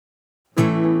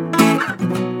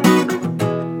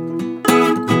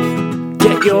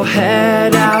Get your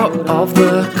head out of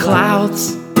the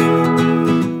clouds.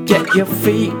 Get your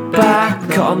feet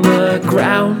back on the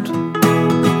ground.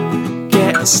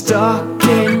 Get stuck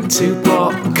into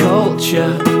pop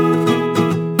culture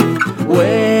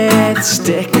with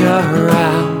Stick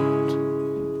Around.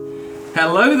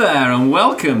 Hello there and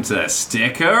welcome to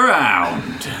Stick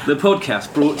Around, the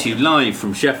podcast brought to you live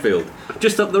from Sheffield,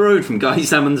 just up the road from Guy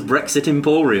Salmon's Brexit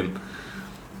Emporium.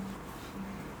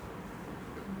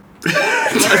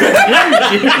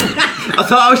 I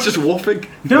thought I was just whooping.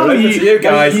 No, you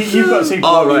guys. You've got to.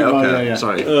 Oh, right, okay. Yeah.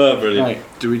 Sorry. Brilliant. Right.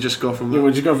 Do we just go from Yeah, there?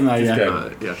 we'll just go from there, yeah.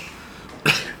 Yeah.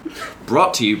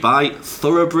 Brought to you by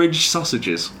Thoroughbridge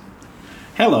Sausages.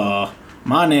 Hello,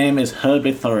 my name is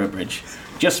Herbie Thoroughbridge.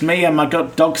 Just me and my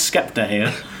dog Skepta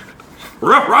here.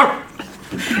 Ruff,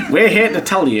 ruff. We're here to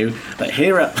tell you that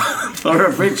here at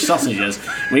Thoroughbridge Sausages,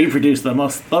 we produce the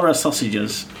most thorough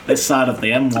sausages this side of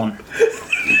the M1.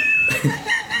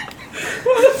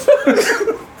 The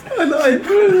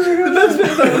best bit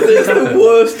of that was it's the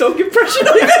worst dog impression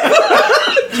I've ever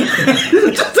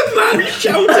had. Just a man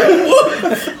shouting.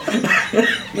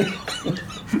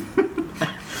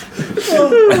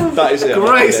 That is it.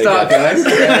 Great start, guys.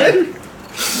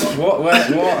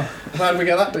 What? How did we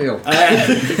get that deal?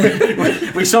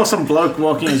 We saw some bloke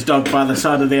walking his dog by the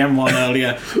side of the M1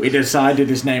 earlier. We decided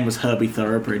his name was Herbie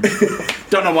Thoroughbridge.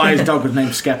 Don't know why his dog was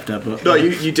named Skepta, but... No,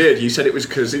 you did. You said it was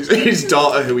because his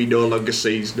daughter, who he no longer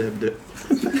sees, named it.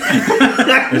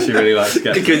 She really likes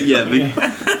Skepta. I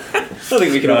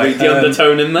think we can read the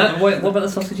undertone in that. What about the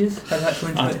sausages? How's that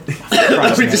come into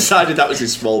it? We decided that was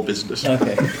his small business.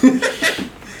 Okay.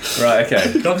 Right,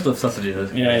 okay. Dogs love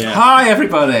sausages. Yeah. Hi,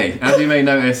 everybody. As you may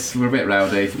notice, we're a bit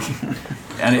rowdy.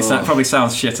 And it probably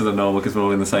sounds shitter than normal because we're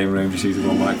all in the same room just using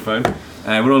one microphone.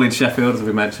 We're all in Sheffield, as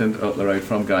we mentioned, up the road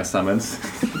from Guy Salmon's.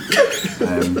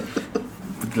 The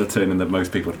turning that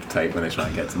most people take when they try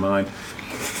and get to mine.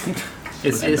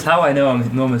 It's how I know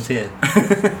I'm Norman's here.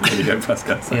 When you go past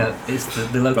Guy Salmon's. Yeah, it's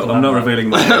the local. But I'm not landmark. revealing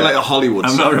my... Like a Hollywood.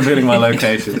 I'm not revealing my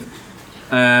location.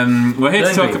 We're here to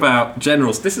Don't talk be. about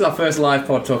generals. This is our first live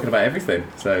pod talking about everything,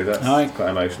 so that's Aye.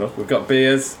 quite emotional. We've got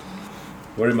beers.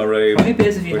 We're in my room. How many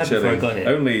beers have you We're had before I chilling. got here?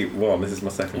 Only one. This is my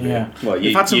second Yeah. beer. Well,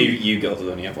 We've had some- you girls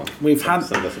only have one. We've had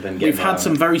Some of us have been getting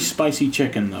some very spicy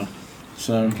chicken, though.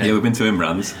 So Yeah, we've been to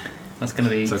Imran's. That's going to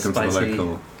be So come to the spicy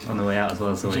local. on the way out as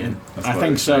well. So yeah. That's I what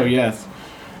think it's so, saying. yeah.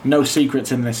 No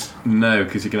secrets in this. No,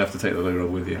 because you're going to have to take the loo roll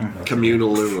with you.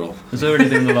 Communal loo roll. There's already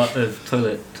been a lot of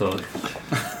toilet talk.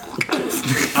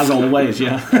 As always,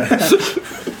 yeah.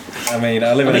 I mean,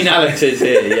 Alex is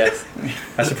here, yes.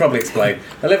 I should probably explain.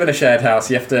 I live in a shared house.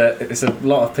 You have to. It's a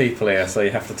lot of people here, so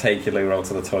you have to take your loo roll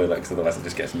to the toilet, because otherwise it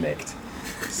just gets nicked.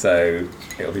 So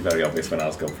it'll be very obvious when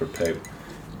Al's gone for a poo.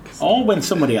 Or when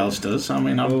somebody else does. I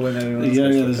mean, I'm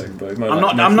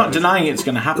not not denying it's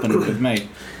going to happen with me,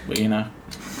 but you know,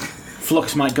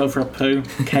 Flux might go for a poo,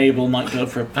 Cable might go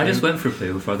for a poo. I just went for a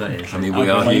poo before I got here. I mean, Okay, we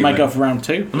are well, you might human. go for round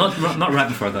two. Well, not right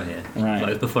before I got here. Right. But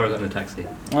it was before I got in the taxi.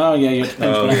 Oh yeah, yeah.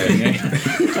 Depends Oh, what yeah.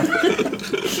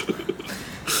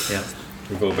 Yeah.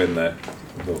 We've all been there.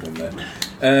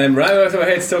 Right, so we're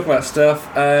here to talk about stuff.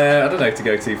 I don't know who to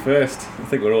go to first. I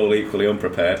think we're all equally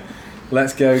unprepared.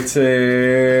 Let's go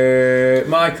to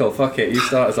Michael. Fuck it, you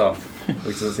start us off. He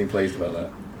doesn't seem pleased about that.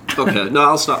 Okay, no,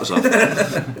 I'll start us off.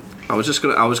 I was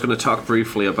gonna talk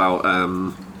briefly about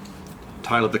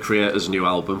Tyler the Creator's new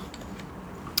album.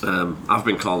 I've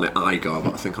been calling it Igor,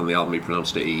 but I think on the album he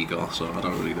pronounced it Igor, so I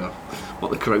don't really know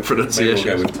what the correct Maybe pronunciation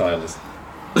we'll go is. with Tyler's.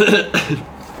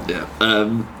 Yeah.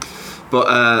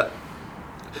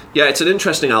 Yeah, it's an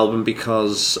interesting album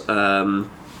because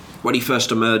when he first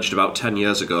emerged about 10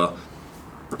 years ago,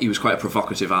 he was quite a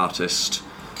provocative artist.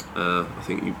 I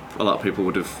think a lot of people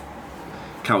would have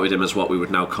counted him as what we would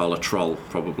now call a troll,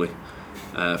 probably,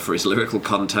 for his lyrical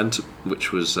content,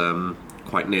 which was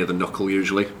quite near the knuckle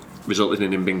usually, resulting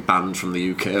in him being banned from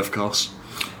the UK, of course.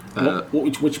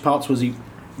 Which parts was he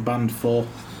banned for?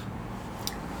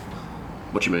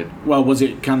 What do you mean? Well, was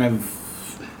it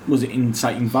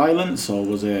inciting violence, or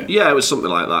was it? Yeah, it was something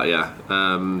like that, yeah.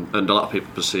 And a lot of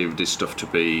people perceived his stuff to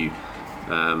be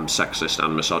sexist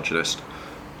and misogynist.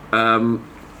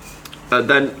 And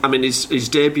then, I mean, his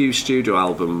debut studio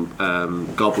album,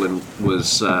 Goblin,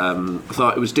 was... I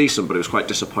thought it was decent, but it was quite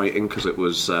disappointing because it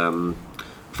was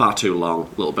far too long, a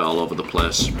little bit all over the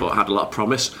place, but had a lot of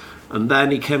promise. And then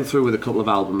he came through with a couple of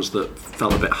albums that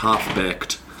felt a bit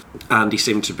half-baked, and he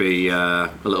seemed to be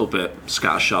a little bit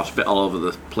scattershot, a bit all over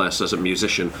the place as a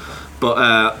musician, but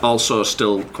also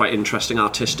still quite interesting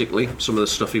artistically, some of the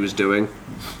stuff he was doing.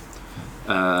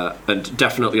 And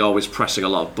definitely always pressing a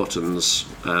lot of buttons.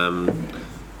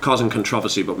 causing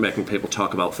controversy but making people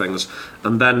talk about things.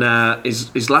 And then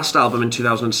his last album in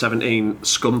 2017,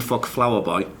 Scumfuck Flower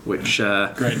Boy, which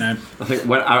Great name. I think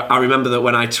when I remember that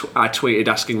when I tweeted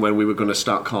asking when we were going to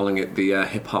start calling it the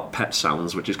hip hop pet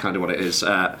sounds, which is kind of what it is.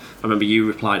 I remember you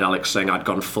replied, Alex, saying I'd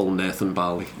gone full Nathan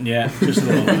Barley. Yeah, just a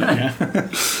little bit. Yeah.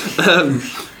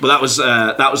 But that was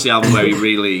the album where he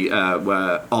really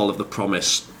where all of the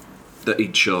promise that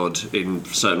he'd showed in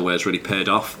certain ways really paid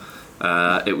off.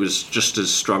 It was just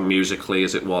as strong musically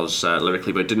as it was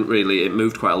lyrically, but it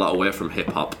moved quite a lot away from hip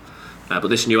hop. But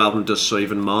this new album does so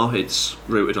even more. It's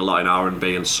rooted a lot in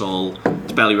R&B and soul.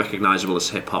 It's barely recognisable as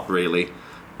hip hop, really.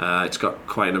 It's got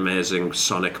quite an amazing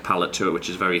sonic palette to it, which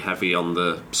is very heavy on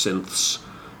the synths.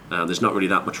 There's not really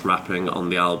that much rapping on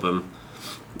the album.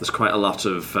 There's quite a lot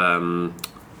of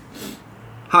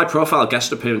high-profile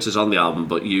guest appearances on the album,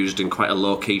 but used in quite a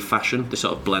low-key fashion. They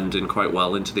sort of blend in quite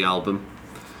well into the album.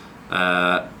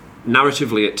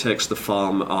 Narratively, it takes the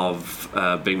form of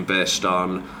being based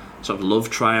on sort of love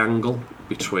triangle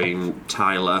between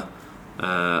Tyler,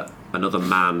 another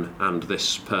man, and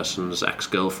this person's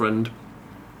ex-girlfriend.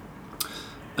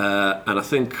 And I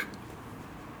think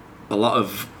a lot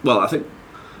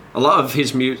of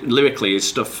his lyrically, his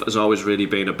stuff has always really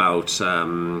been about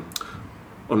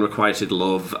unrequited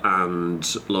love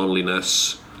and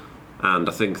loneliness, and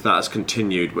I think that has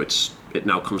continued, which it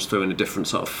now comes through in a different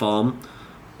sort of form.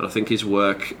 And I think his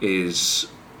work it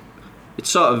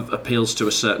sort of appeals to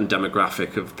a certain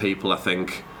demographic of people. I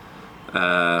think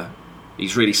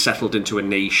he's really settled into a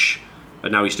niche,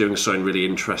 and now he's doing so in really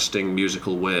interesting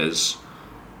musical ways.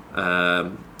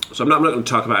 So I'm not going to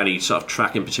talk about any sort of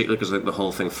track in particular, because I think the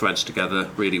whole thing threads together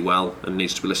really well and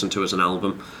needs to be listened to as an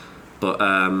album. But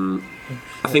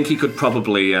I think he could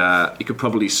probably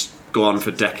go on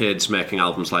for decades making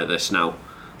albums like this now.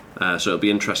 So it'll be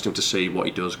interesting to see what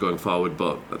he does going forward.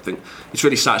 But I think it's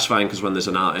really satisfying, because when there's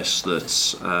an artist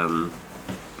that's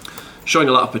showing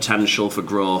a lot of potential for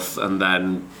growth, and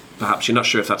then perhaps you're not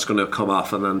sure if that's going to come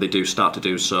off, and then they do start to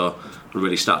do so and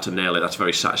really start to nail it, that's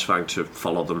very satisfying to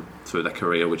follow them through their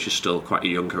career, which is still quite a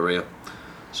young career.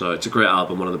 So it's a great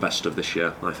album, one of the best of this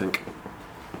year, I think.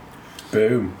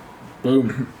 Boom.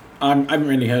 I haven't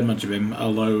really heard much of him,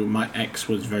 although my ex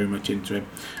was very much into him.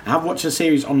 I have watched a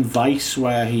series on Vice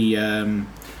where he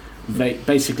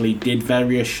basically did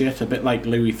various shit, a bit like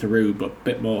Louis Theroux, but a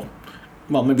bit more.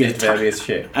 Well, maybe various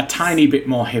shit. A tiny bit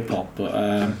more hip hop, but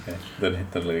Than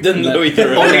Louis. Than Louis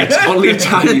Theroux. only a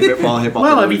tiny bit more hip hop.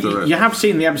 Well, I mean, you have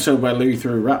seen the episode where Louis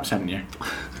Theroux raps, haven't you?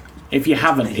 If you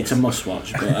haven't, it's a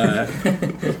must-watch. But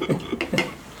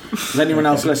does anyone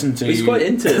else listen to? He's quite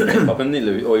into hip hop, isn't he,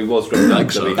 Louis? Or he was growing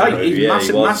up. So.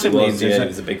 Massively into he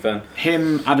was a big fan.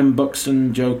 Him, Adam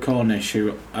Buxton, Joe Cornish,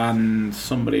 and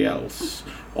somebody else,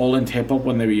 all into hip hop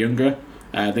when they were younger.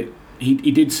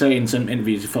 He did say in some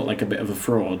interviews he felt like a bit of a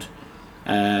fraud,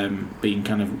 being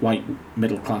kind of white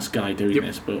middle class guy doing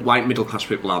this. But white middle class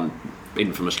people aren't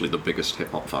infamously the biggest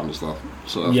hip hop fans, though.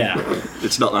 So yeah,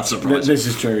 it's not that surprising. This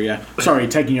is true. Yeah. Sorry,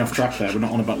 taking you off track there. We're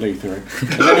not on about Louis Theroux.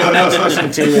 Does anyone else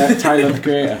listen to Tyler the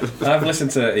Creator? I've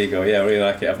listened to Ego. Yeah, I really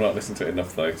like it. I've not listened to it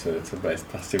enough though to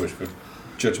pass too much for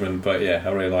judgment. But yeah, I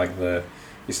really like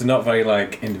it's not very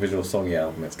like individual songy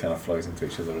album. It's kind of flows into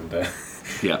each other, and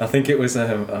yeah. I think it was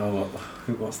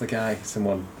what's the guy?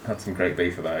 Someone had some great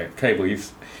beef about it. Cable,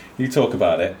 you talk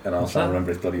about it, and I'll try and remember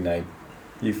his bloody name.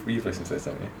 You've listened to this,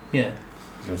 haven't you? Yeah.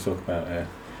 You want to talk about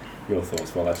your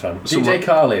thoughts while I try and... DJ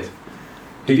Khaled.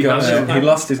 He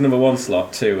lost his number one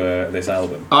slot to this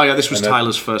album. Oh yeah, this was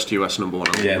Tyler's first US number one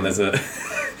album. Yeah, and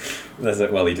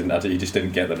he just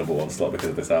didn't get the number one slot because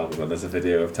of this album. And there's a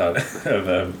video of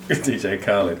DJ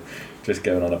Khaled just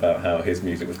going on about how his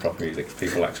music was proper music.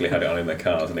 People actually had it on in their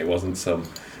cars, and it wasn't some...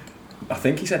 I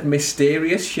think he said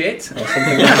mysterious shit or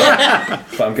something like that.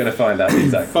 But I'm going to find out the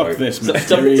exact quote. Fuck this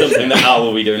something that Al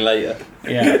will be doing later.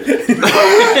 Yeah.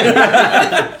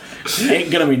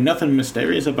 Ain't going to be nothing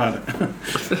mysterious about it. I'm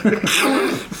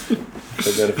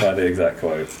going to find the exact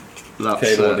quote.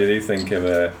 Cable, what did you think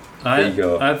of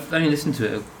Ego? I've only listened to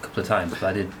it a couple of times, but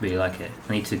I did really like it.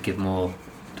 I need to give more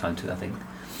time to it, I think.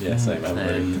 Yeah, same. I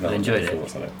enjoyed it.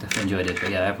 Definitely enjoyed it,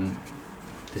 but yeah, I haven't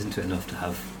listened to it enough to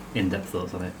have in-depth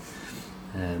thoughts on it.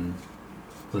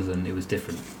 Other than it was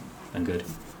different and good.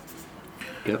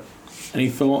 Yep. Any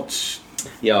thoughts?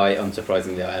 Yeah,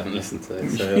 unsurprisingly, I haven't listened to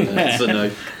it, so no.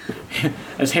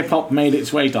 Has hip hop made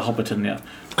its way to Hobbiton yet?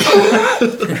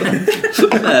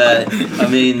 I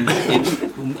mean,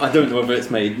 I don't know whether it's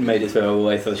made its way all the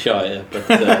way to the Shire, but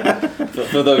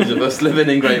for those of us living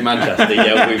in Great Manchester,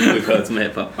 yeah, we've heard some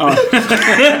hip hop. Oh.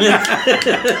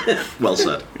 Well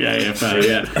said. Yeah,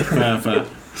 fair.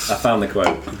 I found the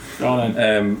quote. Go on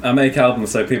then. I make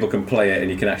albums so people can play it and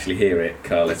you can actually hear it,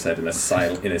 Carl said in a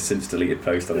since deleted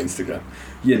post on Instagram.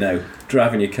 You know,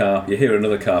 driving your car, you hear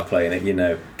another car playing it, you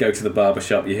know. Go to the barber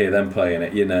shop, you hear them playing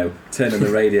it, you know. Turning the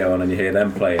radio on and you hear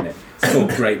them playing it. It's called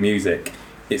great music.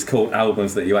 It's called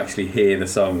albums that you actually hear the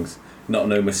songs. Not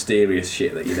no mysterious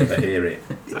shit that you never hear it.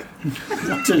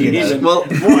 Well,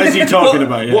 What is he talking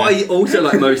about? Yeah. what I also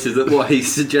like most is that what he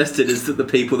suggested is that the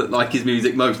people that like his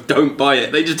music most don't buy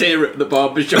it. They just hear it at the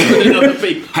barber shop and other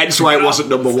people. Hence why it wasn't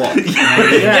number one.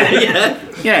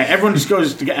 Yeah, everyone just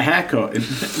goes to get a haircut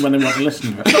when they want to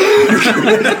listen to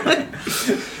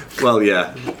it. Well,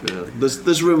 yeah.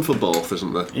 There's room for both,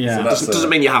 isn't there? Yeah. So that's, Doesn't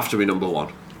mean you have to be number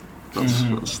one.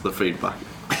 That's the feedback.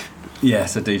 Yeah,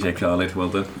 so DJ Khaled, well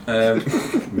done.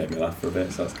 Made me laugh for a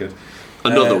bit, so that's good.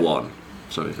 Another one.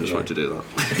 Sorry, I just wanted to do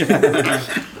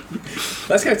that.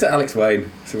 Let's go to Alex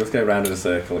Wayne. So let's go round in a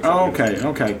circle.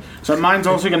 Okay. So mine's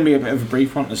also going to be a bit of a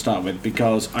brief one to start with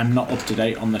because I'm not up to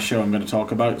date on the show I'm going to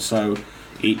talk about. So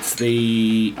it's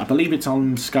I believe it's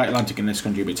on Sky Atlantic in this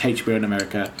country, but it's HBO in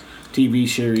America, TV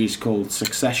series called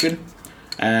Succession.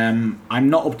 I'm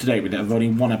not up to date with it. I've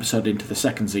only one episode into the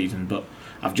second season, but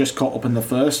I've just caught up in the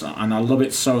first, and I love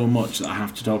it so much that I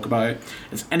have to talk about it.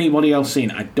 Has anybody else seen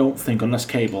it? I don't think, unless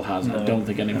Cable has, I don't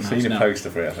think anyone I've has. seen a now.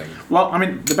 poster for it, I think. Well, I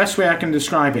mean, the best way I can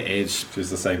describe it is Which is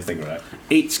the same thing, right?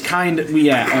 it's kind of,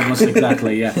 yeah, almost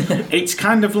exactly, yeah. It's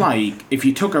kind of like if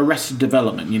you took Arrested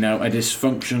Development, you know, a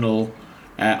dysfunctional,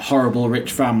 horrible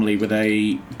rich family with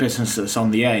a business that's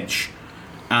on the edge,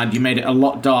 and you made it a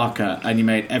lot darker, and you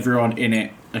made everyone in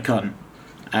it a cunt.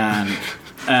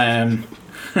 And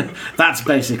that's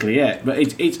basically it. But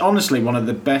it's honestly one of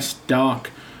the best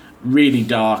really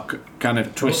dark, kind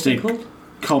of twisted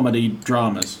comedy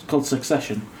dramas. It's called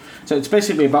Succession. So it's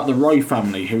basically about the Roy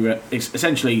family, who are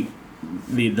essentially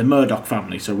the Murdoch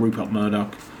family. So Rupert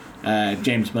Murdoch,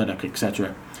 James Murdoch,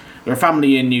 etc. They're a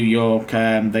family in New York.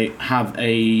 They have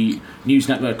a news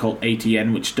network called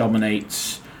ATN, which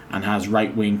dominates and has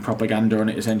right-wing propaganda on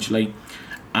it, essentially.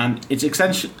 And it's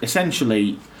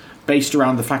essentially based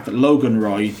around the fact that Logan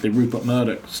Roy, the Rupert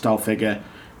Murdoch style figure,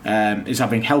 is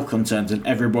having health concerns, and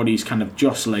everybody's kind of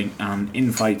jostling and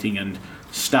infighting and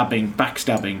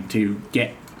backstabbing to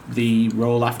get the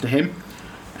role after him.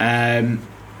 And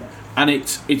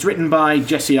it's written by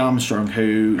Jesse Armstrong,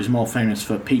 who is more famous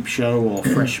for Peep Show or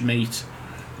Fresh Meat,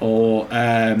 or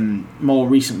more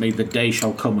recently The Day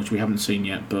Shall Come, which we haven't seen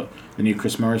yet, but the new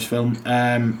Chris Morris film.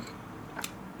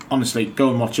 Honestly,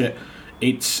 go and watch it.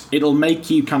 It'll make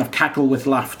you kind of cackle with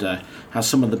laughter. Has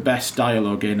some of the best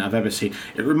dialogue in I've ever seen.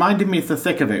 It reminded me of The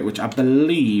Thick of It, which I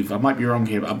believe, I might be wrong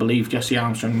here, but I believe Jesse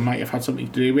Armstrong might have had something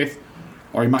to do with.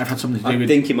 Or he might have had something to do with...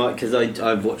 I think he might, because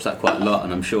I've watched that quite a lot,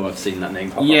 and I'm sure I've seen that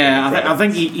name pop up. Yeah, I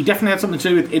think he definitely had something to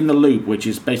do with In the Loop, which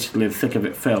is basically the Thick of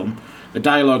It film. The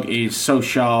dialogue is so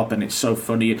sharp and it's so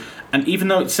funny. And even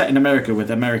though it's set in America with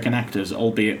American actors,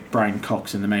 albeit Brian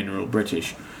Cox in the main role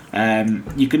British,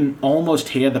 you can almost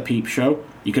hear the Peep Show.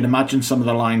 You can imagine some of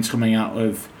the lines coming out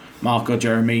of Marco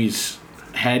Jeremy's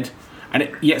head, and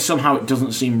yet somehow it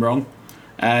doesn't seem wrong.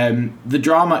 The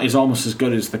drama is almost as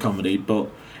good as the comedy, but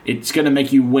it's going to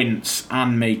make you wince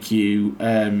and make you,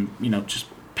 just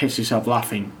piss yourself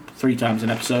laughing 3 times an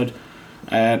episode.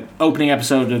 Opening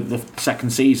episode of the second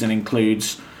season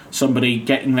includes somebody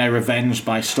getting their revenge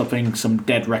by stuffing some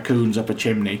dead raccoons up a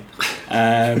chimney.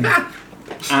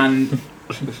 And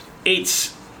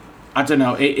it's, I don't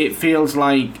know, it feels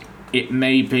like it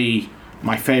may be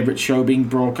my favourite show being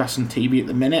broadcast on TV at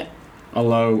the minute,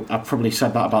 although I've probably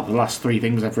said that about the last 3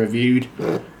 things I've reviewed.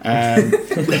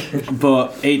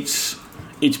 But it's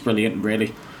brilliant,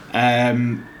 really.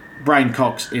 Brian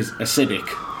Cox is acidic.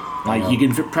 Like, you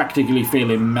can practically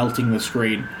feel him melting the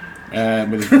screen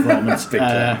with his performance.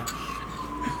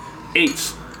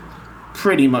 It's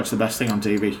pretty much the best thing on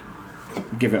TV.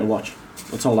 Give it a watch.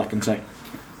 That's all I can say.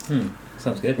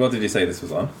 Sounds good. What did you say this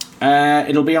was on?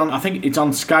 It'll be on, I think it's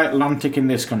on Sky Atlantic in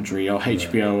this country, or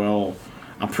HBO, or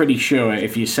I'm pretty sure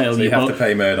if you sail So your you have boat... to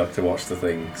pay Murdoch to watch the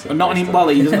thing. So Not any, well,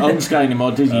 he doesn't own Sky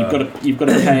anymore, does he? You've got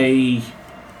to pay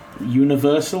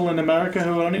Universal in America,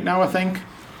 who own it now, I think.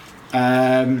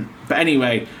 But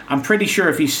anyway, I'm pretty sure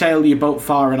if you sail your boat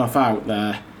far enough out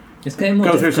there, It's getting more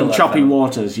go through some difficult, choppy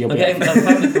waters, you'll I'm be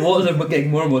finding the waters are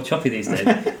getting more and more choppy these days.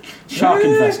 shark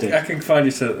infested. I can find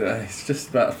you. It's just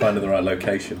about finding the right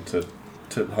location to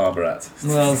harbour at.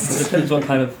 Well, it depends what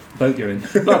kind of boat you're in.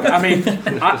 Look, I mean,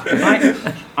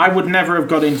 I would never have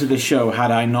got into this show had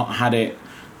I not had it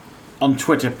on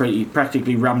Twitter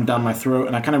practically rammed down my throat,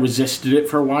 and I kind of resisted it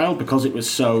for a while because it was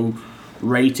so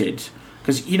rated.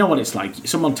 Because you know what it's like.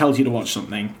 Someone tells you to watch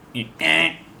something,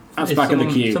 That's back of the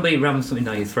queue. Somebody rams something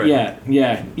down your throat.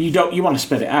 Yeah. You want to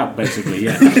spit it out, basically.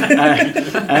 Yeah.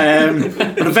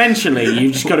 But eventually,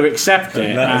 you just got to accept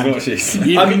it. That is what she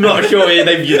said. I'm not sure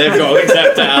they've got to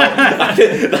accept it out.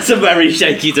 That's a very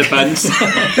shaky defence.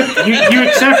 You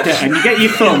accept it, and you get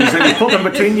your thumbs, and you put them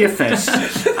between your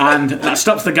fists, and that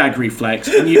stops the gag reflex,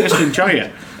 and you just enjoy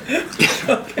it.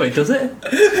 Wait, does it?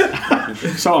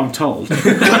 So I'm told.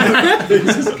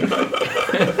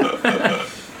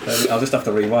 I'll just have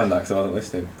to rewind that because I wasn't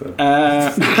listening. But.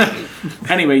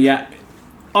 Anyway, yeah.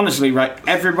 Honestly, right,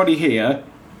 everybody here,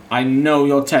 I know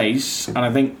your tastes, and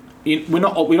I think we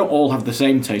don't all have the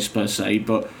same taste per se,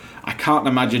 but I can't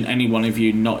imagine any one of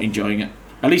you not enjoying it.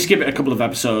 At least give it a couple of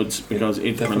episodes because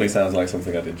it Definitely sounds like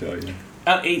something I'd enjoy. Yeah.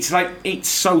 It's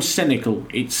so cynical.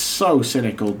 It's so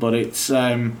cynical, but it's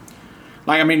one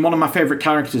of my favourite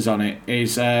characters on it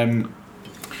is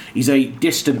he's a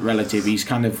distant relative. He's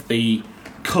kind of the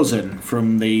cousin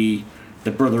from the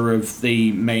brother of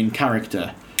the main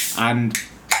character, and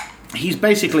he's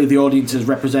basically the audience's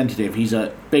representative. He's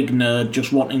a big nerd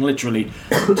just wanting literally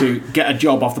to get a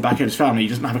job off the back of his family. He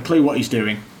doesn't have a clue what he's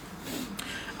doing,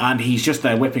 and he's just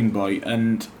their whipping boy.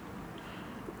 And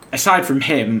aside from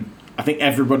him, I think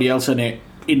everybody else in it,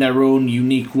 in their own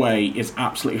unique way, is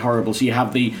absolutely horrible. So you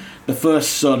have the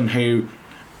first son who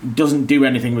doesn't do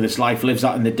anything with his life, lives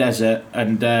out in the desert,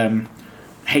 and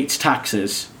hates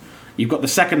taxes. You've got the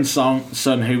second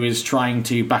son who is trying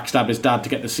to backstab his dad to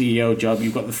get the CEO job.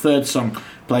 You've got the third son,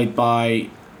 played by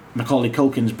Macaulay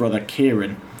Culkin's brother,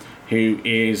 Kieran, who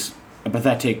is a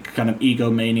pathetic kind of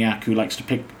egomaniac who likes to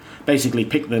pick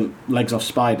the legs off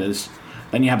spiders.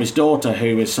 Then you have his daughter,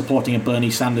 who is supporting a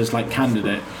Bernie Sanders-like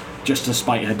candidate just to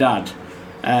spite her dad.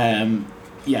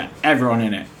 Everyone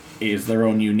in it is their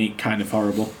own unique kind of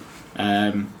horrible.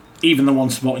 Even the one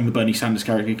supporting the Bernie Sanders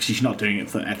character, because she's not doing it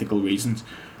for ethical reasons.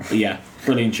 But yeah,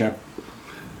 brilliant show.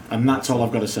 And that's all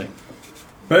I've got to say.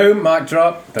 Boom, mic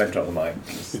drop. Don't drop the mic.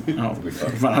 Oh,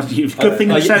 well, good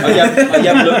thing you said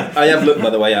that. I have looked, by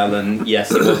the way, Alan. Yes,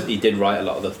 he did write a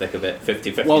lot of the thick of it.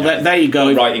 50-50. Well, there you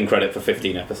go. Writing credit for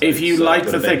 15 episodes. If you like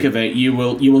the thick of it, you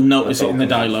will notice it in the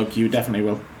dialogue. You definitely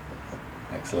will.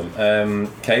 Excellent.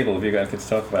 Cable, have you got anything to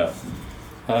talk about?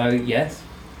 Yes.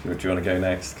 Do you want to go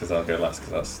next? Because I'll go last.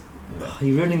 Because that's.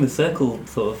 You're ruining the circle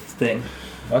sort of thing.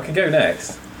 I can go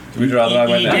next. Would you rather I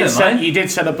went next? You did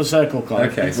set up a circle,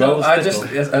 Clive. Okay, well,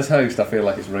 as host, I feel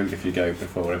like it's rude if you go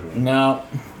before everyone. No.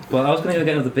 Well, I was going to go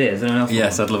get another beer. Is anyone else?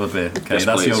 Yes, I'd love a beer. Okay, Yes,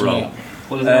 that's please. your role.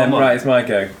 What is it Right, it's my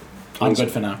go. I'm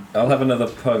good for now. I'll have another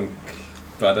punk,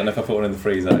 but I don't know if I put one in the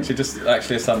freezer.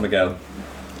 Actually a San Miguel.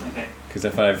 Okay. Because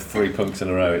if I have 3 punks in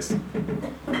a row, it's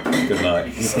good night.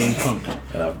 You're being punked.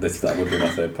 And that would be my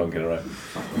 3rd punk in a row.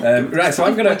 Right, so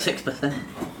I'm going to... 6%.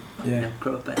 Yeah.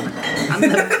 Grow a bit. And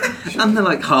they're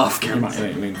like half You might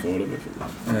cans. lean forward a bit.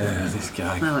 This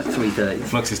guy. They're like 330.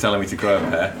 Flux is telling me to grow a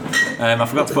pair. I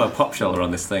forgot to put a pop shoulder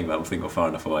on this thing, but I think we're far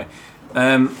enough away.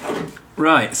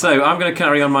 Right, so I'm going to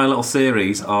carry on my little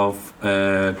series of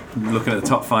looking at the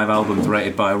top 5 albums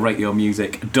rated by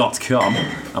RateYourMusic.com.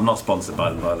 I'm not sponsored by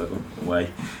them, by the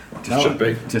way. Should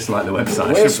be. Just like the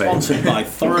website. We're should be. sponsored by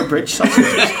Thoroughbridge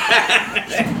Sausages.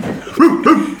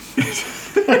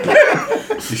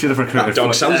 You should have recruited. That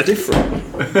dog sounds different.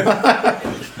 I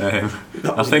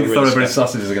think Thoroughbridge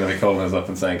Sausages are going to be calling us up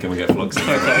and saying, "Can we get Flux?"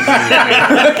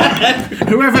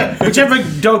 Whichever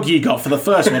dog you got for the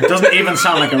first one doesn't even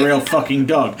sound like a real fucking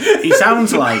dog. He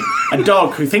sounds like a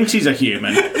dog who thinks he's a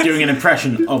human doing an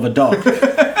impression of a dog.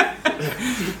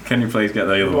 Can you please get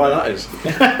the other Why one? that is?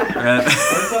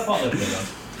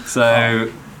 So,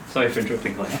 Sorry for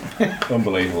interrupting, Clive.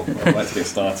 unbelievable. I'd like to get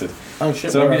started. Oh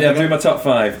shit! So I'm doing my top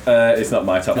 5. It's not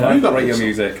my top 5. got Rate Your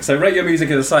Music. So Rate Your Music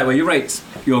is a site where you rate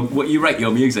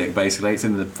your music. Basically, it's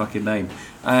in the fucking name.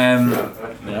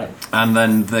 Yeah. And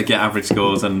then they get average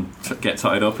scores and get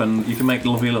totted up, and you can make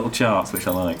lovely little charts, which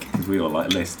I like because we all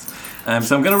like lists.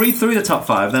 So I'm going to read through the top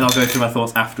 5, then I'll go through my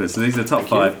thoughts afterwards. So these are the top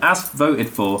 5 as voted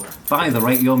for by the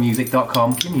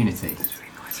RateYourMusic.com community.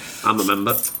 I'm a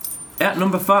member. At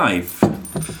number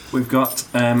 5, we've got.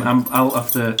 I'll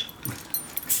have to.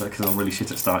 Because I'm really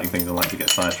shit at starting things, I like to get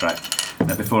sidetracked.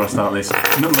 Before I start this,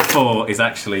 number 4 is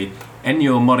actually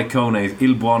Ennio Morricone's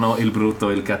Il Buono, Il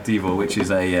Brutto, Il Cattivo, which is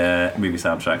a movie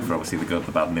soundtrack for obviously The Good,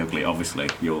 The Bad and The Ugly. Obviously,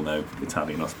 you all know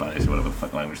Italian or Spanish or whatever the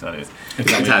fuck language that is.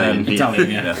 Italian,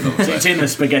 yeah. I thought so. It's in the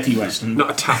spaghetti western.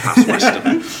 Not a tapas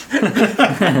western.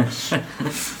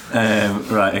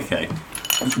 Right, okay.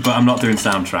 But I'm not doing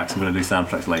soundtracks. I'm going to do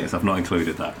soundtracks later, so I've not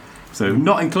included that. So,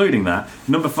 not including that,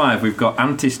 number 5, we've got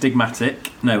Astigmatic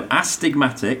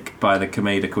by the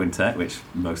Kameda Quintet, which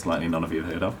most likely none of you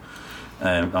have heard of.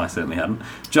 I certainly hadn't.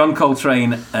 John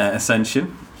Coltrane,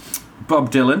 Ascension.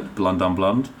 Bob Dylan, Blonde on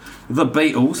Blonde. The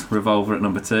Beatles, Revolver at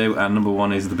number 2, and number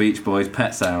 1 is the Beach Boys,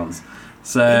 Pet Sounds.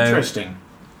 So Interesting.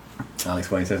 Alex,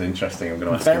 when he says interesting, I'm going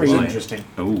to ask Very him why. interesting.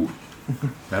 Ooh,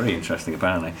 very interesting,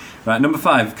 apparently. Right, number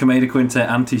 5, Comeda Quintet,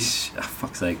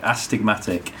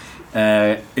 Astigmatic.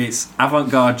 It's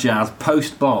avant-garde jazz,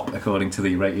 post-bop, according to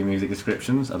the Rate Your Music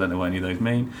descriptions. I don't know what any of those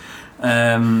mean.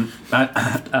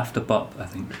 After bop, I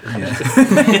think.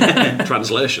 Yeah.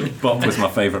 Translation. Bop was my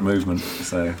favourite movement,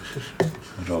 so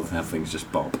I'd rather have things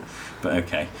just bop. But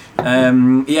okay,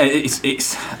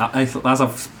 it's as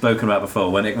I've spoken about before.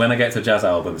 When I get to jazz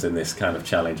albums in this kind of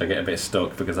challenge, I get a bit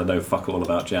stuck because I know fuck all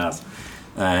about jazz,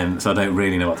 so I don't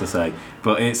really know what to say.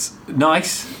 But it's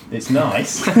nice. It's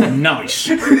nice Nice.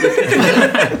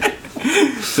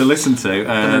 to listen to.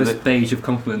 The most beige of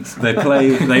compliments. They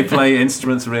play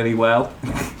instruments really well.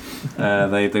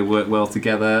 They work well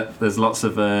together. There's lots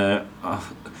of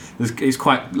it's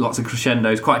quite lots of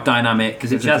crescendos, quite dynamic.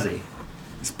 Is it jazzy?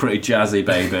 It's pretty jazzy,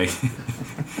 baby.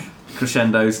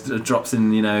 Crescendos, drops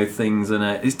in, things, and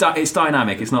it's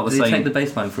dynamic. It's not the Does he same. take the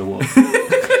bass line for a walk?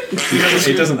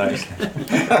 He doesn't actually,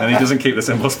 and he doesn't keep the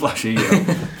cymbal splash either.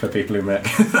 For people who make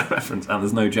that reference, and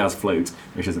there's no jazz flute,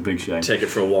 which is a big shame. Take it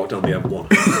for a walk down the M1.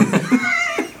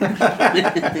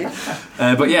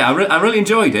 But yeah, I really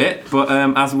enjoyed it. But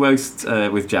as most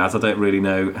with jazz, I don't really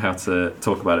know how to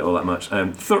talk about it all that much.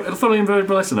 Thoroughly enjoyed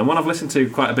the listen, and one I've listened to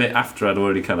quite a bit after I'd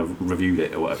already kind of reviewed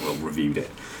it, or well, reviewed it.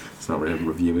 It's not really a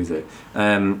review, is it?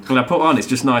 When I put on, it's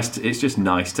just nice. It's just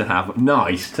nice to have on.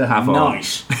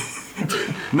 Nice.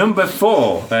 Number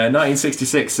 4,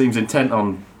 1966 seems intent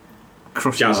on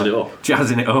crushing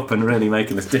jazzing it up and really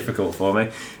making this difficult for me.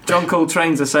 John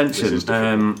Coltrane's Ascension,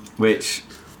 which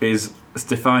is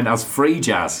defined as free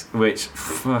jazz, which,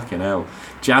 fucking hell,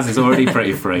 jazz is already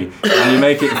pretty free, and you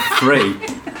make it free.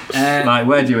 Like,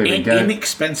 where do you even go?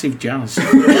 Inexpensive jazz.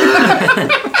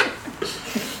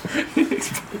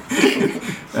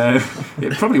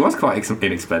 It probably was quite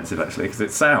inexpensive, actually, because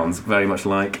it sounds very much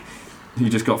like you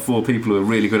just got 4 people who are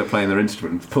really good at playing their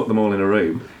instruments, put them all in a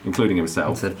room, including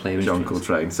himself, Said play your John instruments.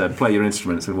 Coltrane, said play your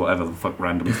instruments with whatever the fuck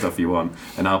random stuff you want,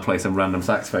 and I'll play some random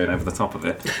saxophone over the top of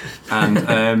it.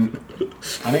 And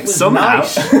And it was somehow,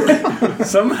 nice.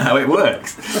 somehow it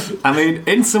works. I mean,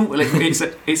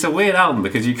 it's a weird album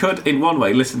because you could, in one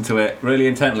way, listen to it really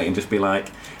intently and just be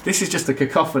like, this is just a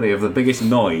cacophony of the biggest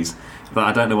noise that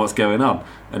I don't know what's going on.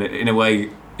 And in a way,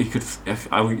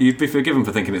 you'd be forgiven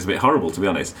for thinking it's a bit horrible, to be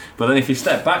honest. But then if you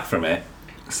step back from it,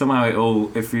 somehow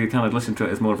if you kind of listen to it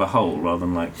as more of a whole rather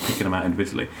than like picking them out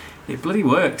individually, it bloody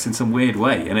works in some weird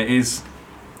way. And it is,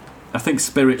 I think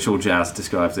spiritual jazz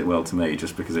describes it well to me,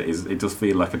 just because it does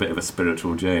feel like a bit of a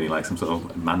spiritual journey, like some sort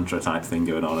of mantra type thing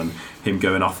going on, and him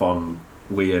going off on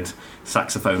weird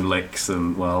saxophone licks,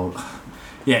 and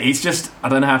yeah, it's just, I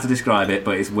don't know how to describe it,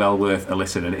 but it's well worth a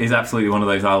listen. And it is absolutely one of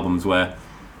those albums where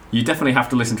you definitely have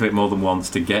to listen to it more than once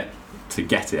to get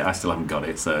it. I still haven't got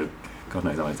it, so God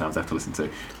knows how many times I have to listen to.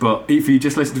 But if you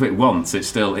just listen to it once,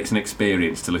 it's an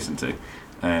experience to listen to.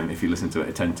 If you listen to it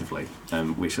attentively,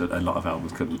 which a lot of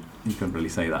albums you couldn't really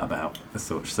say that about as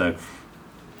such. So,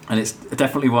 and it's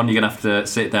definitely one you're gonna have to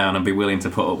sit down and be willing to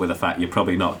put up with the fact you're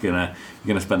probably not gonna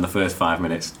spend the first 5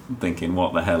 minutes thinking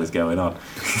what the hell is going on.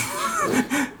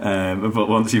 But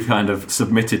once you've kind of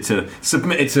submitted to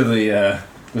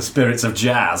the spirits of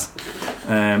jazz,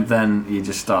 then you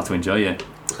just start to enjoy it.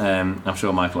 I'm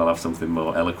sure Michael will have something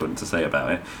more eloquent to say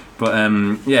about it. But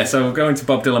yeah, so going to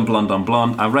Bob Dylan, Blonde on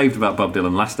Blonde. I raved about Bob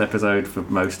Dylan last episode for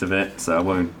most of it, so I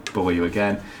won't bore you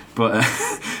again. But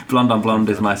Blonde on Blonde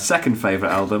is my second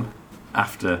favourite album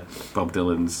after Bob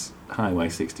Dylan's Highway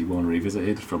 61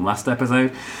 Revisited from last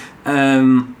episode.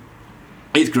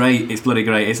 It's great, it's bloody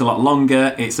great. It's a lot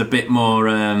longer, it's a bit more...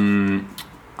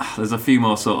 there's a few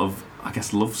more sort of, I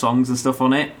guess, love songs and stuff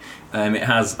on it. It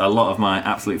has a lot of my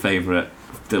absolute favourite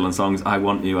Dylan songs. I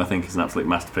Want You, I think, is an absolute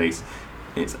masterpiece.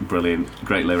 It's brilliant,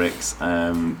 great lyrics,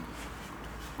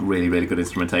 really, really good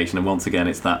instrumentation, and once again,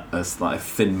 it's that like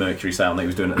thin Mercury sound that he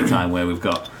was doing at the time, where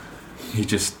he's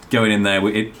just going in there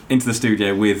into the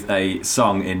studio with a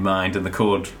song in mind and the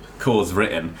chords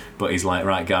written, but he's like,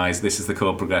 right guys, this is the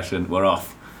chord progression, we're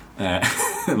off.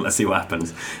 Let's see what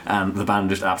happens. And the band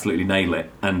just absolutely nail it.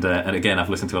 And again, I've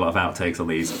listened to a lot of outtakes on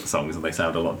these songs, and they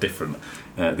sound a lot different,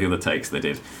 the other takes they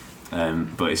did.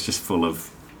 But it's just full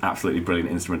of absolutely brilliant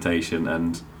instrumentation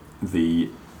and the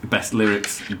best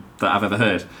lyrics that I've ever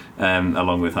heard,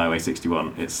 along with Highway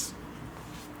 61. It's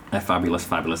a fabulous,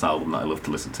 fabulous album that I love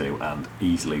to listen to, and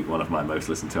easily one of my most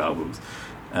listened to albums.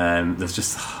 There's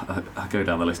just, I go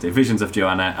down the list here. Visions of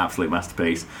Joanna, absolute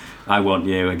masterpiece. I Want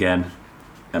You, again,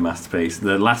 a masterpiece.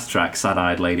 The last track,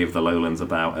 Sad-Eyed Lady of the Lowlands,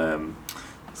 about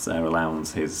Sarah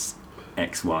Lowndes, his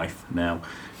ex-wife now,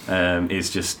 is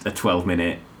just a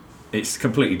 12-minute. It's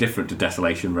completely different to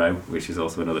Desolation Row, which is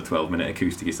also another 12-minute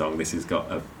acoustic song. This has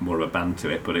got more of a band to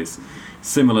it, but it's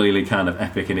similarly kind of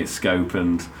epic in its scope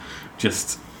and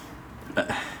just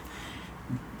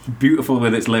beautiful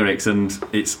with its lyrics. And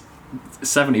it's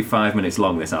 75 minutes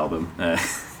long, this album,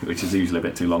 which is usually a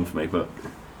bit too long for me, but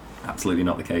absolutely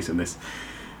not the case in this.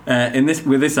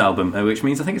 With this album, which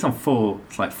means I think it's on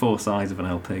it's like 4 sides of an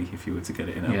LP if you were to get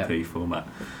it in LP format.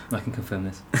 I can confirm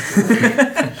this.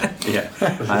 Yeah,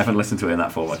 I haven't listened to it in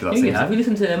that format. Have you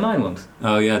listened to mine once?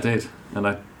 Oh yeah, I did, and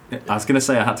I was going to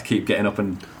say I had to keep getting up,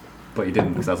 but you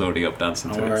didn't because I was already up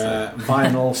dancing to Our it. So.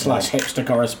 vinyl/hipster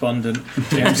correspondent,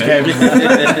 James Cable.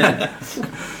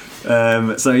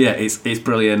 So yeah, it's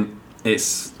brilliant.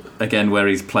 It's again where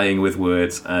he's playing with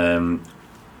words.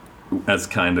 As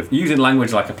kind of using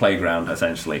language like a playground,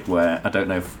 essentially, where I don't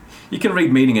know if you can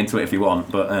read meaning into it if you want,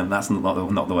 but that's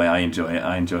not the way I enjoy it.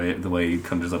 I enjoy it the way he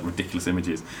conjures up ridiculous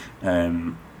images.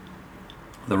 The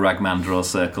ragman draws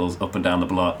circles up and down the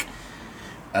block.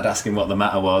 I'd ask him what the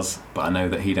matter was, but I know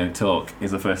that he don't talk,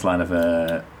 is the first line of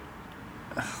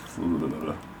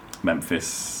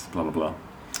Memphis, blah blah blah.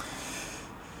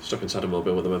 Stuck Inside a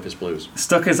Mobile with the Memphis Blues.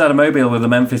 Stuck Inside a Mobile with the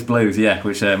Memphis Blues, yeah,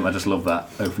 which I just love that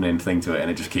opening thing to it,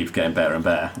 and it just keeps getting better and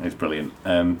better. It's brilliant.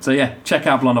 So yeah, check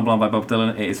out Blonde on Blonde by Bob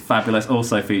Dylan. It is fabulous.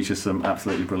 Also features some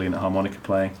absolutely brilliant harmonica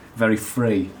playing. Very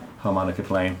free harmonica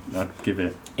playing. I'd give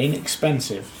it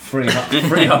Inexpensive. free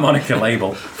harmonica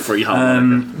label. Free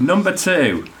harmonica. Number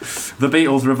 2, The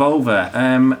Beatles' Revolver.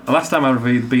 Last time I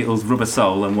reviewed The Beatles' Rubber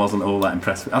Soul and wasn't all that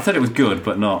impressed. I said it was good,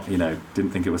 but not,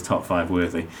 didn't think it was top 5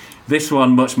 worthy. This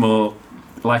one, much more,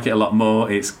 like it a lot more.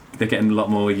 They're getting a lot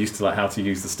more used to how to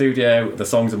use the studio. The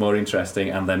songs are more interesting,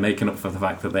 and they're making up for the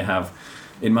fact that they have,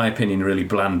 in my opinion, really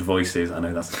bland voices. I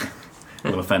know that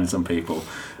will offend some people.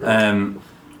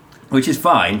 Which is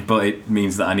fine, but it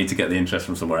means that I need to get the interest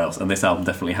from somewhere else. And this album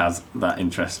definitely has that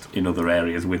interest in other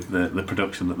areas with the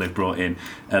production that they've brought in.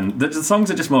 And the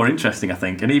songs are just more interesting, I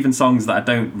think. And even songs that I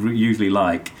don't usually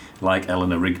like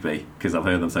Eleanor Rigby, because I've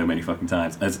heard them so many fucking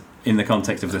times, as in the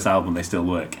context of this album, they still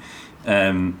work.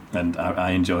 And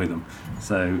I enjoy them.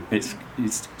 So it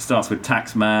starts with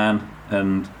Taxman,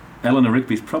 and Eleanor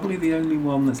Rigby's probably the only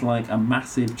one that's like a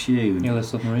massive tune. Yellow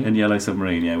Submarine. And Yellow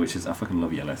Submarine, yeah, which is, I fucking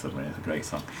love Yellow Submarine. It's a great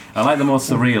song. I like the more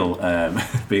surreal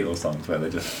Beatles songs where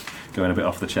they're just going a bit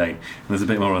off the chain. And there's a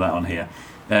bit more of that on here.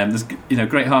 There's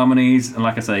great harmonies, and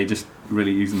like I say, just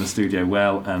really using the studio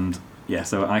well. And yeah,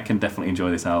 so I can definitely enjoy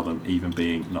this album, even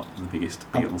being not the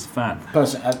biggest Beatles fan.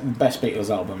 Best Beatles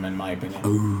album in my opinion.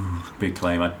 Ooh, big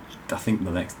claim. I think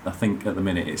at the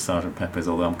minute it's Sgt. Pepper's,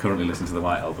 although I'm currently listening to the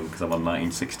White Album because I'm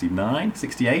on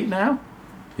 68 now.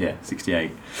 Yeah,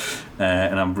 68.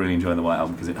 And I'm really enjoying the White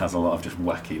Album because it has a lot of just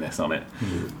wackiness on it.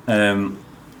 And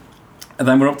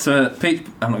then we're up to Peach.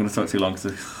 I'm not going to talk too long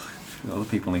because other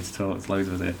people need to talk. There's loads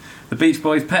of us here. The Beach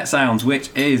Boys' Pet Sounds, which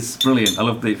is brilliant. I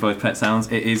love Beach Boys' Pet Sounds.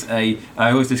 It is I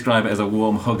always describe it as a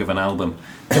warm hug of an album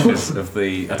because of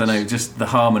I don't know, just the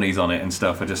harmonies on it and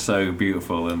stuff are just so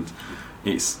beautiful, and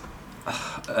it's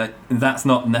that's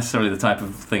not necessarily the type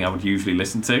of thing I would usually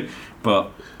listen to,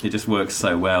 but it just works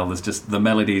so well. There's just the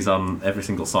melodies on every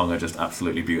single song are just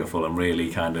absolutely beautiful and really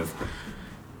kind of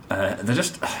they're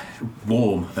just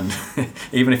warm, and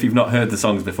even if you've not heard the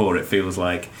songs before, it feels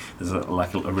like there's a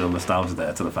real nostalgia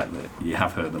there to the fact that you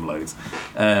have heard them loads.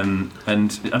 And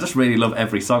I just really love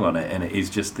every song on it, and it is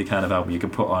just the kind of album you can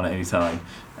put on at any time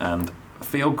and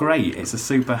feel great. It's a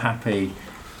super happy,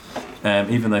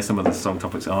 even though some of the song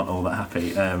topics aren't all that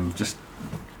happy. I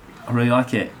really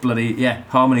like it.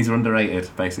 Harmonies are underrated,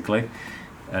 basically,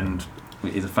 and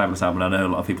it is a fabulous album. I know a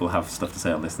lot of people have stuff to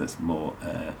say on this that's more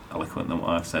eloquent than what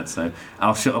I've said, so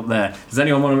I'll shut up there. Does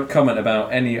anyone want to comment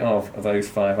about any of those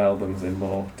 5 albums in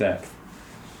more depth?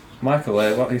 Michael,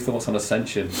 what are your thoughts on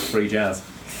Ascension, free jazz?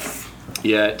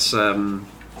 Yeah, it's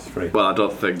free. Well, I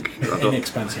don't think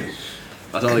Inexpensive.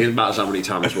 I don't think it matters how many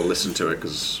times we'll listen to it,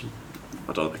 because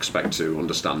I don't expect to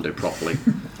understand it properly.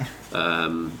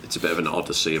 It's a bit of an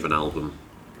odyssey of an album,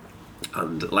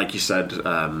 and like you said,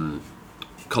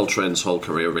 Coltrane's whole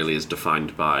career really is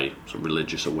defined by some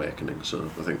religious awakening, so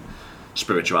I think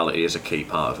spirituality is a key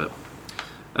part of it.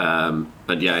 And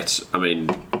yeah,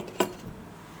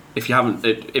 if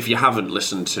you haven't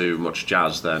listened to much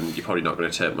jazz, then you're probably not going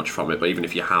to take much from it. But even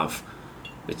if you have,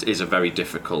 it is a very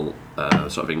difficult,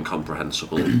 sort of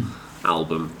incomprehensible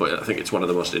album. But I think it's one of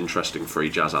the most interesting free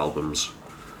jazz albums.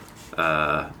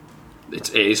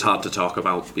 It is hard to talk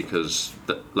about because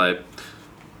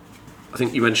I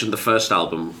think you mentioned the first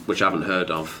album, which I haven't heard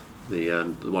of, the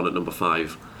one at number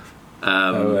 5.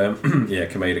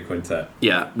 Kameda Quintet.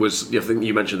 Yeah, I think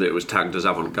you mentioned that it was tagged as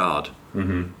avant-garde,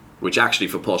 which actually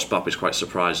for post-bop is quite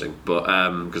surprising, but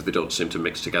because they don't seem to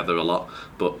mix together a lot.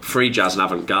 But free jazz and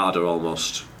avant-garde are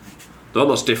almost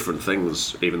different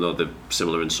things, even though they're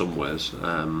similar in some ways.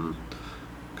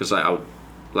 Because one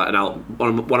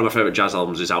of my favourite jazz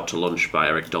albums is Out to Lunch by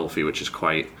Eric Dolphy, which is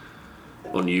quite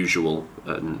unusual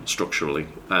and structurally,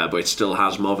 but it still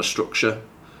has more of a structure.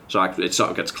 So it sort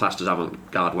of gets classed as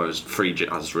avant-garde, whereas free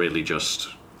jazz really just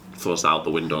throws that out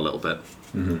the window a little bit.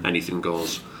 Anything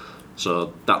goes.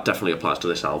 So that definitely applies to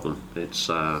this album. It's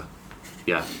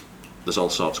there's all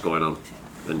sorts going on,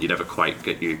 and you never quite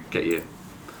get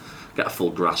a full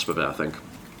grasp of it, I think.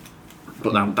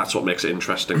 But that's what makes it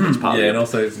interesting. It's part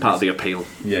of the appeal.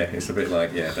 Yeah, it's a bit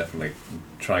like, definitely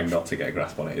trying not to get a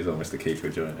grasp on it is almost the key to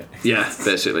enjoying it. Yeah,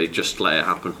 basically, just let it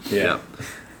happen. Yeah.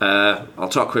 I'll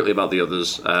talk quickly about the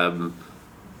others.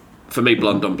 For me,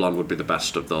 Blonde on Blonde would be the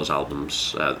best of those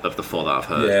albums, of the 4 that I've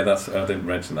heard. Yeah, I didn't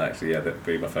mention that actually. Yeah, that'd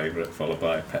be my favourite, followed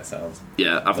by Pet Sounds.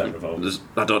 Yeah, Revolvers.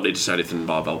 I don't need to say anything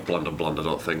more about Blonde on Blonde, I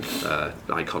don't think.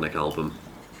 Iconic album.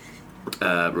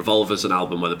 Revolver's an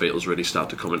album where the Beatles really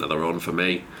start to come into their own for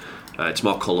me. It's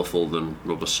more colourful than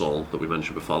Rubber Soul that we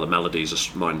mentioned before. The melodies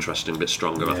are more interesting, a bit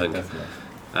stronger, I think. Definitely.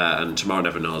 And Tomorrow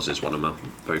Never Knows is one of my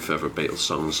very favourite Beatles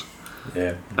songs.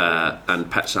 Yeah. And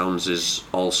Pet Sounds is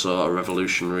also a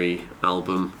revolutionary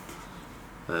album.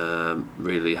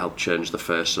 Really helped change the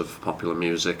face of popular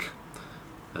music.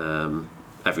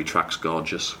 Every track's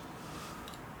gorgeous.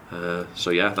 So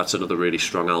yeah, that's another really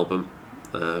strong album.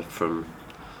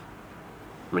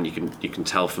 You can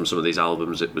tell from some of these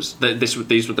albums it was these were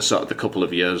the sort of the couple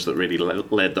of years that really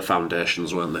laid the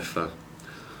foundations, weren't they, for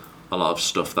a lot of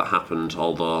stuff that happened.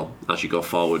 Although as you go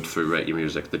forward through Rate Your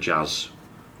Music, the jazz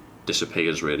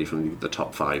disappears really from the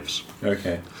top 5s.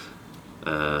 Okay.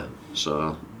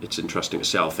 So it's interesting to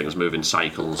see how things move in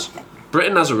cycles.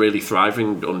 Britain has a really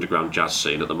thriving underground jazz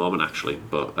scene at the moment, actually,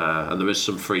 but and there is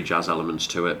some free jazz elements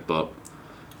to it. But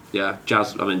yeah,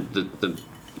 jazz. I mean,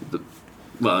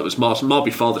 well, it was more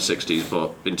before the 60s,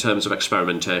 but in terms of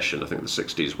experimentation, I think the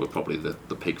 60s were probably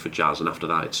the peak for jazz, and after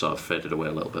that it sort of faded away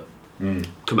a little bit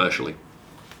commercially.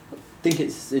 I think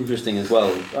it's interesting as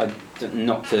well,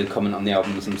 not to comment on the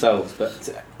albums themselves,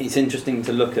 but it's interesting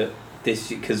to look at this,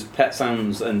 because Pet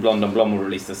Sounds and Blonde on Blonde were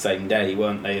released the same day,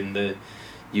 weren't they, in the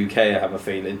UK, I have a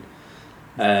feeling.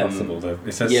 Possible though.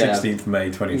 It says 16th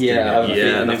May 2023. Yeah, I have a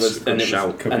feeling. That's a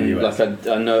shout. And like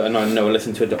I know I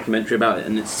listened to a documentary about it,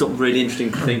 and it's sort of really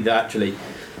interesting to think that actually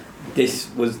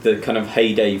this was the kind of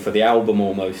heyday for the album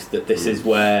almost, that this is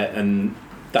where, and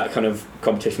that kind of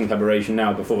competition collaboration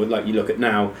now, before, like, you look at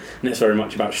now and it's very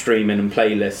much about streaming and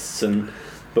playlists,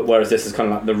 but whereas this is kind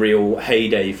of like the real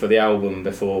heyday for the album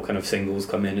before kind of singles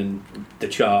come in and the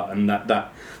chart, and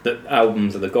that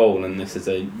albums are the goal, and this is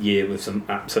a year with some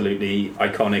absolutely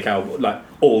iconic like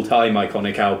all-time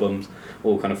iconic albums,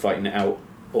 all kind of fighting it out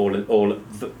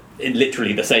in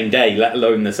literally the same day, let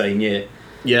alone the same year.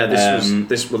 Yeah,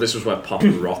 this was where pop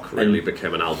and rock really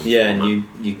became an album. Yeah, format.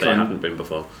 and you they hadn't been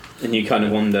before. And you kind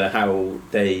of wonder how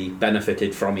they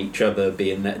benefited from each other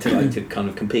being there to kind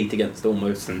of compete against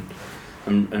almost, and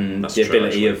That's the true,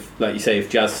 ability actually. of, like you say, if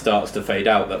jazz starts to fade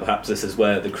out, that perhaps this is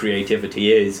where the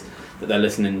creativity is, that they're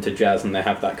listening to jazz and they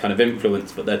have that kind of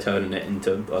influence, but they're turning it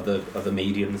into other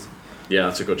mediums. Yeah,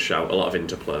 that's a good shout. A lot of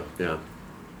interplay. Yeah,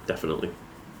 definitely.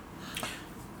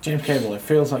 James Cable, it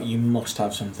feels like you must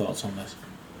have some thoughts on this.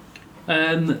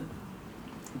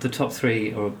 The top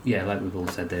 3, or like we've all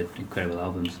said, they're incredible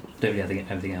albums. Don't really have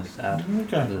anything else to add.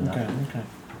 other than that.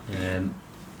 Okay.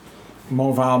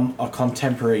 More of our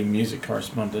contemporary music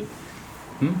correspondent.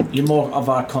 You're more of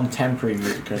our contemporary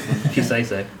music correspondent. If you say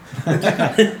so.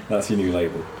 That's your new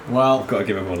label. Well, I've got to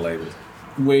give everyone labels.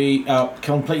 we are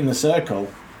completing the circle.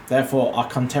 Therefore, our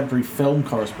contemporary film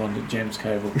correspondent, James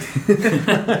Cable.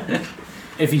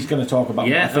 If he's going to talk about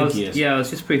what I think he is. I was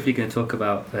just briefly going to talk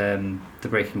about the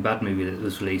Breaking Bad movie that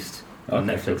was released on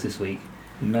Okay, Netflix cool. this week.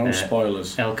 No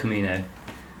spoilers. El Camino.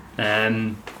 I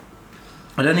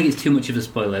don't think it's too much of a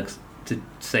spoiler to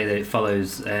say that it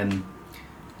follows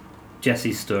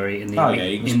Jesse's story in the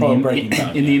you can spoil Breaking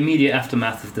Bad. in the immediate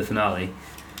aftermath of the finale.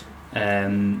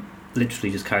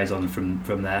 Literally just carries on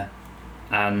from there,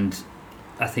 and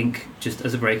I think just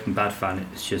as a Breaking Bad fan,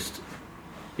 it's just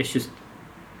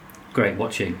great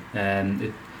watching.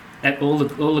 All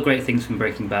the great things from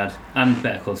Breaking Bad and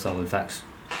Better Call Saul, in fact,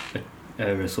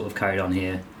 are sort of carried on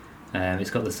here. It's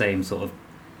got the same sort of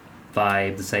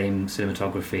vibe, the same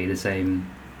cinematography, the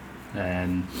same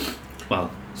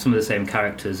some of the same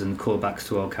characters and callbacks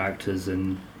to old characters,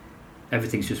 and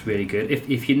everything's just really good.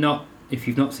 If you've not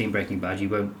seen Breaking Bad, you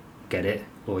won't get it,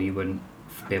 or you wouldn't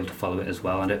be able to follow it as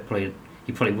well, and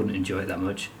you probably wouldn't enjoy it that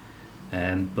much.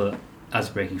 But as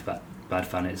a Breaking Bad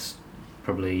fan, it's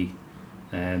probably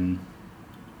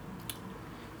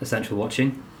essential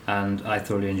watching, and I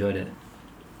thoroughly enjoyed it.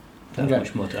 Don't have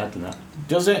much more to add than that.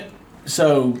 Does it?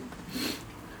 So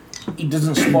it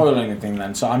doesn't spoil anything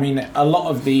then. So I mean, a lot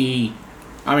of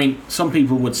some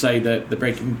people would say that the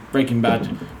Breaking Bad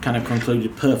kind of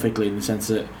concluded perfectly in the sense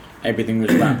that everything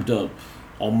was wrapped up,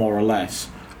 or more or less.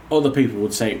 Other people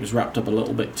would say it was wrapped up a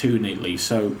little bit too neatly.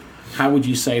 So how would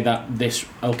you say that this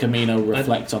El Camino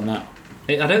reflects on that?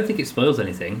 I don't think it spoils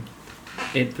anything.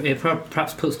 It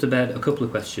perhaps puts to bed a couple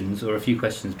of questions, or a few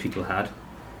questions people had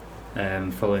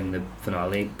following the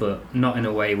finale, but not in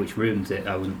a way which ruins it.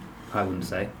 I wouldn't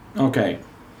say. Okay.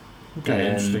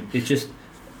 Interesting.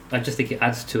 I just think it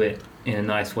adds to it in a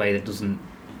nice way that doesn't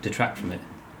detract from it.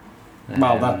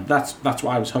 Well, that's what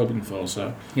I was hoping for.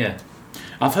 So yeah,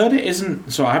 I've heard it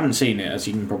isn't. So I haven't seen it, as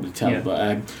you can probably tell. Yeah.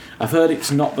 But I've heard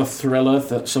it's not the thriller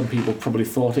that some people probably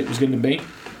thought it was going to be.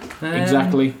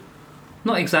 Exactly.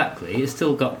 Not exactly. It's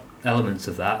still got elements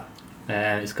of that.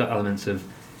 It's got elements of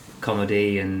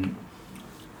comedy and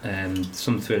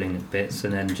some thrilling bits,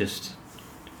 and then just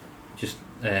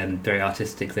very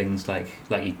artistic things like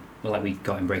we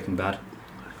got in Breaking Bad.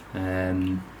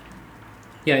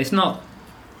 Yeah, it's not.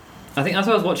 I think as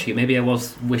I was watching it, maybe I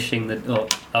was wishing that. There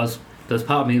was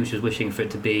part of me which was wishing for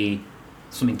it to be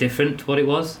something different to what it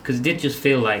was, because it did just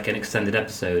feel like an extended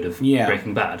episode of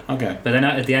Breaking Bad. Okay. But then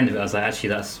at the end of it, I was like, actually,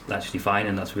 that's actually fine,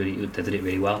 and they did it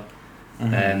really well.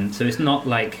 Mm-hmm. So it's not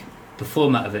like the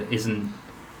format of it isn't.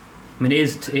 I mean,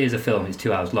 it is a film. It's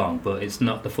 2 hours long, but it's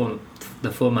not the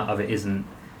format of it isn't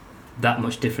that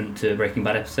much different to a Breaking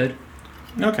Bad episode.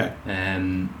 Okay.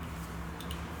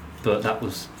 But that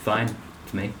was fine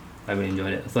for me. I really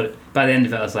enjoyed it. I thought by the end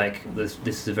of it, I was like, this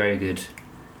is a very good.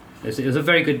 It was a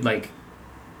very good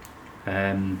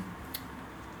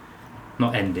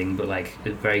not ending, but like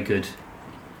a very good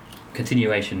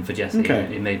continuation for Jesse.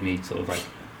 Okay. It made me sort of like.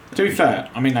 To be fair,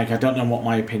 I mean, I don't know what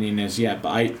my opinion is yet, but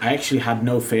I actually had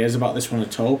no fears about this one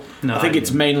at all. No, I think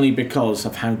it's mainly because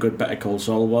of how good Better Call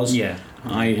Saul was. Yeah.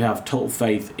 I have total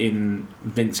faith in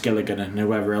Vince Gilligan and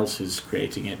whoever else is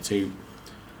creating it to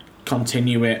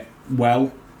continue it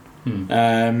well. Don't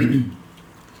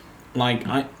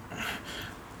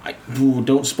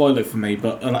spoil it for me,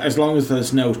 but as long as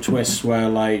there's no twists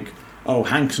where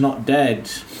Hank's not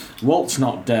dead, Walt's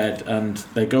not dead, and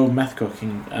they go meth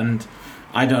cooking, and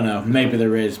I don't know, maybe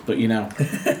there is, but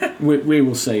we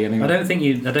will see anyway. I don't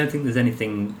think there's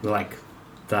anything like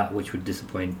that which would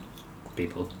disappoint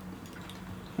people.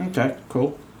 Okay,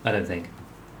 cool. I don't think.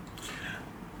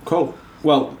 Cool.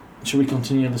 Well, should we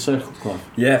continue the Circle Club?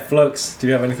 Yeah, Flux, do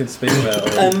you have anything to speak about?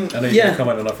 I know you can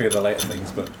comment on a few of the later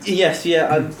things, but... Yes,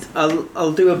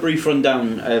 I'll do a brief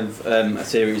rundown of a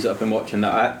series that I've been watching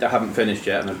that I haven't finished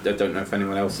yet, and I don't know if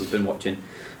anyone else has been watching,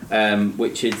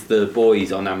 which is The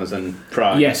Boys on Amazon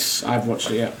Prime. Yes, I've watched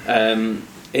it, yeah.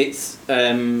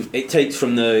 It takes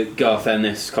from the Garth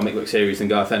Ennis comic book series, and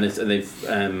Garth Ennis, and they've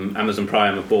Amazon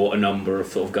Prime have bought a number of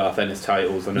sort of Garth Ennis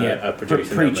titles and are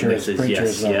producing them. Preacher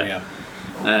as well, yeah.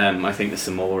 I think there's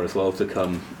some more as well to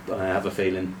come. I have a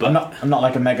feeling, but I'm not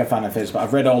like a mega fan of his, but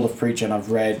I've read all of Preacher and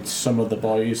I've read some of The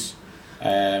Boys.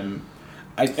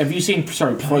 Have you seen?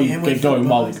 Sorry, before you get going,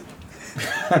 Molly.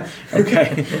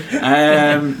 Okay.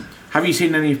 Have you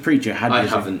seen any of Preacher? I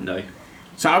haven't. No.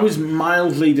 So I was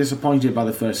mildly disappointed by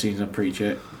the first season of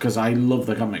Preacher because I love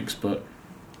the comics, but.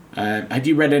 Had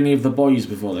you read any of The Boys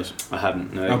before this? I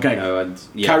haven't, no. Okay. No,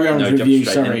 carry on with review,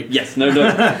 sorry. Yes, no.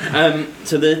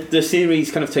 So the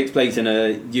series kind of takes place in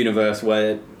a universe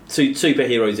where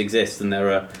superheroes exist, and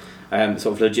there are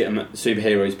sort of legitimate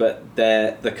superheroes, but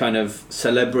the kind of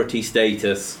celebrity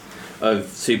status of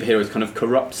superheroes kind of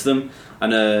corrupts them,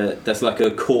 and there's like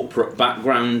a corporate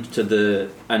background to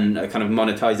and a kind of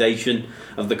monetization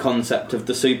of the concept of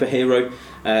the superhero.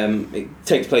 It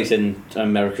takes place in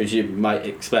America, as you might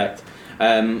expect,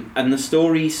 and the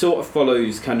story sort of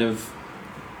follows kind of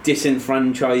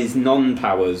disenfranchised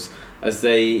non-powers as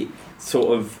they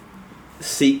sort of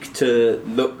seek to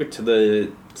look to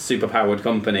the superpowered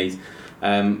companies,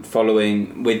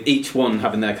 following with each one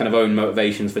having their kind of own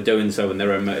motivations for doing so, and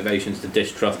their own motivations to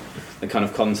distrust the kind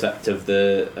of concept of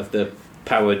the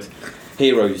powered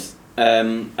heroes.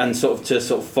 And sort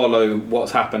of follow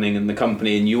what's happening in the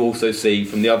company, and you also see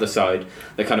from the other side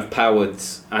the kind of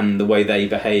powereds and the way they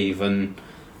behave, and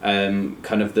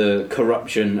kind of the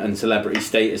corruption and celebrity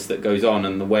status that goes on,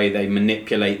 and the way they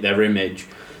manipulate their image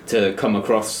to come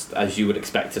across as you would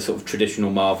expect a sort of traditional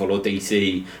Marvel or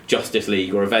DC, Justice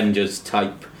League or Avengers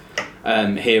type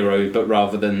hero, but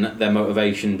rather than their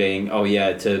motivation being, oh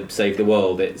yeah, to save the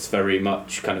world, it's very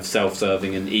much kind of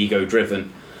self-serving and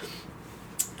ego-driven.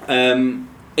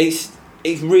 It's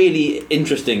really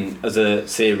interesting as a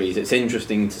series. It's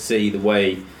interesting to see the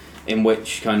way in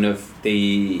which kind of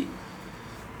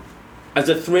as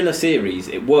a thriller series,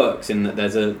 it works in that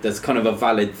there's kind of a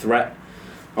valid threat.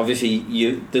 Obviously,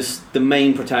 the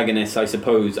main protagonists, I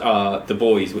suppose, are the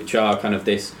boys, which are kind of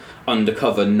this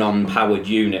undercover, non-powered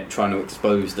unit trying to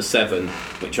expose the Seven,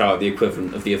 which are the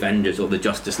equivalent of the Avengers or the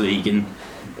Justice League in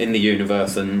the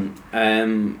universe. And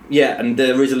and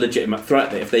there is a legitimate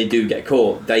threat that if they do get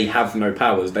caught, they have no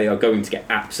powers. They are going to get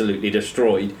absolutely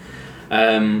destroyed.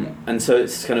 And so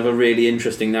it's kind of a really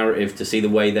interesting narrative to see the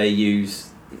way they use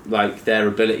like their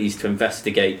abilities to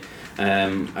investigate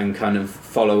and kind of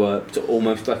follow up to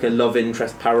almost like a love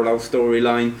interest parallel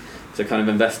storyline to kind of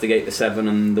investigate the Seven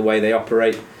and the way they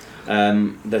operate.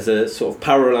 There's a sort of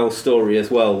parallel story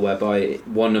as well whereby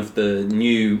one of the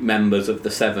new members of the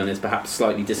Seven is perhaps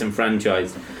slightly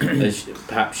disenfranchised as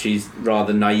perhaps she's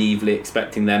rather naively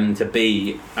expecting them to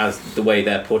be as the way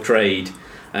they're portrayed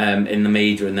in the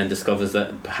media, and then discovers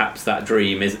that perhaps that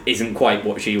dream isn't quite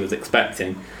what she was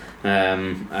expecting.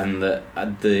 And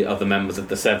that the other members of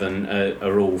the Seven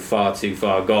are all far too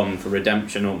far gone for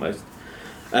redemption almost.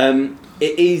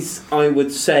 It is, I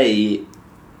would say,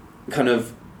 kind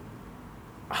of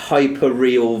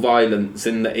hyper-real violence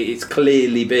in that it's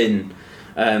clearly been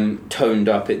toned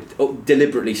up.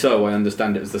 Deliberately so, I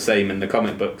understand it was the same in the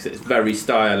comic books. It's very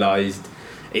stylised,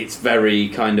 it's very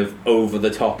kind of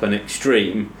over-the-top and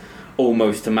extreme,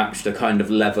 almost to match the kind of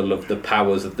level of the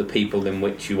powers of the people in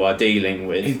which you are dealing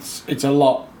with. It's a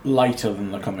lot lighter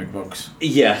than the comic books.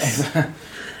 Yes.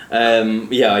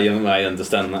 I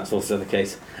understand that's also the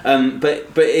case.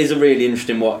 But it is a really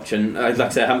interesting watch, and like I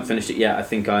say, I haven't finished it yet. I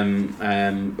think I'm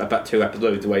about 2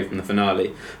 episodes away from the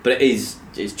finale. But it's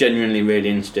genuinely really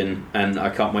interesting, and I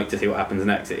can't wait to see what happens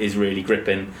next. It is really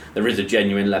gripping. There is a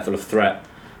genuine level of threat,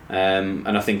 and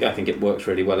I think it works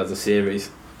really well as a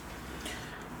series.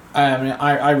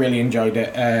 I really enjoyed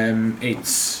it.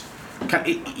 It's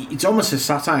almost a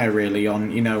satire, really,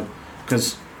 on,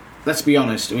 because let's be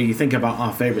honest, when you think about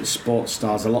our favourite sports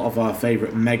stars, a lot of our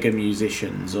favourite mega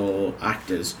musicians or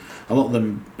actors, a lot of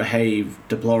them behave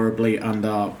deplorably and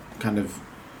are kind of,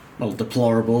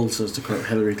 deplorables, as to quote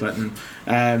Hillary Clinton.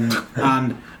 And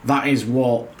that is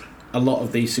what a lot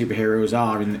of these superheroes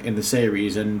are in the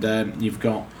series. And you've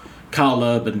got Carl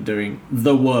Urban doing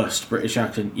the worst British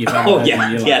accent you've ever heard in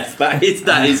your life. Yes, that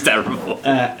is terrible.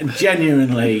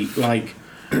 Genuinely,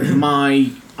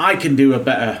 I can do a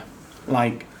better,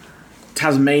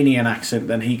 Tasmanian accent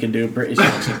than he can do a British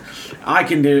accent. I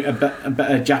can do a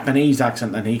better Japanese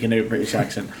accent than he can do a British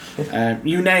accent.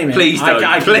 You name it. Please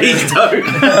don't. Please don't.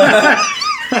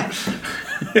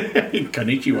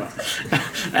 Konnichiwa.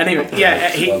 Anyway,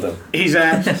 he's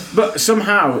but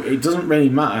somehow it doesn't really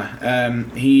matter.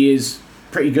 He is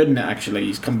pretty good in it, actually.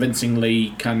 He's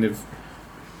convincingly kind of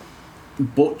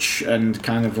butch and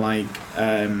kind of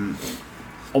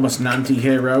almost an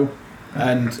anti-hero.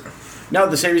 And no,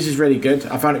 the series is really good.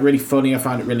 I found it really funny, I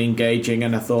found it really engaging,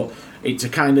 and I thought it's a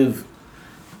kind of,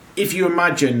 if you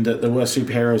imagine that there were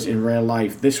superheroes in real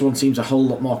life, this one seems a whole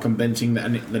lot more convincing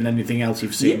than anything else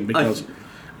you've seen, because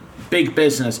big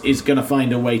business is going to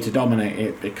find a way to dominate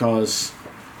it because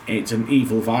it's an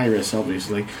evil virus,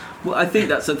 obviously. Well, I think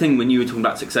that's the thing when you were talking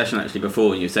about Succession actually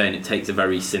before, and you were saying it takes a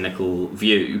very cynical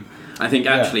view. I think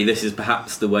actually this is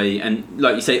perhaps the way, and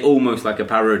like you say, almost like a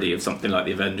parody of something like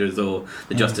the Avengers or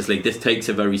the Justice League. This takes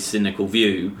a very cynical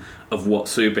view of what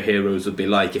superheroes would be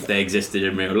like if they existed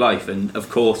in real life, and of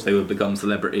course they would become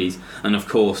celebrities, and of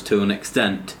course to an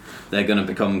extent they're going to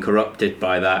become corrupted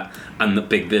by that, and the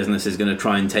big business is going to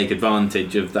try and take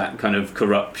advantage of that kind of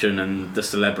corruption and the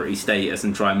celebrity status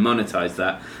and try and monetize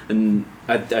that. And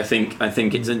I think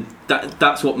it's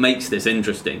that's what makes this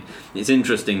interesting. It's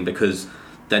interesting because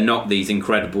they're not these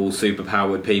incredible,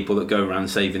 superpowered people that go around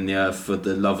saving the earth for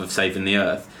the love of saving the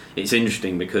earth. It's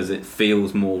interesting because it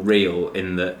feels more real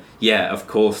in that, of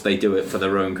course they do it for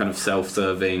their own kind of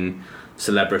self-serving,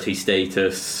 celebrity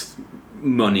status,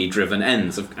 money-driven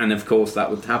ends. And of course that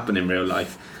would happen in real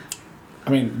life.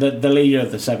 I mean, the leader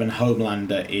of the Seven,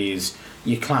 Homelander, is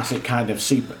your classic kind of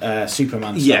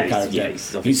Superman-style character.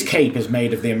 Yes, his cape is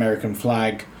made of the American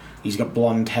flag. He's got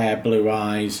blonde hair, blue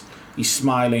eyes. He's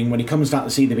smiling. When he comes down to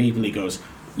see the people, he goes,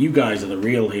 "You guys are the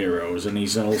real heroes," and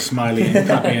he's all smiley and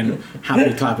clappy and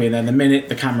happy clappy. And then the minute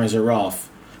the cameras are off,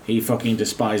 He fucking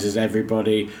despises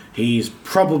everybody. He's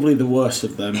probably the worst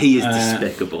of them. He is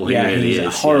despicable. He really he's is, a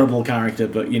horrible character,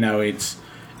 but it's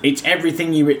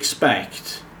everything you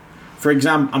expect. For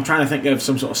example, I'm trying to think of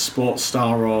some sort of sports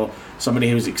star or somebody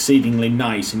who's exceedingly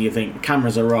nice, and you think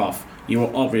cameras are off.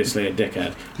 You're obviously a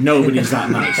dickhead. Nobody's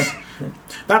that nice.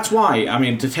 That's why,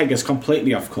 to take us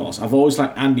completely off course, I've always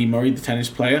liked Andy Murray, the tennis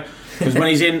player, because when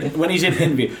he's in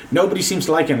interview, nobody seems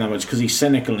to like him that much because he's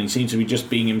cynical and he seems to be just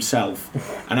being himself.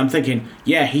 And I'm thinking,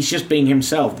 yeah, he's just being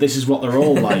himself. This is what they're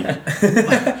all like.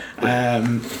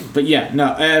 But yeah,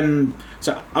 no.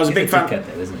 So I was a big fan.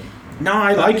 Though, isn't he? No,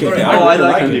 I like him. I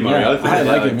like Andy Murray. Yeah, I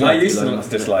like him. I used to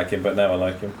dislike him, but now I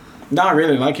like him. No, I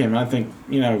really like him. I think,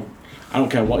 I don't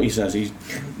care what he says, he's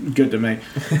good to me.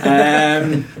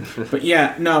 But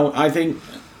yeah, no, I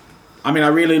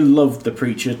really loved the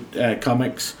Preacher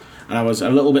comics, and I was a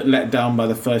little bit let down by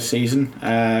the first season,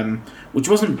 which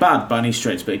wasn't bad by any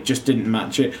stretch, but it just didn't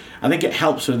match it. I think it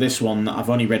helps with this one that I've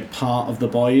only read part of The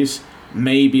Boys.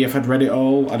 Maybe if I'd read it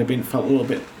all, I'd have felt a little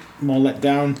bit more let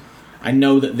down. I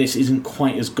know that this isn't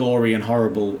quite as gory and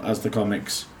horrible as the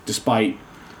comics, despite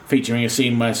featuring a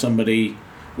scene where somebody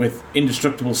with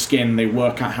indestructible skin, they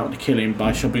work out how to kill him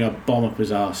by shoving a bomb up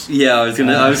his arse. Yeah, I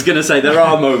was gonna say there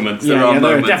are moments. There are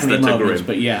definitely that are moments,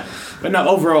 grim. but no,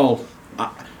 overall,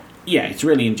 it's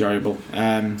really enjoyable.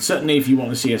 Certainly, if you want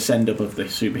to see a send up of the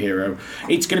superhero,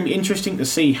 it's going to be interesting to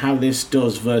see how this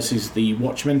does versus the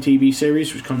Watchmen TV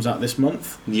series, which comes out this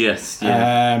month. Yes.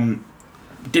 Yeah.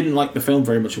 Didn't like the film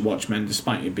very much of Watchmen,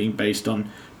 despite it being based on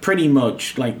pretty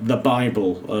much like the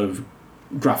Bible of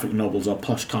graphic novels or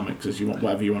plush comics, as you want,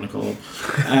 whatever you want to call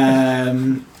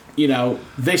them.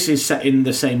 This is set in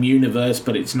the same universe,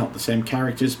 but it's not the same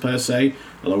characters per se,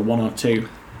 although one or two,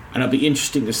 and it'll be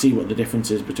interesting to see what the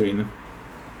difference is between them.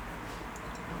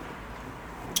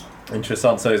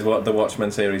 Interesting. So is what the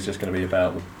Watchmen series just going to be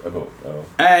about?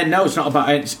 No, it's not about.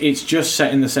 It's just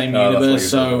set in the same universe.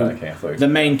 So the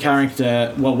main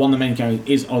character, one of the main characters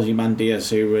is Ozymandias,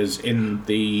 who was in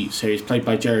the series, played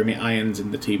by Jeremy Irons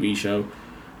in the TV show.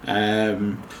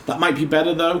 That might be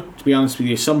better, though. To be honest with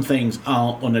you, some things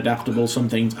are unadaptable. Some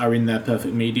things are in their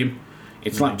perfect medium.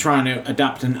 It's like trying to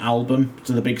adapt an album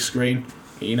to the big screen.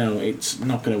 It's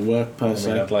not going to work per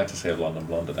se. I'd like to see a Blonde and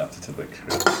Blonde adapted to the big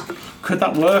screen. Could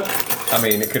that work?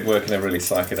 It could work in a really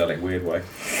psychedelic, weird way.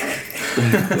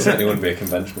 It certainly wouldn't be a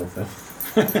conventional film.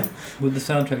 Would the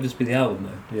soundtrack just be the album,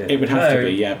 though? Yeah. It would have to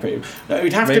be, yeah. But it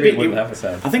would have maybe to be. It wouldn't have a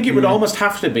sound. I think it would almost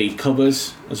have to be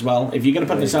covers as well. If you're going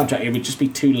to put in the soundtrack, it would just be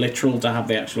too literal to have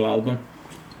the actual album.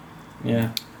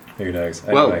 Yeah. Who knows?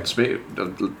 Anyway.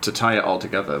 Well, to tie it all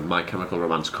together, My Chemical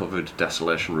Romance covered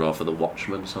Desolation Row for the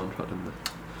Watchmen soundtrack, didn't they?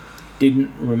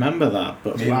 Didn't remember that,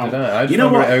 but wow. I just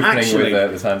remember it opening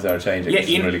with The Times Are Changing, which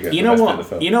is really good. You know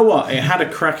what? It had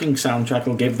a cracking soundtrack.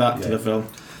 I'll give that to the film.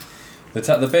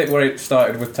 The bit where it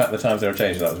started with The Times Are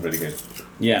Changing, that was really good.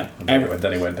 Yeah. And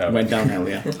then it went down. Went downhill,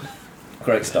 yeah.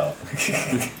 Great start.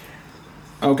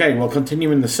 Okay, well,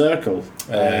 continuing the circle.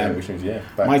 Which means,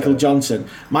 Michael Johnson.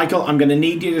 Michael, I'm going to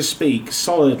need you to speak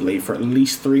solidly for at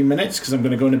least 3 minutes because I'm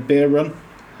going to go on a beer run.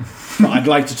 But I'd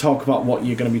like to talk about what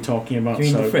you're going to be talking about. Do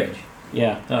you mean the fridge?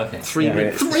 Yeah. Oh, okay. 3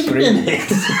 minutes. 3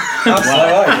 minutes. That's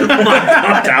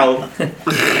Wow.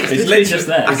 It's literally just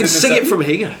there. I can sing it from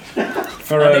here.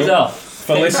 Hands off.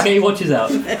 Get your watches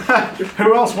out.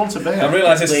 Who else wants a beer? I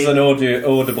realise this is an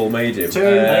audible medium.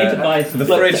 I need to buy some. The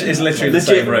fridge is literally the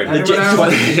same room.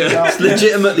 It's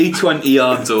legitimately 20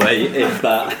 yards away, if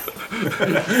that.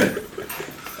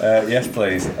 Yes,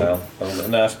 please. No,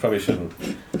 I probably shouldn't.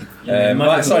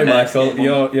 Michael, Sorry, Michael,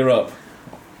 you're up.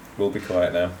 We'll be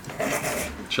quiet now.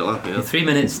 Shall I? Yeah. Your 3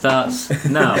 minutes starts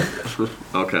now.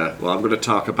 Okay, well, I'm going to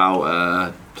talk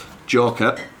about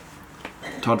Joker,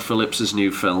 Todd Phillips'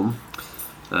 new film.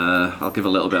 I'll give a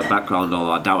little bit of background,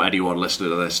 although I doubt anyone listening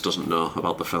to this doesn't know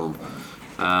about the film.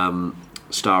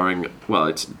 Starring,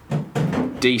 it's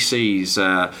DC's,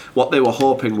 what they were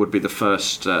hoping would be the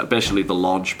first, basically the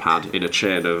launch pad in a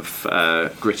chain of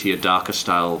grittier, darker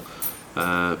style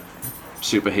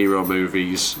superhero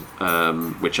movies,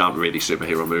 which aren't really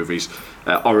superhero movies,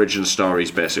 origin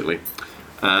stories basically,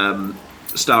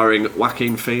 starring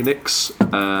Joaquin Phoenix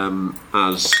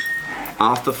as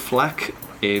Arthur Fleck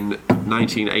in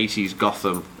 1980s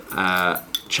Gotham,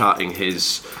 charting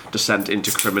his descent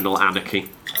into criminal anarchy.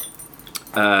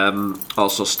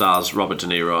 Also stars Robert De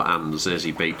Niro and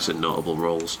Zazie Beetz in notable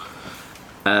roles.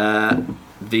 I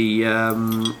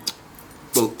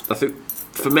think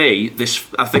for me,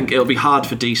 I think it'll be hard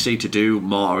for DC to do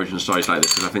more origin stories like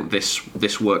this, because I think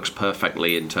this works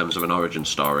perfectly in terms of an origin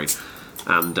story,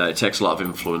 and it takes a lot of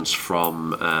influence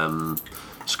from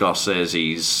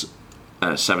Scorsese's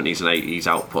 70s and 80s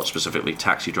output, specifically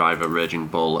Taxi Driver, Raging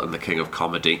Bull, and The King of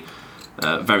Comedy.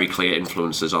 Very clear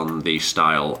influences on the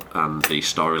style and the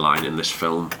storyline in this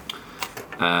film.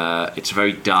 It's a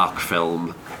very dark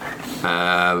film.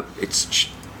 It's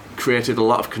created a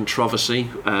lot of controversy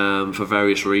for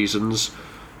various reasons,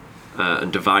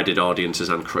 and divided audiences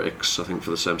and critics, I think,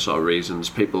 for the same sort of reasons.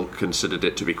 People considered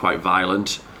it to be quite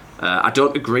violent. I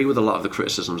don't agree with a lot of the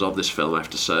criticisms of this film, I have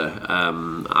to say.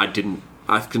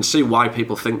 I can see why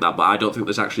people think that, but I don't think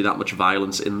there's actually that much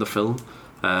violence in the film.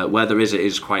 Where there is, it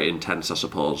is quite intense, I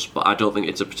suppose. But I don't think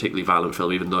it's a particularly violent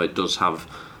film, even though it does have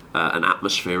an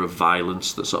atmosphere of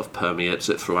violence that sort of permeates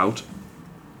it throughout.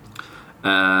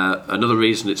 Another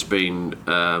reason it's been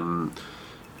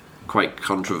quite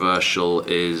controversial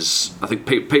is, I think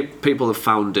people have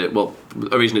found it, well,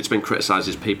 a reason it's been criticised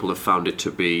is people have found it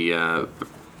to be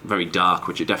very dark,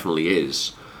 which it definitely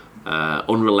is.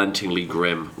 Unrelentingly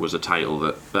Grim was a title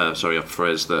that, a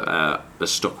phrase that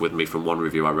has stuck with me from one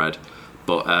review I read,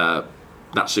 but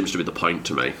that seems to be the point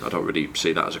to me. I don't really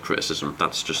see that as a criticism.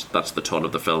 That's the tone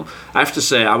of the film. I have to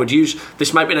say,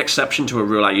 this might be an exception to a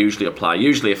rule I usually apply.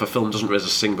 Usually, if a film doesn't raise a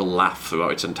single laugh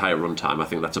throughout its entire runtime, I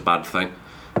think that's a bad thing.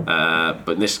 But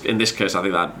in this case, I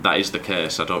think that is the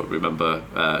case. I don't remember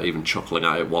even chuckling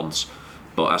at it once.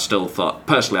 But I still thought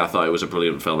it was a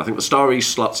brilliant film. I think the story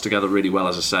slots together really well.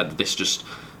 As I said,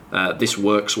 this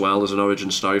works well as an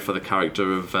origin story for the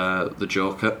character of the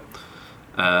Joker.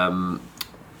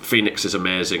 Phoenix is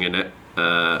amazing in it.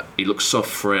 He looks so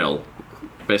frail,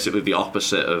 basically the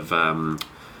opposite of.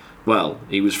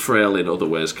 He was frail in other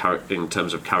ways in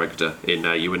terms of character. In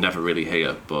You Were Never Really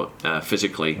Here, but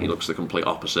physically he looks the complete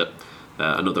opposite.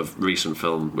 Another recent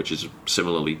film which is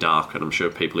similarly dark, and I'm sure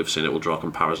people who've seen it will draw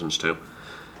comparisons to.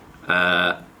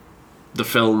 The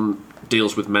film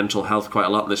deals with mental health quite a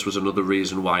lot, and this was another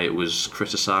reason why it was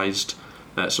criticised.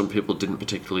 Some people didn't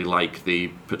particularly like the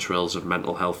portrayals of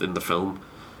mental health in the film.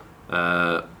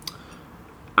 And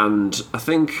I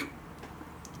think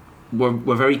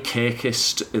we're very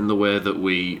cakeist in the way that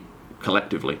we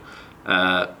collectively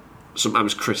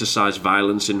sometimes criticise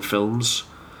violence in films.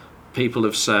 People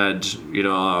have said,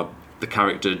 the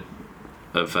character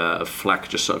of Fleck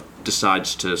just sort of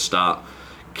decides to start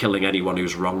killing anyone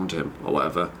who's wronged him or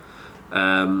whatever.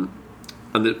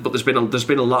 But there's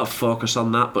been a lot of focus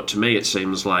on that. But to me, it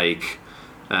seems like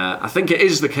I think it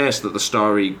is the case that the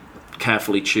story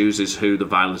carefully chooses who the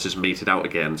violence is meted out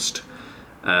against,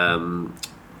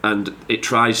 and it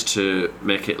tries to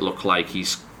make it look like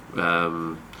he's,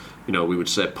 we would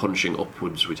say punching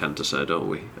upwards. We tend to say, don't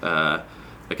we,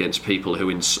 against people who,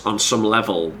 on some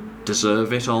level,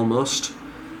 deserve it almost.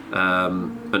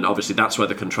 And obviously, that's where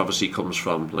the controversy comes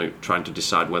from, like trying to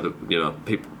decide whether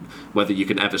whether you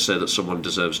can ever say that someone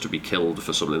deserves to be killed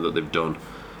for something that they've done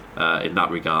in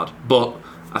that regard. But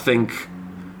I think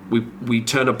we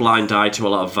turn a blind eye to a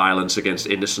lot of violence against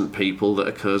innocent people that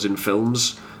occurs in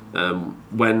films.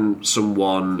 When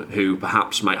someone who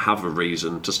perhaps might have a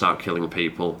reason to start killing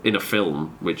people in a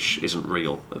film, which isn't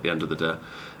real at the end of the day,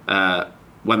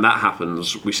 when that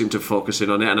happens, we seem to focus in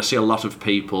on it. And I see a lot of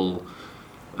people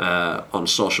on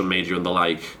social media and the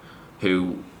like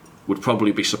who would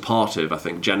probably be supportive, I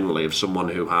think, generally, of someone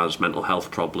who has mental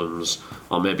health problems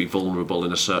or maybe vulnerable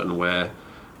in a certain way.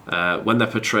 When they're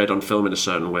portrayed on film in a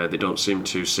certain way, they don't seem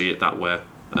to see it that way.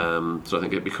 So I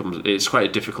think it's quite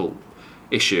a difficult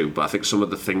issue, but I think some of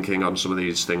the thinking on some of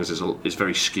these things is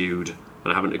very skewed,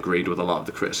 and I haven't agreed with a lot of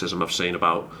the criticism I've seen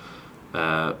about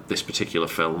this particular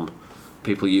film.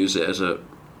 People use it as a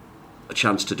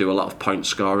chance to do a lot of point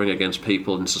scoring against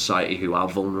people in society who are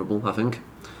vulnerable, I think.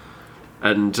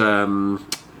 And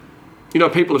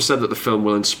people have said that the film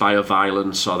will inspire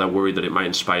violence, or they're worried that it might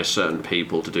inspire certain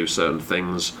people to do certain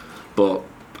things, but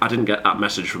I didn't get that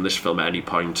message from this film at any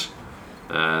point.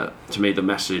 To me, the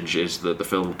message is that the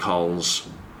film calls,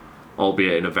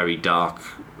 albeit in a very dark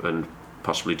and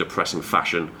possibly depressing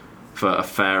fashion, for a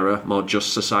fairer, more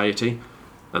just society,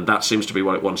 and that seems to be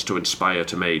what it wants to inspire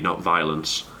to me, not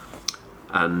violence.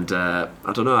 And I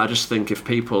don't know, I just think if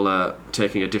people are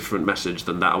taking a different message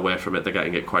than that away from it, they're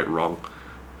getting it quite wrong.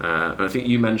 And I think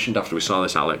you mentioned after we saw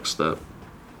this, Alex, that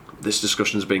this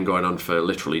discussion's been going on for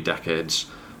literally decades.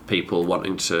 People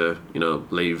wanting to,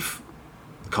 leave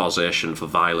causation for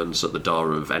violence at the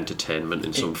door of entertainment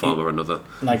in some form or another.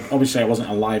 Like, obviously I wasn't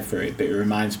alive for it, but it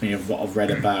reminds me of what I've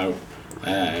read about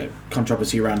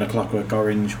controversy around A Clockwork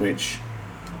Orange, which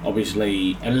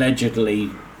obviously allegedly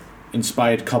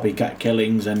inspired copycat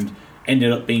killings and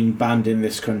ended up being banned in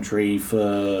this country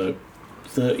for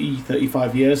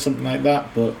 35 years, something like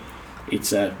that, but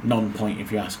it's a non-point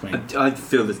if you ask me. I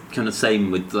feel the kind of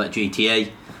same with like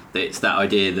GTA. it's that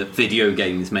idea that video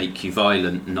games make you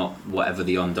violent, not whatever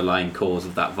the underlying cause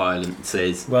of that violence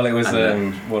is. Well, it was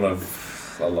And, one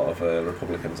of a lot of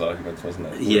Republicans' arguments, wasn't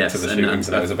it? Yes, To the and- shootings,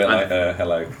 and it was a bit and- like,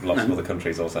 hello, lots of other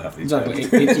countries also have these Exactly.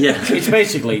 games. Yeah. It's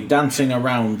basically dancing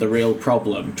around the real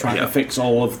problem, trying Yeah. to fix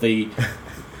all of the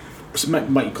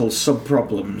what you call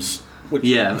sub-problems. Which,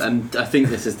 Yeah, and I think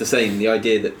this is the same. The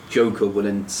idea that Joker will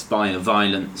inspire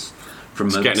violence from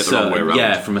It's a getting it the wrong way certain,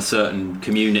 round. from a certain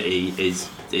community is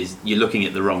you're looking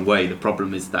at the wrong way. The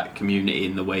problem is that community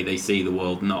and the way they see the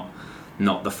world,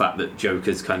 not the fact that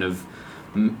Joker's kind of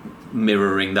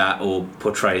mirroring that or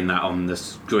portraying that on the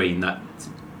screen. That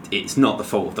it's not the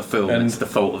fault of the film; And, it's the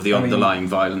fault of the I mean, underlying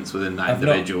violence within that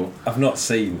individual. I've not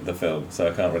seen the film, so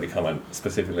I can't really comment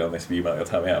specifically on this. But you might be able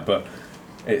to help me out. But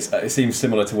it seems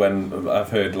similar to when I've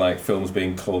heard like films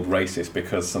being called racist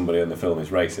because somebody in the film is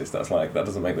racist. That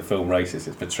doesn't make the film racist.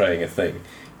 It's portraying a thing.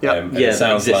 Yeah. And Yeah, it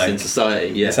sounds that exists like in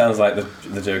society. Yeah, it sounds like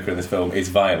the Joker in this film is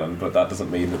violent, but that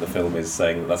doesn't mean that the film is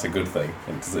saying that that's a good thing.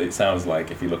 It sounds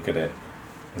like if you look at it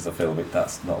as a film,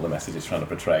 that's not the message it's trying to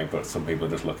portray. But some people are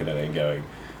just looking at it and going,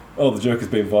 "Oh, the Joker's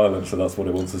being violent, so that's what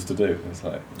it wants us to do." It's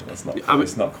like that's not. I mean-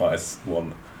 it's not quite as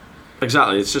one.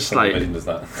 Exactly. It's just like television does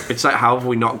that. it's like how have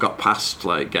we not got past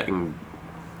like getting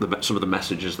some of the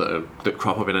messages that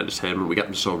crop up in entertainment? We get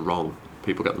them so wrong.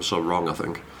 People get them so wrong, I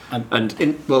think. I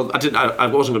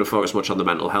wasn't going to focus much on the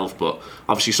mental health, but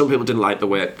obviously some people didn't like the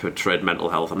way it portrayed mental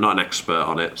health. I'm not an expert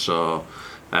on it, so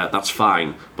that's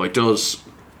fine. But it does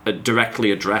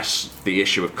directly address the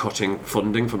issue of cutting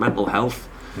funding for mental health,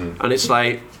 and it's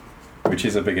like, Which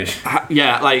is a big issue.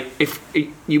 like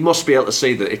you must be able to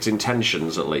see that its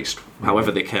intentions, at least,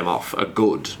 however they came off, are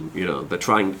good. You know,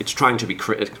 it's trying to be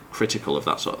critical of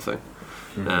that sort of thing.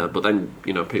 But then,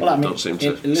 people don't seem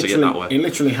to see it that way. He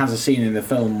literally has a scene in the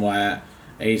film where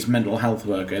his mental health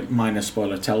worker, minor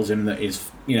spoiler, tells him that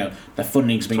the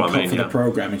funding's been cut for the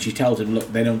program, and she tells him,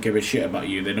 "Look, they don't give a shit about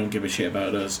you. They don't give a shit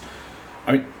about us."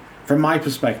 I mean, from my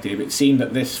perspective, it seemed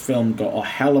that this film got a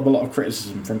hell of a lot of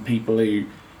criticism from people who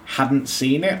hadn't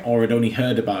seen it or had only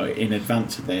heard about it in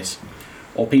advance of this,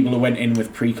 or people who went in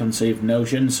with preconceived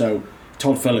notions. So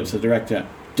Todd Phillips, the director,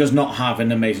 does not have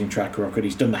an amazing track record.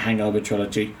 He's done the Hangover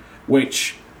trilogy,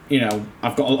 which,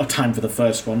 I've got a lot of time for the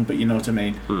first one, but you know what I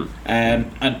mean.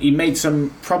 And he made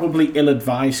some probably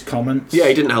ill-advised comments. Yeah,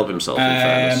 he didn't help himself, in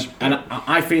fairness. And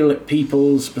I feel that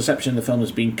people's perception of the film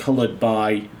has been coloured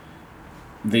by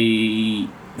the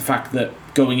fact that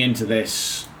going into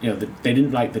this, they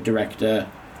didn't like the director,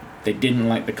 they didn't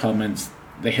like the comments,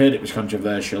 they heard it was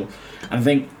controversial, and I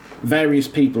think various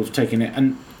people have taken it,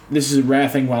 and this is a rare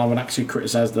thing where I would actually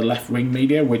criticise the left-wing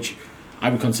media, which I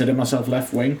would consider myself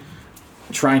left-wing,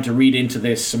 trying to read into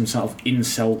this some sort of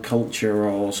incel culture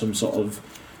or some sort of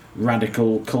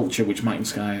radical culture which might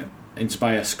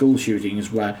inspire school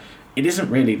shootings, where it isn't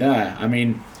really there. I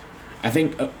mean, I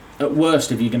think at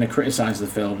worst, if you're going to criticise the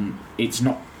film, it's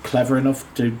not clever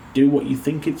enough to do what you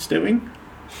think it's doing.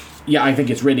 Yeah, I think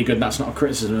it's really good. That's not a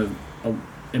criticism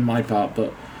in my part,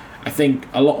 but I think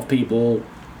a lot of people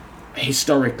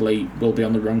historically will be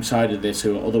on the wrong side of this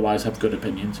who otherwise have good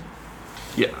opinions.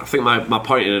 Yeah, I think my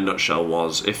point in a nutshell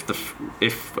was if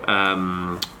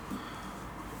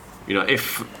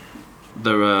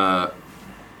there are,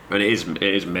 and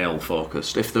it is male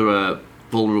focused, if there are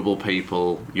vulnerable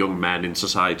people, young men in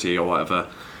society or whatever,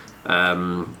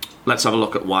 let's have a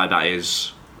look at why that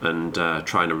is and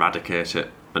try and eradicate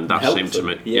it. And that seemed to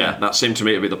me, that seemed to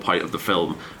me to be the point of the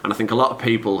film. And I think a lot of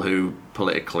people who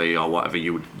politically or whatever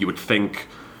you would think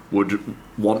would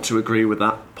want to agree with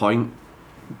that point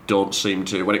don't seem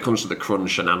to. When it comes to the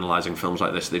crunch and analysing films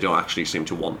like this, they don't actually seem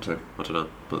to want to. I don't know,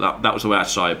 but that was the way I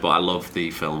saw it. But I love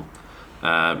the film,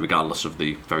 regardless of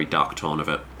the very dark tone of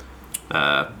it.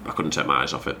 I couldn't take my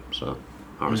eyes off it, so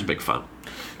I was a big fan.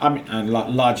 I mean, and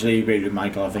largely agreed with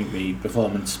Michael. I think the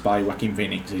performance by Joaquin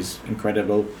Phoenix is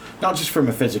incredible, not just from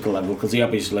a physical level, because he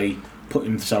obviously put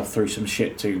himself through some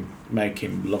shit to make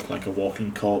him look like a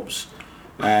walking corpse.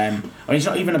 I mean, he's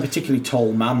not even a particularly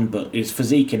tall man, but his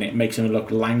physique in it makes him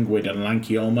look languid and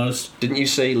lanky almost. Didn't you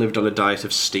say he lived on a diet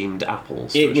of steamed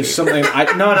apples? It was something.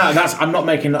 I'm not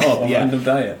making that up. Yeah, Random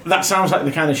diet. that sounds like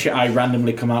the kind of shit I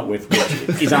randomly come out with,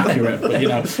 which is accurate. But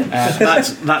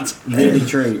that's really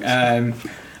true.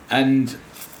 And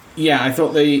yeah, I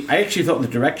actually thought the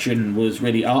direction was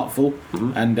really artful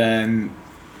and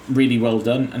really well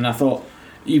done. And I thought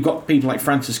you've got people like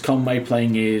Francis Conway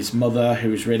playing his mother, who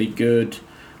was really good.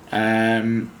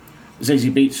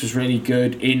 Zazie Beetz was really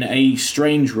good in a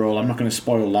strange role. I'm not going to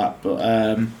spoil that, but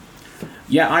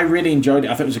I really enjoyed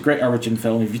it. I thought it was a great origin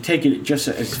film. If you take it just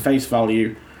at its face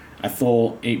value, I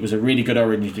thought it was a really good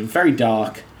origin. Very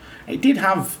dark. it did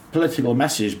have political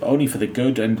message, but only for the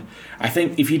good. And I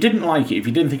think if you didn't like it, if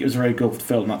you didn't think it was a very good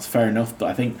film, that's fair enough. But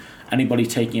I think anybody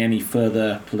taking any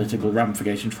further political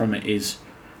ramifications from it is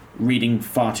reading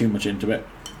far too much into it,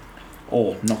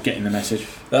 or not getting the message.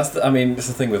 That's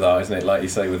the thing with art, isn't it? Like you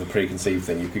say, with the preconceived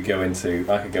thing, I could go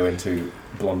into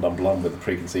Blonde on Blonde with the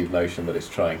preconceived notion that it's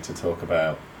trying to talk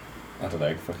about, I don't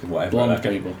know, fucking whatever. Blonde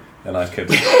people. And I could...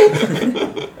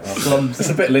 it's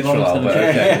a bit literal, but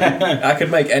okay. I could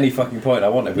make any fucking point I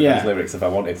wanted with these lyrics if I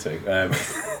wanted to.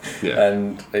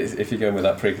 And if you're going with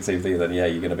that preconceived thing, then you're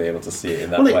going to be able to see it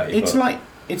in that way.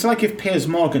 It's like if Piers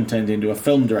Morgan turned into a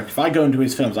film director. If I go into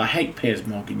his films, I hate Piers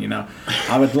Morgan, you know.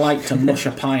 I would like to mush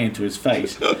a pie into his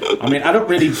face. I mean, I don't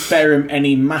really bear him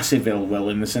any massive ill will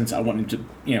in the sense that I want him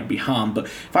to, be harmed. But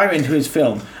if I go into his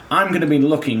film, I'm going to be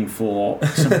looking for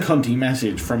some cunty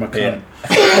message from a cunt.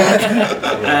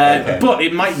 Okay. But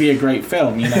it might be a great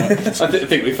film, you know. I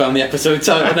think we found the episode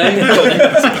title name.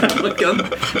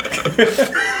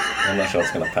 I'm not sure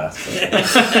it's going to pass.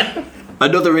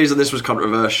 Another reason this was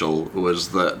controversial was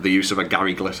the use of a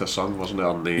Gary Glitter song, wasn't it?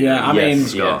 On the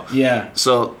yeah.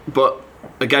 So, but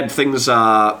again, things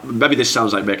are, maybe this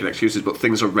sounds like making excuses, but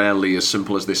things are rarely as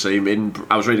simple as they seem.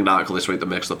 I was reading an article this week that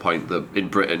makes the point that in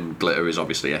Britain, glitter is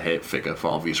obviously a hate figure for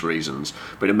obvious reasons,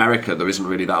 but in America there isn't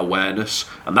really that awareness,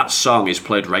 and that song is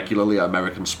played regularly at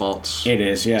American sports. It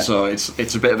is, yeah. So it's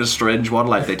a bit of a strange one.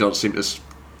 Like, they don't seem to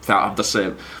have the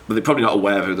same, but they're probably not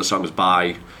aware of who the song is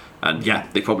by. And yeah,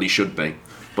 they probably should be,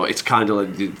 but it's kind of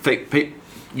like you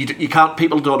can't.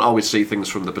 People don't always see things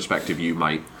from the perspective you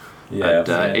might. Yeah,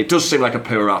 and, it does seem like a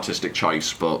poor artistic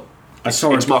choice, but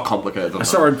it's more complicated than that.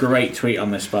 I saw a great tweet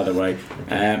on this, by the way.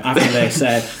 After they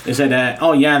said,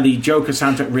 oh yeah, the Joker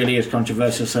soundtrack really is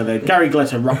controversial. So the Gary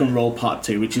Glitter Rock and Roll Part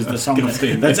 2, which is the song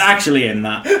that's actually in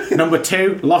that. Number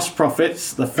 2, Lost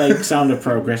Prophets, the fake Sound of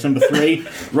Progress. Number 3,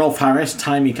 Rolf Harris,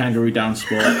 Timey Kangaroo Dance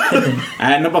Sport.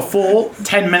 Number 4,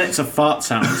 10 minutes of fart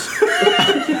sounds.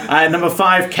 Number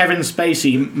 5, Kevin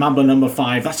Spacey, Mambo Number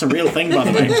 5. That's a real thing, by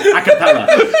the way. A cappella.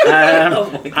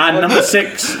 And number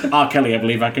 6, R. Kelly, I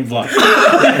believe I Can Fly.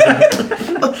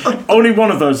 Only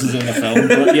one of those is in the film,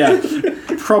 but yeah,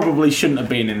 probably shouldn't have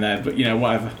been in there, but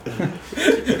whatever.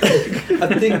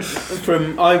 I think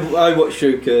I watched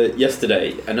Joker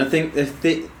yesterday, and I think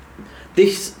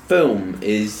this film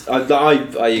is,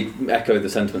 I echo the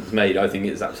sentiments made. I think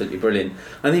it's absolutely brilliant.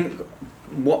 I think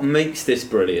what makes this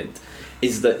brilliant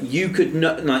is that you could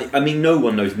no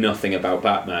one knows nothing about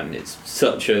Batman. It's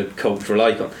such a cultural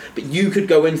icon. But you could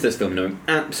go into this film knowing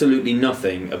absolutely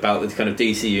nothing about the kind of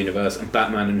DC universe and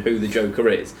Batman and who the Joker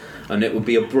is, and it would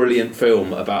be a brilliant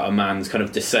film about a man's kind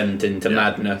of descent into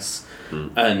madness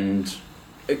and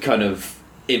kind of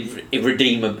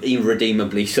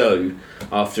irredeemably so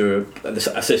after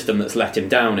a system that's let him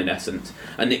down, in essence.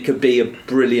 And it could be a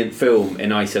brilliant film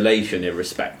in isolation,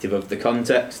 irrespective of the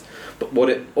context. But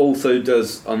what it also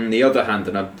does, on the other hand,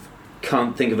 and I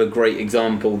can't think of a great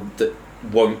example that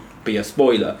won't be a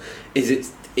spoiler,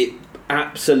 is it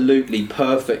absolutely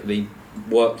perfectly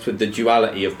works with the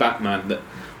duality of Batman. That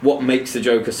what makes the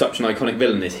Joker such an iconic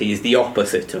villain is he is the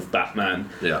opposite of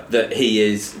Batman. Yeah. That he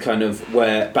is kind of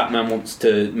where Batman wants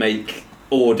to make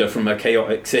order from a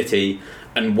chaotic city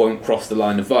and won't cross the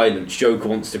line of violence. Joker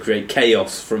wants to create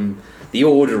chaos from the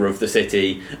order of the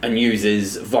city and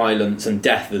uses violence and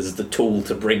death as the tool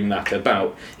to bring that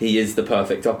about. He is the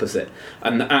perfect opposite.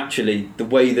 And actually, the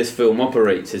way this film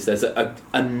operates is there's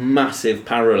a massive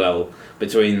parallel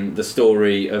between the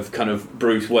story of kind of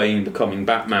Bruce Wayne becoming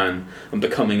Batman and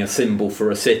becoming a symbol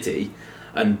for a city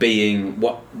and being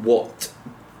what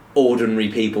ordinary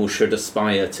people should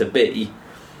aspire to be,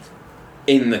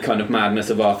 in the kind of madness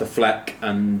of Arthur Fleck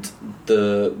and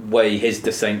the way his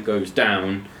descent goes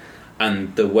down,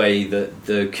 and the way that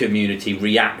the community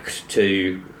react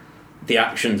to the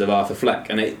actions of Arthur Fleck.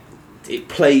 And it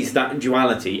plays that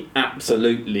duality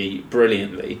absolutely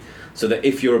brilliantly, so that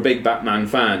if you're a big Batman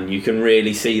fan, you can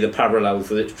really see the parallels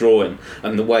that it's drawing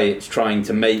and the way it's trying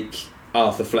to make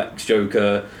Arthur Fleck's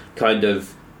Joker kind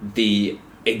of the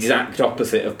exact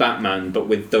opposite of Batman, but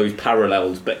with those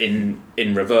parallels, but in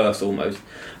reverse almost.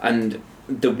 And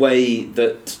the way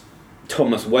that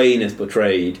Thomas Wayne is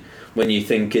portrayed, when you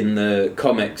think in the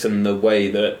comics, and the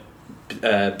way that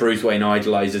Bruce Wayne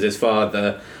idolises his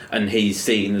father, and he's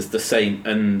seen as the saint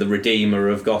and the redeemer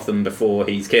of Gotham before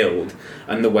he's killed,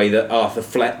 and the way that Arthur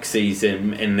Fleck sees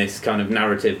him in this kind of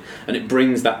narrative, and it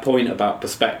brings that point about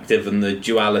perspective and the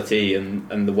duality and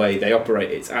the way they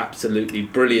operate. It's absolutely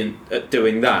brilliant at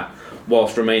doing that,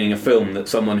 whilst remaining a film that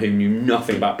someone who knew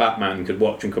nothing about Batman could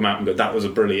watch and come out and go, that was a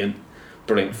brilliant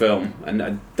film.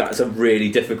 And that's a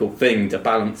really difficult thing to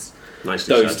balance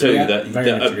Nicely those said. two. Yeah, That,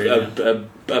 very much agree,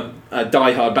 a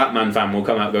die-hard Batman fan will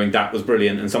come out going, that was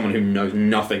brilliant, and someone who knows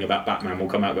nothing about Batman will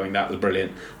come out going, that was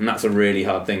brilliant. And that's a really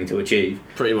hard thing to achieve.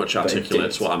 Pretty much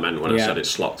articulates what I meant when I Yeah. said it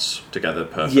slots together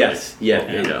perfectly. Yes, yeah.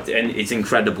 Yeah. And it's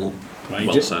incredible. Right,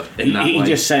 Well said. In that he way.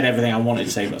 just said everything I wanted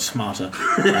to say, but smarter.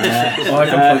 I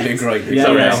completely agree. Yeah,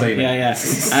 Sorry, yeah, I've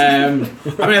seen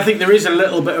it. I mean, I think there is a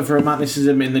little bit of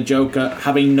romanticism in the Joker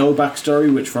having no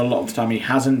backstory, which for a lot of the time he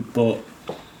hasn't. But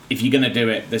if you're going to do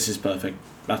it, this is perfect.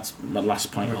 That's my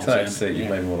last point. I'm I'll excited to say. see it. You Yeah.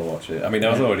 made me want to watch it. I mean, I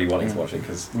was already wanting to watch it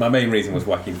because my main reason was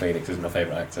Joaquin Phoenix is my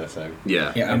favourite actor, so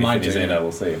Yeah. Yeah, and mine anything he's too. in, I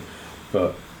will see him.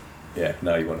 But yeah,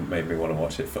 now made me want to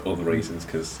watch it for other reasons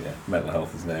because mental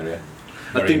health is an area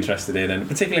I'm very think- interested in, and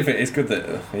particularly if it's good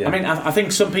that. I mean, I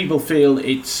think some people feel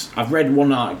it's. I've read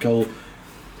one article.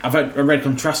 I read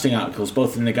contrasting articles,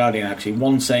 both in the Guardian actually.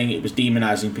 One saying it was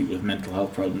demonising people with mental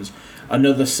health problems.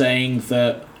 Another saying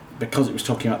that because it was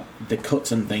talking about the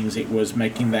cuts and things, it was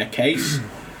making their case.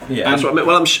 yeah, That's what I mean.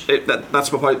 Well,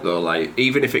 that's my point though. Like,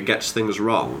 even if it gets things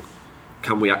wrong,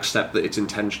 can we accept that its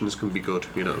intentions can be good?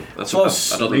 You know, that's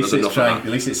Plus, I don't at think least there's it's enough of trying.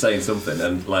 At least it's saying something,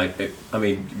 and like, I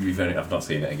mean, I've not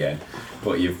seen it again,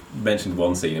 but you've mentioned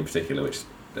one scene in particular, which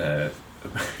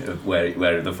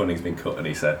where the funding's been cut, and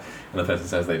the person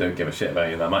says they don't give a shit about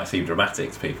you. And that might seem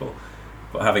dramatic to people,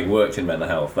 but having worked in mental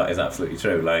health, that is absolutely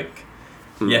true. Like,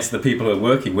 yes, the people who are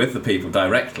working with the people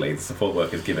directly, the support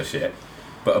workers, give a shit,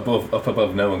 but up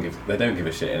above, they don't give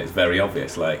a shit, and it's very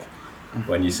obvious. Like,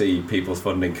 when you see people's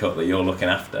funding cut that you're looking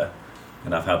after,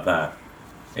 and I've had that,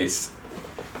 it's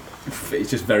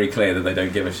just very clear that they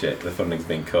don't give a shit. The funding's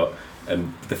been cut,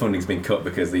 and the funding's been cut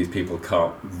because these people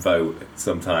can't vote.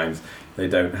 Sometimes they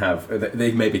don't have.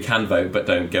 They maybe can vote, but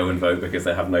don't go and vote because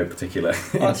they have no particular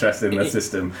interest in the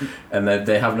system, and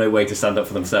they have no way to stand up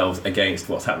for themselves against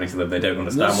what's happening to them. They don't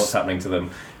understand what's happening to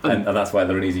them, and that's why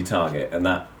they're an easy target. And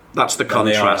that's the and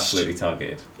they are contrast. absolutely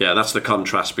targeted. Yeah, that's the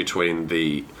contrast between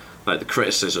the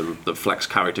criticism that Fleck's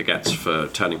character gets for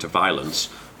turning to violence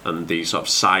and the sort of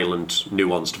silent,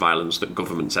 nuanced violence that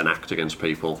governments enact against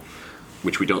people,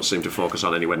 which we don't seem to focus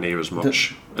on anywhere near as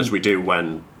much as we do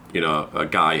when, you know, a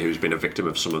guy who's been a victim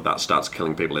of some of that starts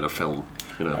killing people in a film.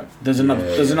 You know, There's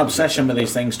an obsession with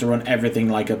these things to run everything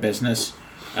like a business,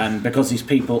 and because these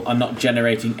people are not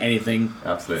generating anything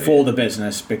Absolutely. for the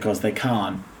business because they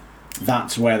can't,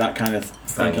 that's where that kind of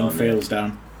thinking falls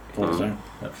down.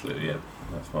 Absolutely, yeah.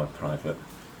 That's my private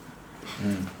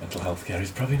mental health care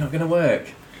is probably not going to work.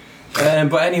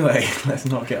 But anyway, let's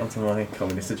not get onto my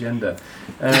communist agenda.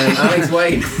 Alex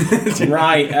Wayne.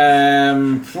 Right.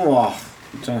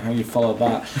 Don't know how you followed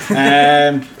that.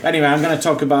 Anyway, I'm going to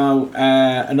talk about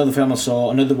another film I saw,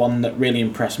 another one that really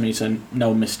impressed me, so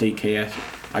no mystique here.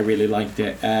 I really liked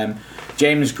it.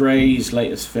 James Gray's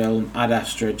latest film, Ad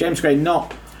Astra. James Gray,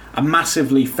 not a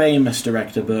massively famous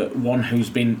director, but one who's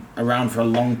been around for a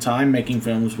long time, making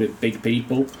films with big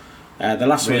people. The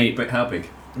last Really, one, but how big?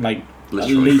 like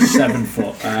Literally. at least 7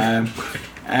 foot.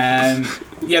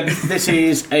 This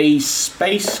is a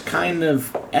space kind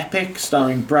of epic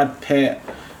starring Brad Pitt,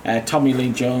 Tommy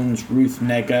Lee Jones, Ruth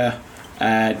Negga,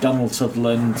 Donald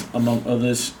Sutherland, among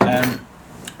others. The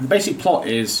basic plot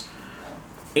is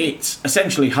it's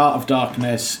essentially Heart of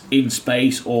Darkness in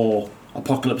space, or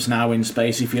Apocalypse Now in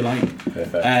space, if you like.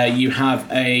 Perfect. You have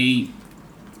a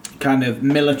kind of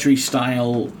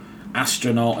military-style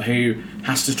astronaut who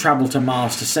has to travel to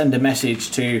Mars to send a message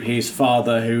to his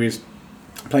father, who is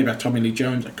played by Tommy Lee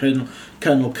Jones,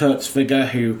 Colonel Kurtz figure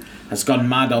who has gone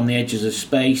mad on the edges of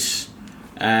space.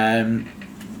 There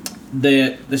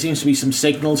seems to be some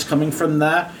signals coming from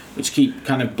there which keep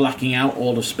kind of blacking out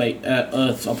all of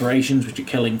Earth's operations, which are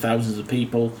killing thousands of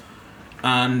people.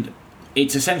 And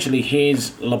it's essentially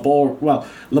his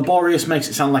laborious makes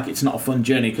it sound like it's not a fun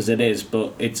journey, because it is,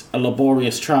 but it's a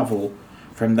laborious travel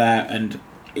from there, and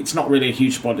it's not really a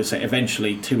huge spoiler to say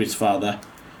eventually to his father.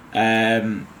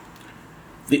 The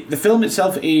film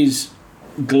itself is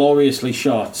gloriously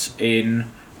shot in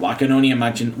what I can only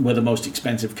imagine were the most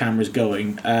expensive cameras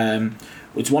going.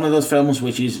 It's one of those films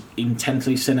which is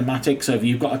intensely cinematic, so if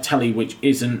you've got a telly which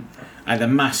isn't either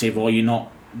massive or you're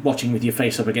not watching with your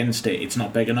face up against it, it's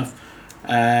not big enough.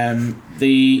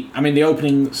 The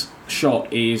opening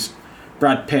shot is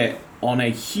Brad Pitt on a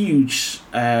huge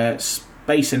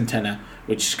space antenna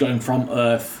which is going from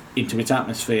Earth into its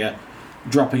atmosphere,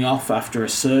 dropping off after a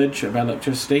surge of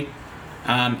electricity,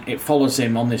 and it follows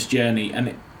him on this journey,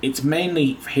 and it's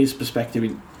mainly his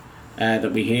perspective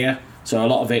that we hear. So a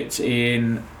lot of it's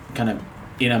in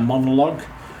a monologue,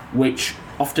 which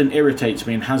often irritates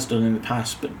me and has done in the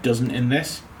past, but doesn't in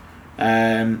this.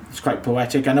 It's quite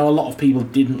poetic. I know a lot of people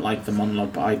didn't like the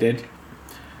monologue, but I did.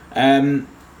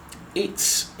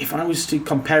 It's, if I was to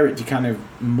compare it to kind of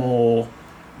more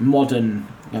modern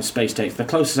space takes, the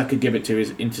closest I could give it to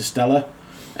is Interstellar.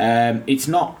 It's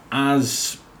not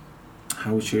as,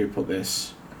 how would you put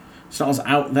this? It's not as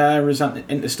out there as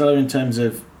Interstellar in terms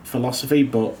of philosophy,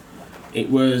 but it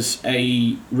was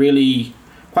a really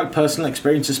quite personal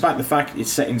experience. Despite the fact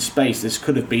it's set in space, this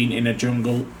could have been in a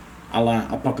jungle, a la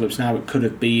Apocalypse Now. It could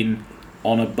have been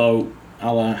on a boat,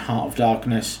 a la Heart of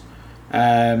Darkness.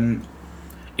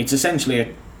 It's essentially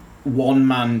a one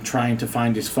man trying to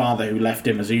find his father who left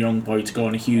him as a young boy to go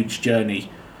on a huge journey,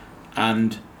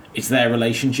 and it's their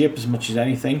relationship as much as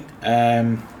anything.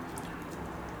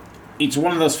 It's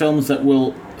one of those films that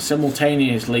will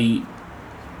simultaneously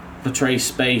portray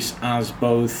space as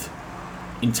both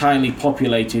entirely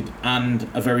populated and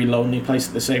a very lonely place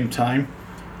at the same time.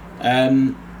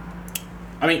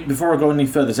 I mean, before I go any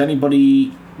further,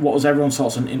 what was everyone's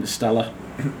thoughts on Interstellar?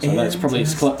 So that's probably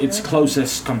its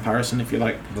closest comparison, if you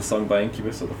like. The song by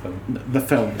Incubus or the film? The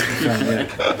film, yeah.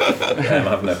 I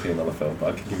have no opinion on the film,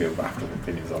 but I can give you a raft of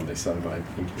opinions on this song by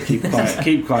Incubus.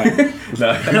 Keep quiet. No,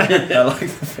 I like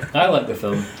the film. I like the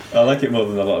film. I like it more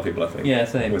than a lot of people, I think. Yeah,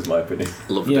 same. Was my opinion.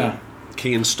 Loved it.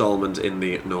 Key instalment in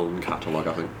the Nolan catalogue,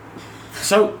 I think.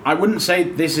 So I wouldn't say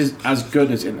this is as good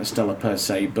as Interstellar per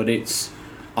se, but it's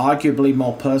arguably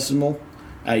more personal.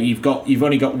 You've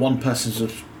only got one person's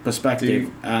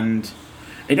perspective, and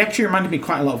it actually reminded me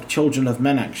quite a lot of Children of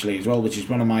Men actually as well, which is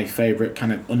one of my favourite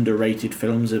kind of underrated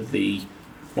films of the,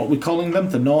 what we're calling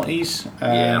them, the noughties.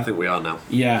 Yeah, I think we are now.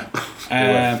 Yeah. They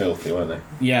were filthy, weren't they?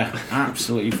 Yeah,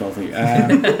 absolutely filthy.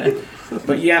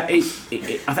 But yeah, I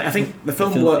think the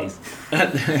film works.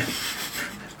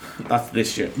 That's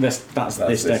this year. That's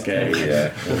this decade.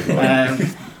 Yeah.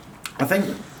 I think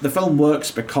the film works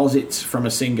because it's from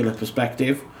a singular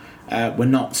perspective. We're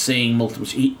not seeing multiple.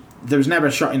 There was never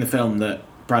a shot in the film that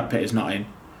Brad Pitt is not in,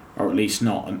 or at least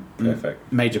not a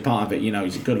major part of it. You know,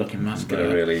 he's a good-looking man. I'm going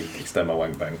to really extend my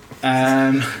wank bank.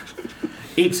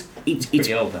 It's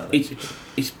pretty old now.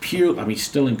 It's pure. I mean, he's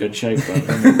still in good shape. But,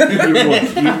 you would.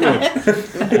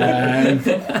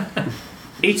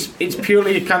 It's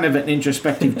purely a kind of an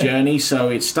introspective journey. So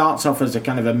it starts off as a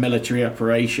kind of a military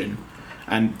operation,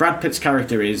 and Brad Pitt's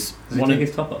character is Does he take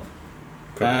his top off?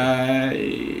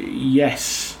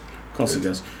 Yes, of course it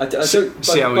does. By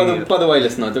the way,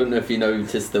 listen, I don't know if you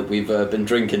noticed that we've been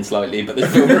drinking slightly, but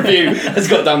this film review has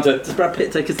got down to, does Brad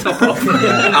Pitt take his top off?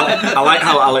 I like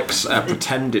how Alex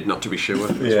pretended not to be sure.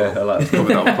 Yeah, I like that.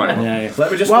 Covered that quite well. Yeah.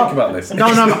 Let me just think about this. No,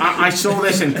 I saw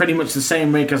this in pretty much the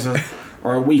same week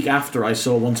or a week after I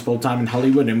saw Once Upon a Time in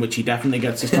Hollywood, in which he definitely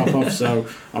gets his top off. So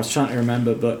I was trying to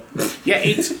remember, but yeah,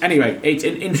 it's an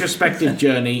introspective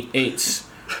journey. It's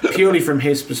purely from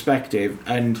his perspective,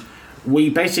 and we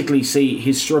basically see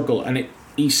his struggle, and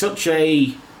he's such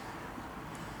a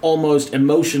almost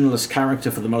emotionless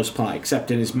character for the most part, except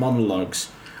in his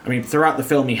monologues. I mean, throughout the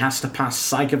film he has to pass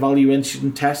psych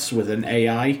evaluation tests with an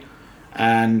AI,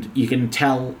 and you can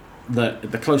tell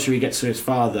that the closer he gets to his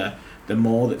father, the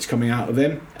more that's coming out of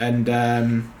him. And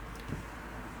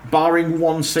barring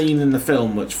one scene in the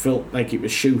film which felt like it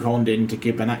was shoehorned in to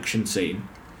give an action scene,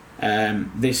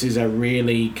 this is a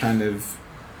really kind of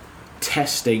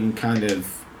testing kind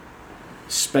of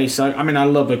space. I mean, I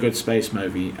love a good space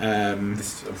movie.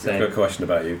 I've got a question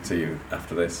to you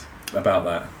after this about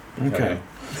that. Okay.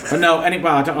 But no,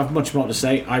 anyway, I don't have much more to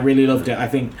say. I really loved it. I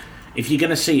think if you're going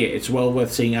to see it, it's well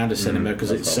worth seeing at a cinema because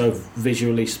it's so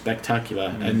visually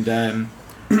spectacular. And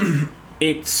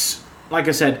it's, like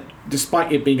I said,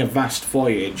 despite it being a vast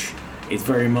voyage, it's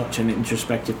very much an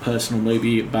introspective personal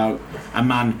movie about a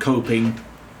man coping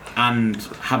and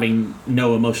having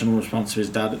no emotional response to his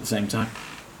dad at the same time.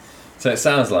 So it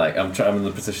sounds like I'm in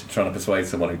the position trying to persuade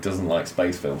someone who doesn't like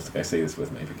space films to go see this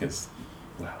with me because,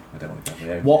 well, I don't want to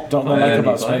go. What don't I like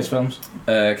about space films?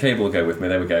 Cable will go with me.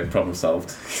 There we go. Problem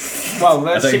solved. Well,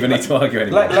 I don't even need to argue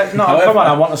anymore. Come on,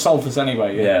 I want to solve this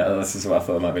anyway. Yeah, this is what I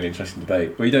thought might be an interesting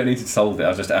debate. Well, you don't need to solve it. I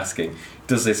was just asking,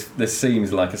 does this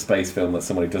seems like a space film that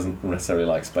somebody who doesn't necessarily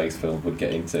like space films would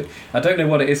get into? I don't know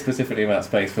what it is specifically about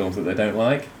space films that they don't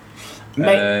like.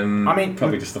 I mean,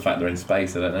 probably just the fact they're in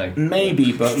space. I don't know.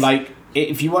 Maybe, but like,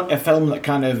 if you want a film that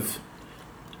kind of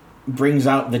brings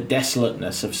out the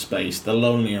desolateness of space, the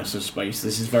loneliness of space,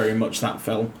 this is very much that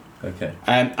film. Okay.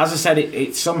 As I said,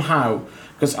 it somehow,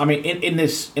 because I mean, in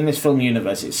this film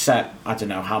universe, it's set I don't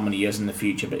know how many years in the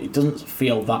future, but it doesn't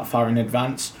feel that far in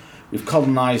advance. We've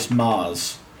colonised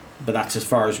Mars, but that's as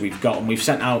far as we've gotten. We've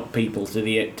sent out people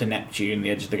to Neptune,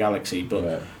 the edge of the galaxy,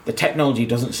 but the technology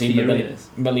doesn't seem million.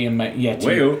 Yeah,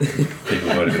 people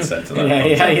have already been sent to that.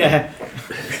 Yeah.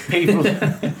 People.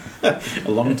 A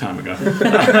long time ago.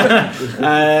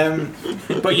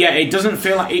 But yeah, it doesn't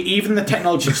feel like even the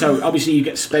technology. So obviously, you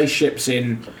get spaceships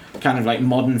in kind of like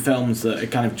modern films that are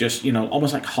kind of just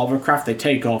almost like hovercraft. They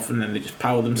take off and then they just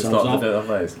power It's themselves not off. the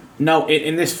those. No,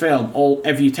 in this film,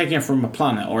 if you're taking it from a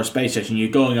planet or a space station, you're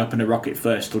going up in a rocket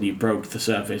first till you broke the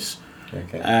surface.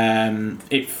 Okay.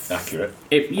 Accurate. Accurate.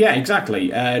 Yeah, exactly.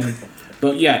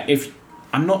 But yeah,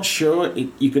 I'm not sure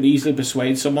you could easily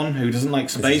persuade someone who doesn't like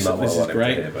space that this is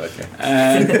great. Hear, but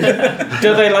okay.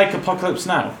 Do they like Apocalypse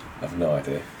Now? I have no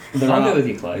idea. I'll go with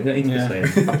you, Clive. Don't need to Yeah.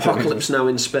 persuade. Apocalypse Now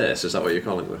in Space, is that what you're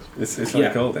calling this? It's what Yeah.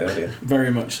 I called it earlier.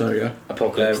 Very much so, yeah.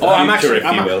 Apocalypse. Oh, I'm Future, actually,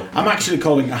 if you will. I'm actually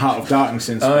calling it Heart of Darkness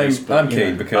in space. I'm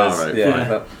keen because Oh,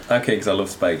 right. I'm keen because I love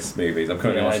space movies. I'm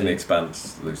currently Yeah, I watching do. The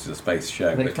Expanse, which is a space show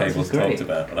The that Expanse Cable's is great. talked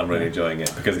about, and I'm really enjoying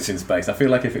it because it's in space. I feel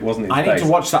like if it wasn't in I space, need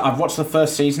to watch that. I've watched the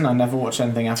first season. I never watched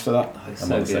anything after that. Oh, it's I'm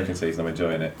so on the good. second season. I'm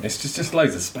enjoying it. It's just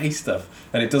loads of space stuff,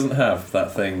 and it doesn't have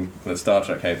that thing that Star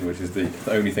Trek has, which is the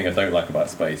only thing I don't like about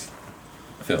space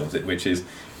films, which is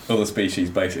other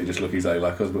species basically just look exactly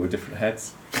like us but with different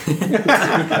heads. No, It it's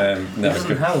doesn't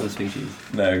good. have the species.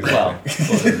 No, Well,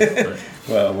 exactly.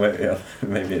 Well, yeah,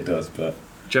 maybe it does, but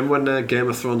Do you remember when Game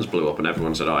of Thrones blew up and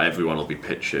everyone said, everyone will be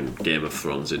pitching Game of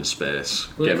Thrones in space,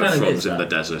 Well, it Game of kind of Thrones is in the that.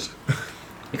 desert?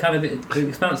 it kind of the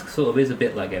Expanse sort of is a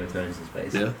bit like Game of Thrones in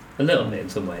space. Yeah. A little bit in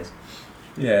some ways.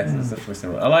 yeah, it's definitely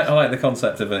similar. I like the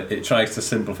concept of it. It tries to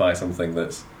simplify something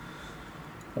that's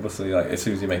obviously like as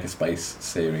soon as you make a space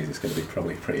series, it's going to be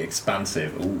probably pretty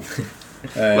expansive. Ooh.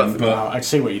 But Wow, I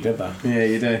see what you did there. yeah,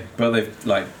 you do. But they've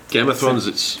like Game of Thrones,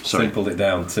 it's sorry. simpled it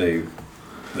down to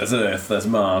there's Earth, there's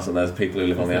Mars, and there's people who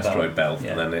live on the Off the asteroid belt,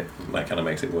 yeah. and then that kind of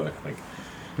makes it work. I think.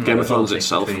 Game of Thrones Conflict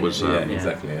itself between was it. Yeah, Yeah.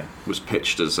 exactly. Yeah. was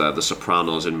pitched as The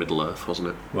Sopranos in Middle Earth, wasn't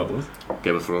it? What was?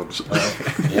 Game of Thrones.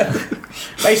 Yeah.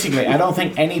 Basically, I don't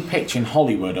think any pitch in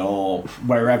Hollywood or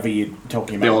wherever you're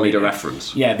talking about. They all need a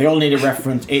reference. Yeah, they all need a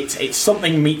reference. It's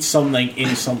something meets something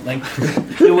in something.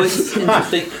 It's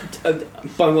interesting,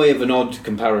 by way of an odd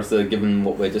comparison given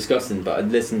what we're discussing, but I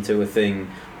listened to a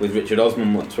thing with Richard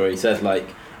Osman once where he said like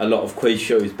a lot of quiz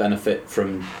shows benefit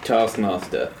from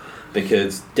Taskmaster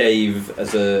because Dave,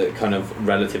 as a kind of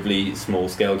relatively small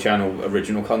scale channel,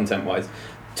 original content wise,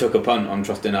 took a punt on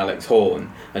trusting Alex Horn,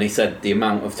 and he said the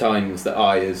amount of times that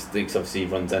I, as because obviously he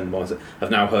runs Endemol, have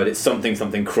now heard it's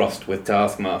something crossed with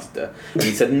Taskmaster. And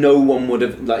he said no one would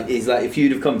have it's like if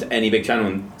you'd have come to any big channel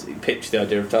and pitched the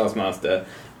idea of Taskmaster,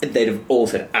 they'd have all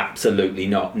said absolutely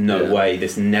not, no Yeah. way.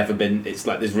 There's never been. It's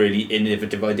like this really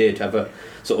innovative idea to have a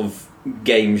sort of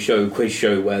game show, quiz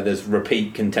show where there's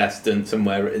repeat contestants and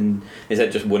where and he said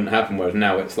it just wouldn't happen. Whereas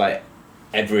now it's like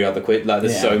every other quiz, like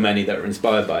there's so many that are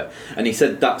inspired by it. And he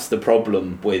said that's the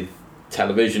problem with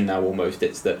television now almost.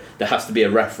 It's that there has to be a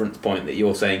reference point that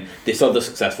you're saying this other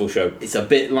successful show, it's a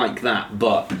bit like that,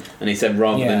 but and he said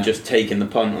rather than just taking the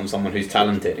punt on someone who's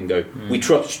talented and go, we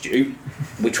trust you,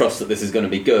 we trust that this is going to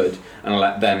be good, and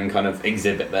let them kind of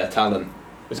exhibit their talent.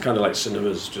 It's kind of like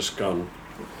cinema's just gone.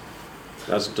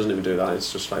 Doesn't even do that.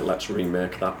 It's just like let's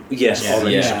remake that Yes,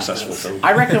 already successful film.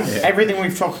 I reckon everything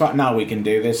we've talked about now we can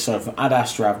do this. So for Ad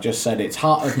Astra, I've just said it's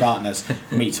Heart of Darkness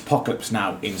meets Apocalypse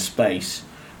Now in space.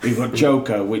 We've got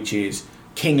Joker, which is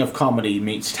King of Comedy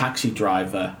meets Taxi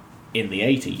Driver in the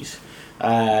 80s.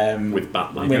 With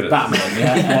Batman. With Batman,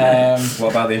 yeah.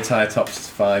 What about the entire top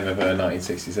 5 of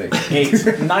 1966? It's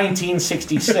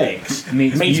 1966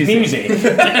 Meets music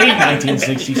in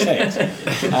 1966.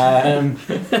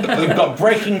 We've got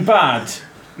Breaking Bad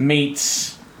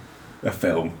meets A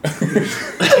film.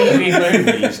 TV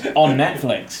movies on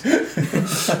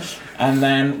Netflix. And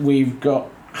then we've got...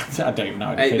 I don't even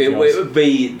know. It would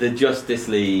be the Justice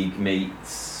League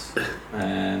meets.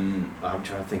 I'm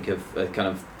trying to think of a kind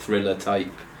of thriller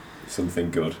type. Something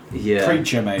good. Yeah.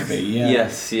 Preacher, maybe. Yeah.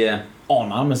 Yes. Yeah.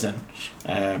 On Amazon.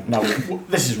 No,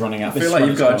 this is running out. I feel like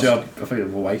you've got a job. I feel you're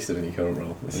wasted in your current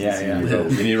role. Yeah. Your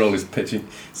new role is pitching.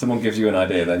 Someone gives you an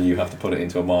idea, then you have to put it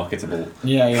into a marketable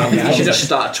Yeah. You should just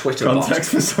start a Twitter bot.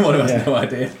 context for someone who has no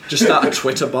idea. Just start a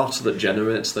Twitter bot that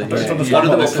generates things. don't understand One of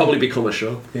them what will this probably become a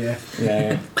show. Yeah.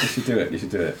 Yeah. You should do it. You should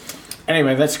do it.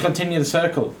 Anyway, let's continue the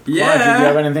circle. Yeah. Clive, do you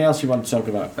have anything else you want to talk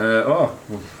about? Well,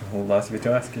 nice of you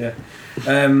to ask, yeah.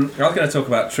 I was going to talk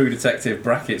about True Detective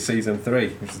Bracket Season 3,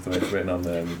 which is the way it's written on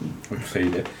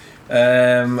Wikipedia,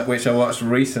 which I watched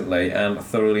recently and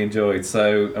thoroughly enjoyed.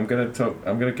 So I'm going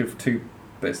to give 2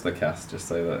 bits of the cast, just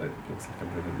so that it looks like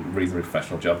a reasonably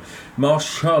professional job.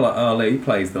 Mahershala Ali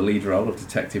plays the lead role of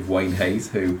Detective Wayne Hayes,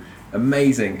 who,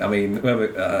 amazing, I mean, whoever,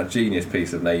 a genius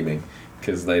piece of naming.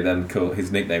 because they then call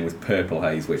his nickname was Purple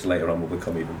Haze, which later on will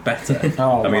become even better.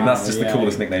 Oh, I mean, wow, that's just the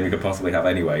coolest nickname you could possibly have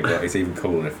anyway, but it's even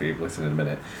cooler if you listen in a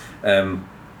minute.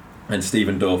 And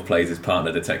Stephen Dorff plays his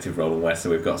partner, Detective Roland West, so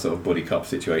we've got sort of buddy cop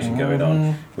situation going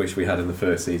on, which we had in the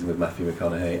first season with Matthew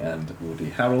McConaughey and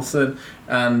Woody Harrelson,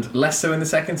 and less so in the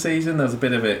second season. There was a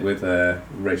bit of it with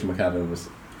Rachel McAdams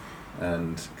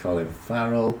and Colin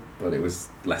Farrell, but it was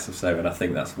less of so, and I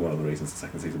think that's one of the reasons the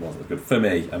second season wasn't as good. For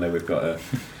me, I know we've got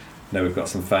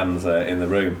some fans in the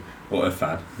room. Or a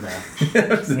fan.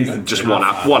 Just one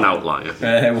outlier.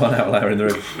 One outlier in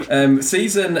the room.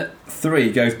 Season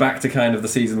 3 goes back to kind of the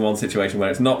season 1 situation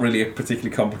where it's not really a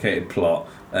particularly complicated plot.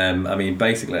 I mean,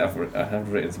 basically, I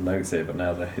have written some notes here, but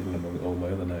now they're hidden among all my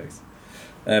other notes.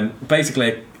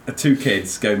 Basically, 2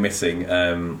 kids go missing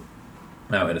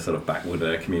out in a sort of backwood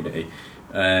community,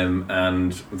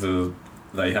 and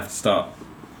they have to start.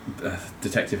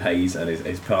 Detective Hayes and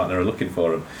his partner are looking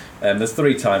for him. There's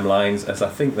 3 timelines, as I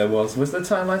think there was there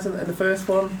timelines in the first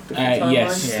one?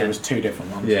 Yes, there was 2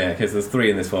 different ones. Yeah, because there's 3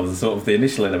 in this one. There's sort of the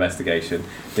initial investigation,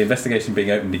 the investigation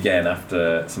being opened again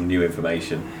after some new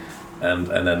information, and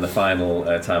then the final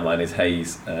timeline is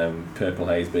Hayes, Purple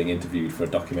Haze, being interviewed for a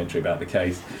documentary about the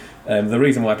case. The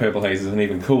reason why Purple Haze is an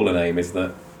even cooler name is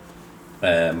that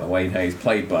Wayne Hayes,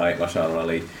 played by Mahershala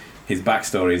Ali, his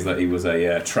backstory is that he was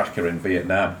a tracker in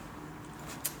Vietnam,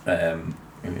 in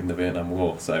the Vietnam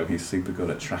War, so he's super good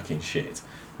at tracking shit,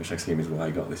 which I assume is why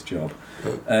he got this job.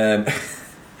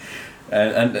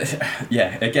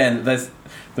 Yeah, again, there's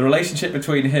the relationship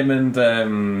between him and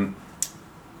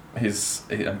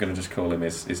I'm going to just call him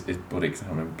his buddy because I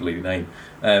don't remember the bleeding name.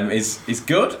 Is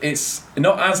good. It's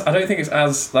not as I don't think it's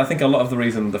as I think a lot of the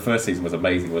reason the first season was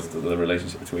amazing was the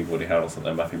relationship between Woody Harrelson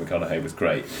and Matthew McConaughey was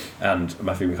great, and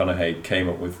Matthew McConaughey came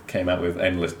out with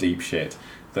endless deep shit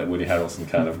that Woody Harrelson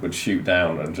kind of would shoot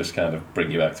down and just kind of bring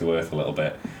you back to earth a little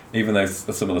bit. Even though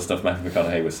some of the stuff Matthew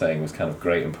McConaughey was saying was kind of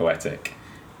great and poetic,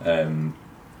 there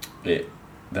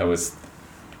was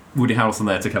Woody Harrelson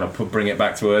there to kind of bring it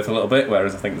back to earth a little bit,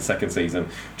 whereas I think the second season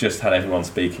just had everyone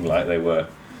speaking like they were,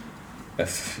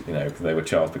 they were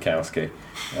Charles Bukowski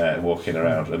walking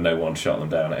around and no one shot them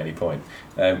down at any point,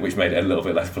 which made it a little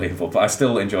bit less believable. But I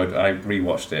still enjoyed. I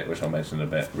rewatched it, which I'll mention in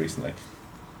a bit recently.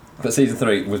 But season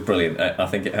 3 was brilliant. I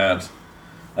think it had.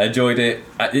 I enjoyed it.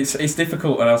 It's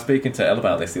difficult, and I was speaking to Elle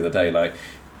about this the other day. Like,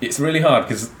 it's really hard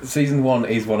because season 1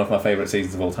 is one of my favourite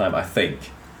seasons of all time. I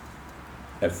think.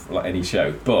 Of like any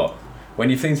show, but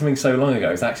when you've seen something so long ago,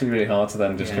 it's actually really hard to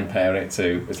then just compare it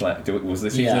to. It's like, was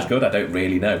this season as good? I don't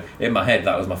really know. In my head,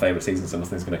 that was my favourite season, so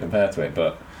nothing's going to compare to it.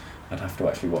 But I'd have to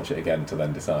actually watch it again to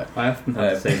then decide. I often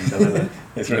have the same dilemma.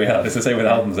 It's really hard. It's the same with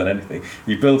albums and anything.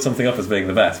 You build something up as being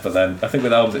the best, but then I think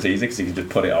with albums it's easy because you can just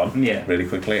put it on really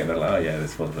quickly, and they're like, oh yeah,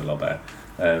 this was a lot better.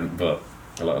 But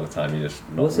a lot of the time you just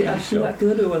not was it really actually sure. that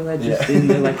good, or was I just in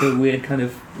the, like a weird kind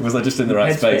of was I just in the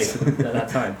right space at that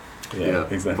time? Yeah,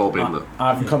 exactly.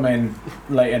 I've come in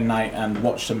late at night and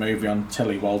watched a movie on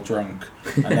telly while drunk,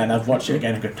 and then I've watched it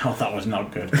again and go, no, that was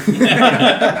not good.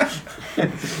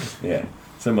 Yeah,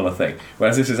 similar thing.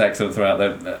 Whereas this is excellent throughout.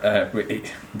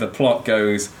 The plot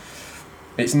goes.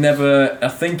 It's never. I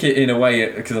think it in a way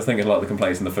because I think a lot of the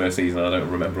complaints in the first season I don't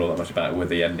remember all that much about it. Where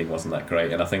the ending wasn't that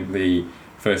great, and I think the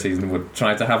first season would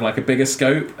try to have like a bigger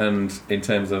scope and in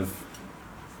terms of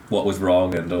what was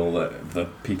wrong and all the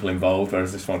people involved,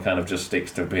 whereas this one kind of just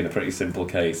sticks to being a pretty simple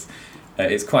case.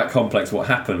 It's quite complex what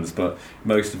happens, but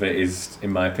most of it is,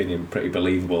 in my opinion, pretty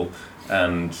believable,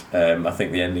 and I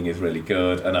think the ending is really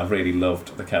good, and I've really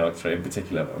loved the character in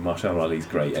particular. Mahershala Ali's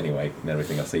great anyway in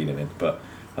everything I've seen him in, but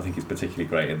I think he's particularly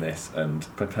great in this, and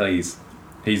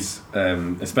he's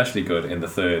especially good in the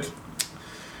third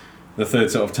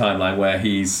sort of timeline where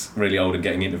he's really old and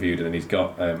getting interviewed, and he's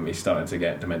starting to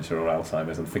get dementia or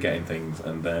Alzheimer's and forgetting things,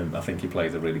 and I think he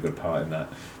plays a really good part in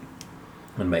that,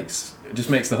 and just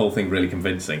makes the whole thing really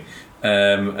convincing.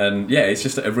 And yeah, it's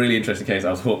just a really interesting case.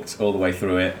 I was hooked all the way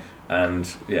through it, and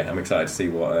yeah, I'm excited to see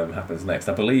what happens next.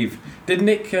 I believe it's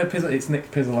Nick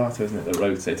Pizzolatto, isn't it, that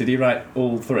wrote it? Did he write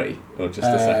all 3 or just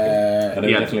the second? I know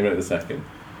he definitely wrote the second.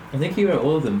 I think he wrote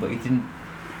all of them, but he didn't.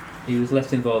 He was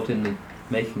less involved in the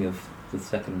making of the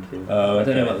second 2. I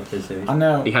don't know about the 3rd series. I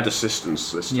know he had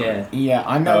assistants this time. Yeah,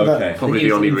 I know that. Probably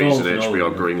the only reason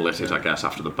HBO greenlit it, I guess,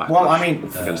 after the backlash. Well, I mean,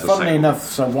 funnily enough,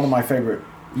 so one of my favourite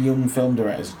young film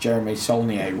directors, Jeremy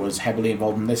Saulnier, was heavily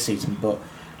involved in this season, but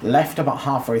left about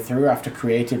halfway through after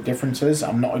creative differences.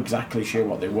 I'm not exactly sure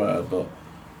what they were, but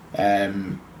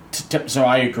so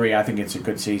I agree. I think it's a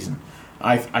good season.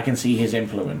 I can see his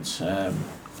influence.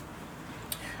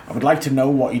 I would like to know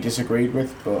what he disagreed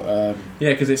with, but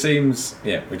Yeah, because it seems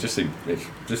it just seems really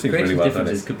Creative well done.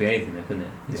 differences could be anything, though, couldn't it?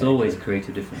 It's Yeah. always a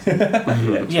creative difference.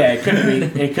 yeah, it could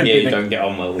be. It could Yeah, be. you The, don't get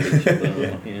on well with each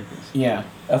other. Yeah. yeah,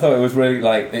 I thought it was really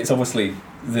it's obviously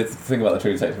the thing about the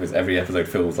True Detective is every episode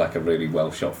feels like a really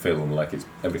well shot film, like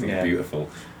everything's Yeah. beautiful.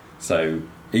 So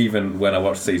even when I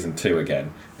watched season 2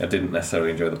 again, I didn't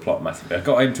necessarily enjoy the plot massively. I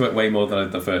got into it way more than I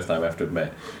did the first time, I have to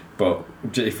admit. But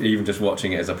even just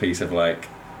watching it as a piece of like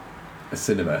a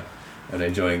cinema and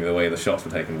enjoying the way the shots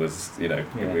were taken was,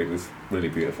 it was really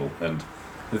beautiful. And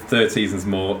the third season's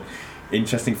more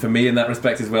interesting for me in that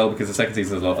respect as well, because the second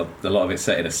season is a lot of it's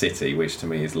set in a city, which to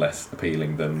me is less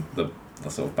appealing than the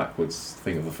sort of backwards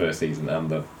thing of the first season and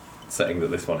the setting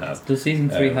that this one has. Does season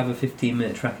 3 have a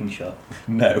 15-minute tracking shot?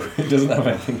 No, it doesn't have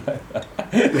anything like that.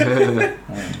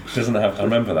 It doesn't have. I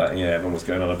remember that. Yeah, everyone was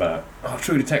going on about,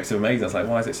 True Detective, amazing. I was like,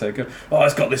 why is it so good? Oh,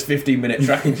 it's got this 15-minute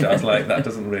tracking shot. I was like, that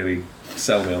doesn't really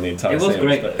sell me on the entire It was series.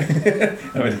 great, but-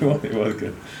 though. I mean, it was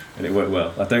good, and it worked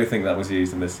well. I don't think that was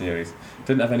used in this series.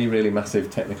 Didn't have any really massive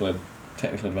technical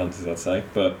advances, I'd say,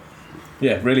 but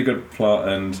yeah, really good plot,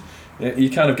 and you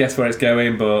kind of guess where it's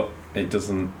going, but it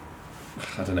doesn't.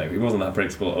 I don't know. It wasn't that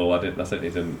predictable at all. I certainly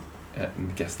didn't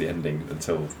guess the ending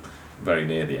until very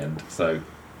near the end. So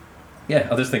yeah,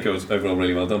 I just think it was overall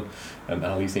really well done. And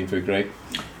Al, you seem to agree.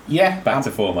 yeah. Back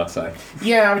to form, I'd say.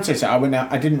 Yeah, I would say so.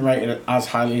 I didn't rate it as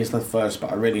highly as the first,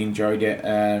 but I really enjoyed it.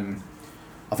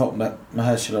 I thought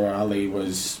Mahershala Ali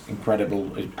was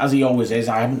incredible, as he always is.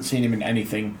 I haven't seen him in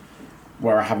anything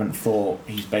where I haven't thought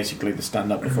he's basically the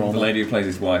stand-up The performer. lady who plays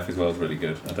his wife as well is really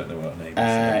good. I don't know what her name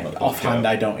is. Offhand,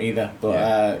 I don't either,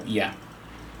 but yeah.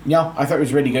 Yeah, I thought it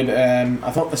was really good. I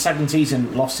thought the second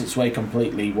season lost its way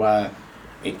completely, where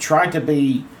it tried to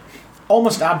be,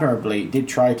 almost admirably, it did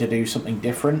try to do something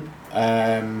different,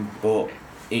 but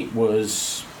it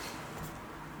was,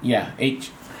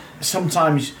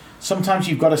 sometimes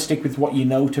you've got to stick with what you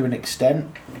know to an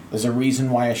extent. There's a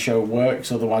reason why a show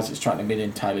works, otherwise it's trying to be an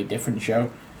entirely different show.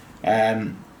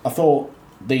 I thought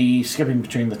the skipping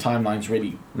between the timelines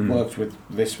really worked with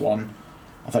this one.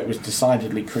 I thought it was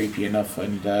decidedly creepy enough,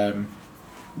 and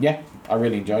I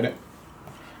really enjoyed it.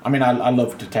 I mean, I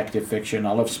love detective fiction.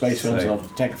 I love space films. I love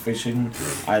detective fiction.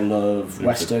 I love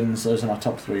westerns. Those are my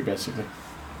top 3, basically.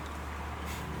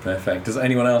 Perfect. Does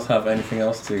anyone else have anything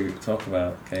else to talk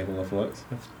about Cable of Works?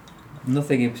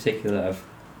 Nothing in particular I've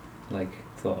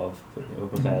thought of.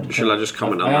 But Shall I just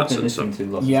comment on I that have been since listening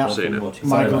to lots Yeah. of stuff and Seen it. watching.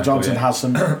 Sorry, Michael Michael, Johnson yeah. has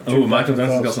some. Michael Johnson's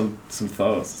got thoughts. some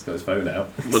thoughts. He's got his phone out.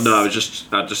 Well, no, I just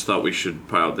thought we should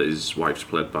point out that his wife's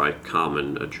played by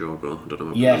Carmen Ejogo. I don't know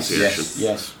her Yes, pronunciation.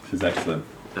 yes. Which is excellent.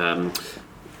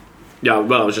 Yeah,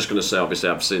 well, I was just going to say, obviously,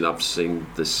 I've seen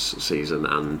this season,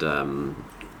 and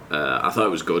I thought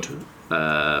it was good.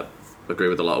 Agree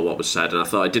with a lot of what was said, and I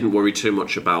thought I didn't worry too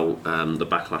much about the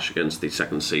backlash against the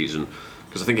second season,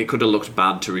 because I think it could have looked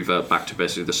bad to revert back to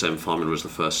basically the same formula as the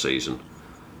first season.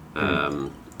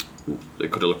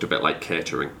 It could have looked a bit like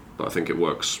catering, but I think it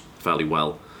works fairly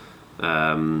well.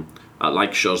 I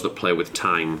like shows that play with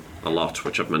time a lot,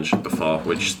 which I've mentioned before,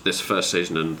 which this first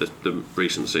season and the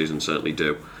recent season certainly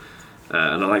do.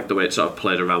 And I like the way it sort of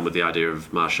played around with the idea of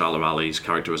Mahershala Ali's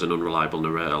character as an unreliable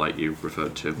narrator, like you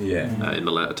referred to in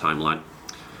the later timeline.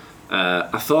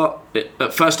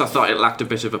 At first I thought it lacked a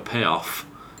bit of a payoff.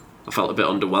 I felt a bit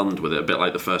underwhelmed with it, a bit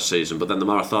like the first season, but then the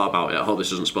more I thought about it, I hope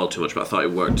this doesn't spoil too much, but I thought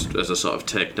it worked as a sort of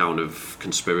takedown of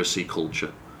conspiracy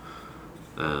culture.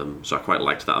 So I quite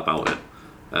liked that about it.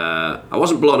 I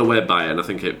wasn't blown away by it, and I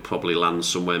think it probably lands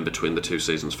somewhere in between the 2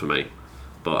 seasons for me,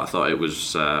 but I thought it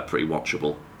was pretty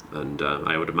watchable, and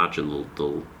I would imagine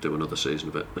they'll do another season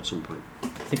of it at some point. I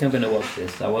think I'm going to watch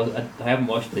this. I haven't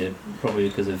watched it probably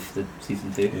because of the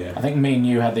season 2. Yeah. I think me and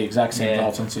you had the exact same Yeah.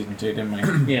 thoughts on season 2,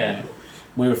 didn't we? Yeah.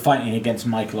 We were fighting against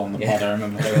Michael on the pod, I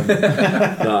remember.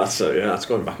 No, that's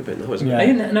going back a bit now, isn't Yeah.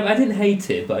 it? I didn't hate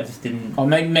it, but I just didn't. Or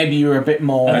maybe you were a bit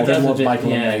more I was towards a bit- Michael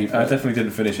yeah. than me. I definitely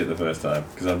didn't finish it the first time,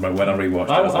 because when I rewatched it,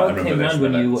 I I was like, I remember came this. round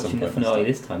when and you were at some watching the point finale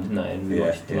this time, didn't I? And we Yeah,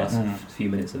 watched the yeah. last few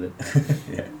minutes of it.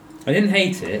 Yeah. I didn't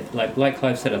hate it. Like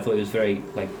Clive said, I thought it was very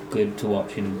good to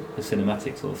watch in a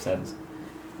cinematic sort of sense.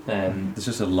 There's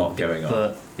just a lot going on,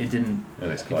 But it didn't.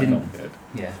 and it's quite didn't- complicated.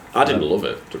 Yeah. I didn't love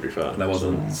it, to be fair. And I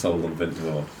wasn't sold on Vince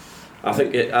Vaughn. I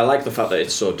think I like the fact that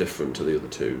it's so different to the other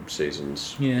 2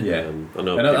 seasons. Yeah. Yeah. I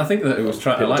know. And I think that it was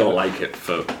trying. People I don't like like it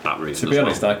for that reason. To be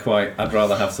as honest, well. I'd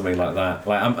rather have something like that.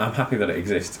 Like I'm happy that it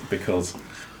exists because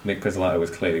Nick Pizzolatto was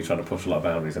clearly trying to push a lot of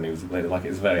boundaries, and he was like,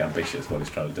 it's very ambitious what he's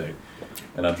trying to do.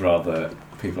 And I'd rather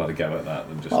people had a go at that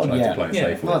than just try to play it Yeah.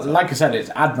 safe. Well, like I said, it's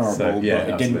admirable, So, yeah, but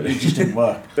it absolutely. just didn't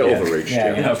work. Bit Yeah. overreached,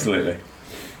 Yeah, yeah. yeah. Absolutely.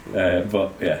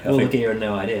 But yeah, I All the think, gear and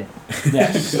no idea.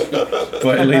 Yes.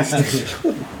 but at least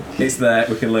it's there.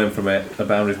 We can learn from it. The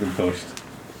boundary's been pushed.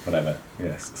 Whatever.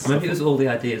 Yes. Maybe it was all the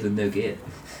ideas and no gear.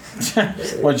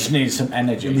 Well, just need some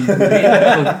energy.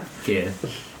 Gear.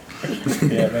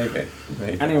 Yeah, maybe.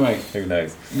 Anyway, Who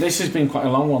knows? this has been quite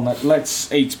a long one.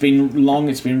 It's been long,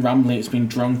 it's been rambling, it's been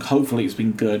drunk. Hopefully, it's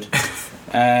been good.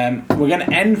 We're going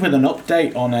to end with an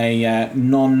update on a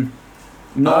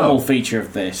non-normal feature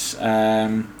of this.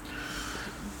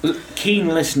 Keen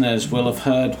listeners will have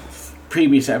heard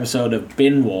previous episode of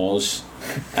Bin Wars.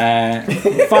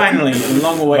 Finally,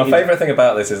 long awaited. My favourite thing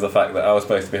about this is the fact that I was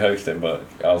supposed to be hosting, but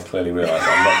I was clearly realised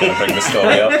I'm not going to bring the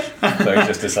story up, so he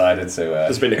just decided to.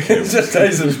 There's been a coup.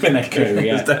 There's been a coup,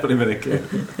 yeah. There's definitely been a coup.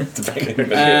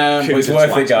 Um, But it's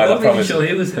worth it, guys. I I'm not really promise. sure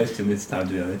who was hosting this time,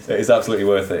 to be honest. It is absolutely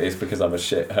worth it. It's because I'm a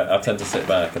shit. I tend to sit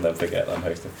back and then forget that I'm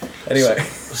hosting. Anyway,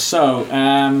 So,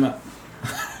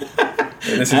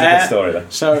 this is a good story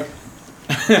then. So,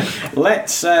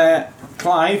 let's,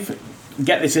 Clive,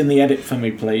 get this in the edit for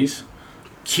me, please.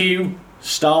 Cue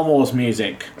Star Wars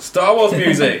music. Star Wars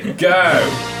music, go!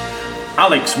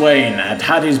 Alex Wayne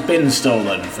had his bin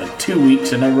stolen for 2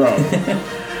 weeks in a row.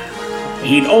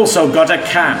 He'd also got a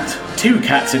cat, 2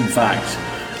 cats in fact,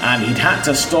 and he'd had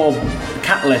to store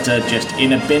cat litter just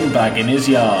in a bin bag in his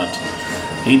yard.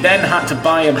 He then had to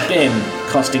buy a bin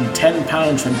costing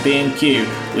 £10 from B&Q,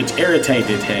 which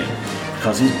irritated him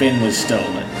because his bin was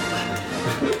stolen.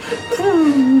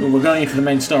 We're going into the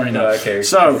main story now. Okay.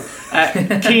 So,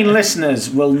 keen listeners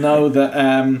will know that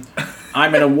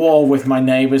I'm in a war with my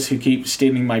neighbours who keep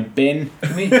stealing my bin.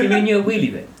 You mean your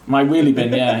wheelie bin? My wheelie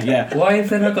bin, yeah. Why have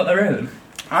they not got their own?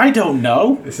 I don't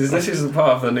know. This is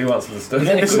part of the nuance of the story.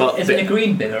 Is it a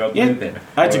green bin or a blue bin?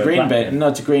 It's a Or green black bin. No,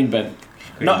 it's a green bin.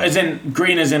 Not as in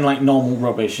green, as in like normal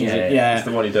rubbish. Is it? It's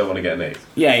the one you don't want to get nicked.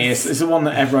 Yeah, it's the one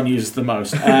that everyone uses the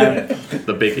most. The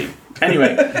biggie.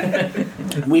 Anyway,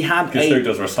 we had Because who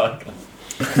does recycle?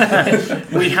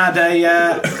 we had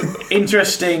a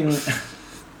interesting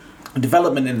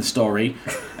development in the story.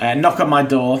 Knock on my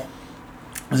door.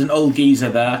 There's an old geezer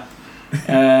there.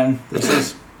 He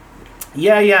says,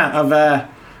 "Yeah,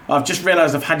 I've just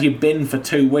realised I've had your bin for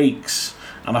 2 weeks."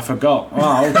 And I forgot.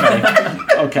 Oh,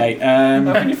 okay.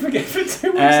 How can you forget for 2 weeks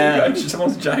ago?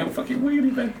 Someone's giant fucking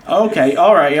wheelie bin. Okay,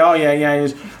 alright, oh yeah.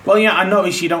 Well, yeah, I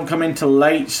noticed you don't come in till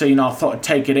late, so, I thought I'd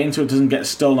take it in so it doesn't get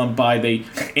stolen by the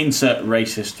insert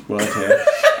racist word here.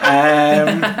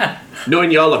 Knowing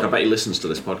your luck, I bet he listens to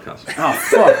this podcast. Oh,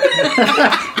 fuck.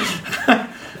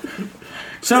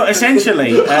 So,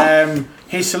 essentially,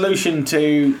 his solution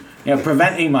to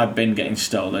preventing my bin getting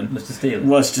stolen Was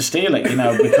to steal it.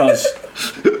 Because,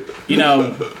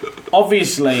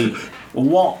 obviously,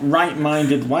 what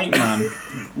right-minded white man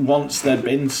wants their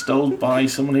bin stolen by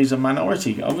someone who's a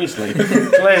minority? Obviously.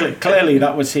 Clearly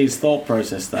that was his thought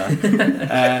process there.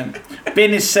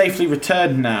 Bin is safely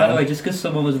returned now. By the way, just because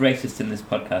someone was racist in this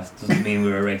podcast doesn't mean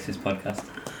we're a racist podcast.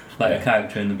 Like a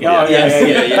character in the book. Oh, yeah.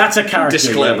 That's a character.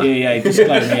 Disclaimer. Yeah,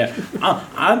 disclaimer, yeah.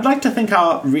 I'd like to think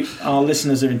our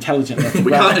listeners are intelligent enough to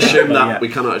We grasp can't that, assume but that. yeah. We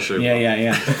cannot assume.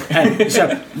 Yeah. So,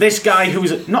 this guy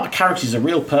who's not a character, he's a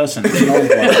real person. He's an old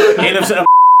one. He lives at a...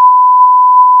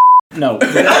 No.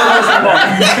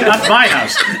 That's my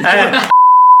house.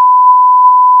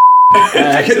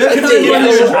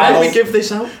 Can we give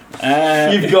this out?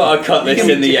 You've got to cut this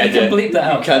in the You can edit. bleep that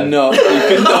out. You cannot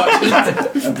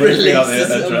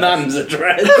release a man's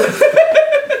address.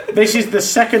 This is the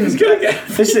second.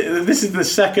 This is the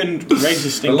second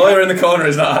racist. The lawyer in the corner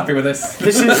is not happy with this.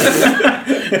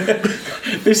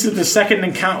 This is the second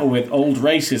encounter with old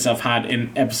racists I've had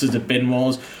in episodes of Bin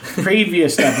Wars.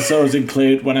 Previous episodes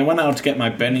include when I went out to get my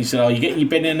bin. He said, "Oh, you getting your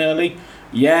bin in early?"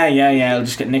 Yeah. I'll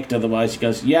just get nicked otherwise. He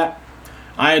goes, "Yeah,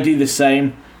 I do the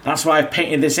same. That's why I've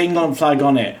painted this England flag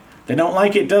on it. They don't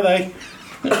like it, do they?"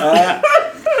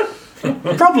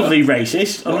 Probably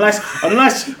racist, unless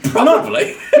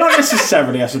Probably. not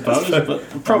necessarily, I suppose,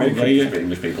 but probably. Yeah.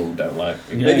 English people don't like.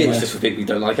 Maybe it's just for people who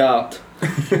don't like art.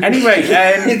 Anyway,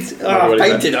 It's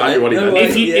painted on it. No way.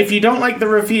 if you don't like the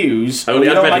reviews, or Only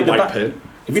you I'd don't bet like he the liked Pin.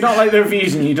 if you don't like the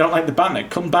reviews and you don't like the banner,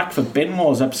 come back for Bin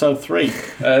Wars episode 3.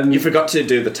 You forgot to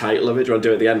do the title of it. Do you want to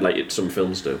do it at the end like some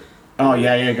films do? Oh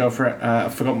yeah, go for it. I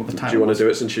forgot what the title. Do you want was. to do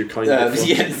it since you kind of...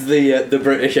 It's the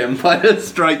British Empire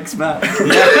Strikes Back.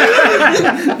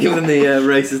 Give them the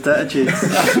racist attitudes.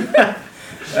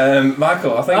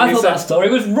 Michael, I think I you thought said. that story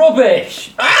was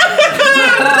rubbish.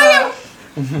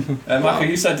 Michael,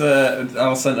 you said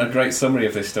I sent a great summary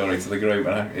of this story to the group,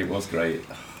 and it was great.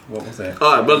 What was it?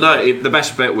 Oh, well, no, the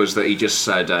best bit was that he just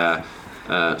said,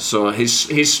 so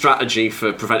his strategy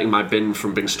for preventing my bin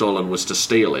from being stolen was to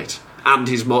steal it. And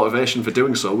his motivation for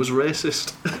doing so was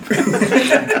racist.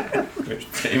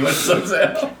 Which pretty much sums it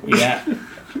up. Yeah.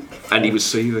 And he was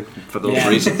seething for those Yeah.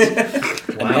 reasons. At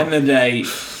the end of the day,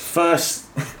 first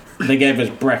they gave us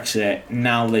Brexit,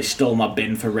 now they stole my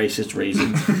bin for racist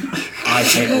reasons. I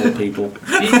hate old people.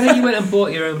 Did you say you went and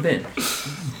bought your own bin?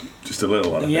 Just a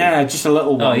little one. I think. Yeah, just a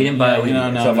little one. Oh, you didn't buy a Yeah, wheelie no,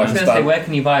 bin? no, So if no. I was going to say, where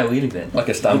can you buy a wheelie bin? Like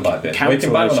a standby bit. Well, you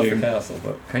can Council, buy one I off the assume. council,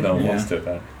 but Can no you? one Yeah. wants to.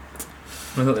 Apparently.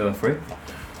 I thought they were free.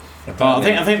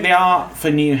 I think they are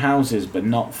for new houses, but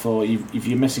not for if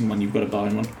you're missing one, you've got to buy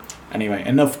one. Anyway,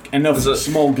 enough There's a-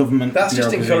 small government. That's just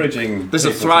bureaucracy. encouraging. There's a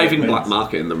people to thriving get black bins.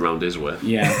 market in them round his way.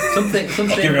 Yeah. Something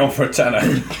I'll give you one for a tenner.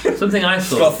 something I Got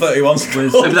thought 31 was...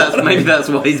 Maybe that's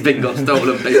why his bin got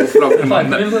stolen. People from him Like,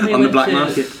 on remember when we the, on the went black to,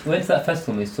 market. went to that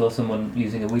festival and we saw someone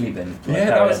using a wheelie bin? to, like, Yeah,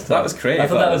 carry that stuff? was creative. I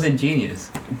thought that was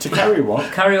ingenious. To carry what?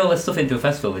 Carry all this stuff into a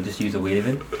festival and just use a wheelie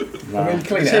bin. I mean,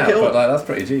 clean it Take out, it but up. like, that's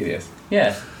pretty genius.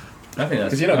 Yeah. I think that's...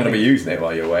 Because you're not going to be using it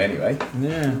while you're away anyway.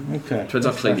 Yeah. Okay. Depends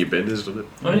how clean your bin is, doesn't it?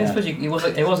 I mean, Yeah. I suppose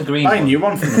it was a green Buy a one. new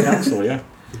one from the council. Yeah.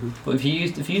 But if you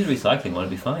use a recycling one,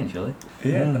 it'd be fine, surely.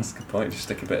 Yeah, Yeah. that's a good point. Just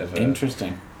stick a bit of.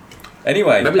 Interesting.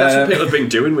 Anyway, Maybe that's what people have been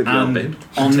doing with your and bin.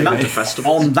 on Taking it to that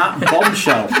festivals. on that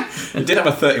bombshell, it did have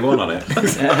a 31 on it.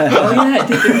 Oh yeah, it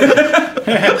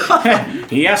did.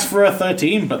 he asked for a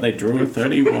 13, but they drew a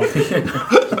 31.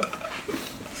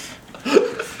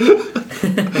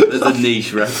 There's a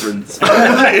niche reference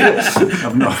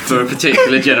I've not. for a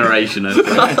particular generation. I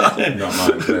think. Not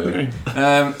mine, clearly.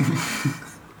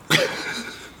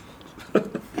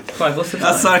 Right, what's the time?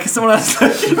 That's sorry, can someone else?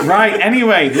 Right.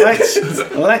 Anyway, let's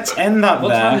end that What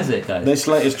there. time is it, guys? This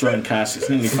latest drunk cast. It's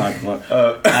nearly 5 o'clock.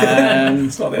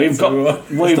 It's not the We've answer got. we want.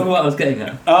 That's We've, not what I was getting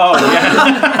at. oh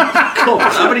yeah.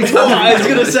 How many times? I was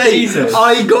going to say,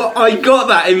 I got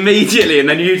that immediately, and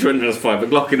then you went to 5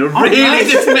 o'clock in a really right.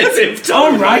 dismissive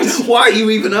tone. All right. Why are you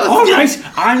even asking? All right.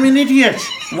 I'm an idiot.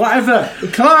 Whatever.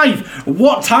 Clive,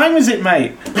 what time is it,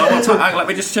 mate? Oh, what time? Hang on, let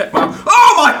me just check my.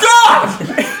 Oh my god!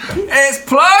 It's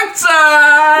plug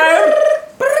time!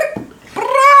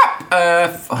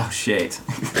 Oh shit.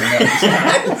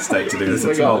 State to do this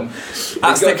at all.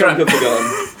 At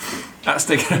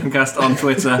Stickaroundcast on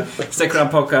Twitter,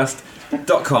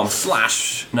 stickaroundpodcast.com/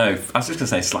 no, I was just going to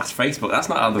say /Facebook, that's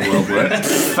not how the world works.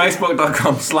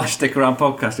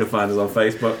 Facebook.com/stickaroundpodcast, you'll find us on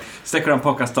Facebook.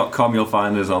 Stickaroundpodcast.com, you'll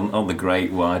find us on the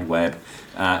great wide web.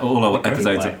 All our Great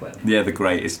episodes Wide Web. yeah, the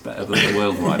great is better than the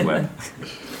world wide web.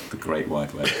 The great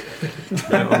wide web.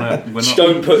 We're not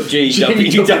Don't put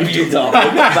GWW down.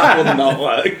 That will not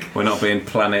work. we're not being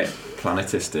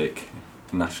planetistic.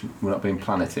 We're not being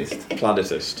planetist.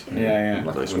 Planetist. Yeah,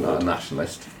 We're not a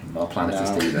nationalist. Not a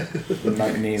planetist No. either.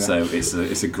 yeah. Neither. So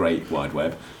it's a great wide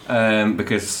web.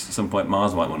 Because at some point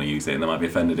Mars might want to use it, and they might be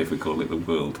offended if we call it the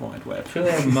World Wide Web. Surely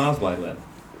they have a Mars Wide Web.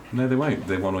 No, they won't.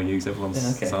 They want to use everyone's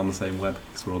Yeah, okay. it's on the same web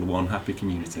because we're all one happy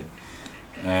community.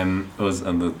 Us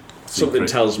and the Something secret-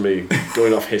 tells me,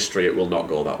 going off history, it will not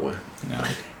go that way. No.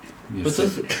 you But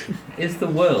said- is the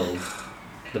world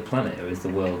the planet, or is the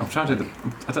world... I'm trying to do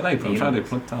I don't know, but I'm trying to do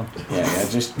plug time. Yeah,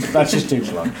 that's just too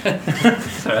long.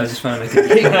 Sorry, I was just trying to make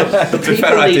it... To be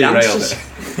fair, I derailed it.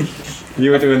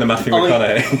 You were doing the Matthew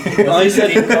McConaughey. I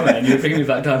said comment and you were bringing me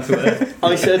back down to earth.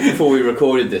 I said before we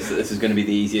recorded this that this is going to be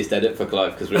the easiest edit for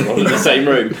Clive because we're all in the same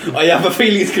room. I have a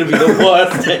feeling it's going to be the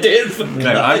worst edit for Clive.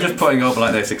 No, I'm just putting up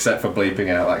like this, except for bleeping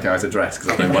out that guy's address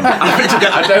because I don't want.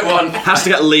 I don't want. Has to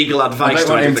get legal I advice don't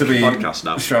want him to to the be podcast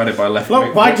now. shrouded by left.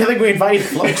 Look, why do you think we invited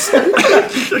Flux?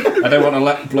 I don't want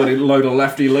a bloody load of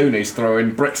lefty loonies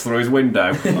throwing bricks through his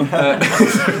window.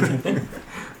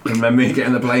 And then me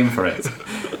getting the blame for it.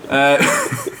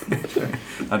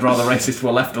 I'd rather racists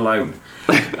were left alone.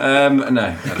 No,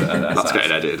 That's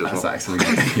getting edited as That's well. actually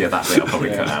yeah, that bit I'll probably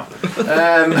cut out.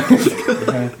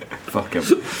 Fuck him.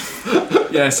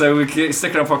 Yeah, so we can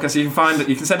stick around podcast. You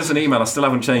can send us an email. I still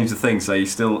haven't changed the thing, so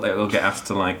it'll get asked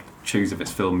to like choose if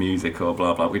it's film, music, or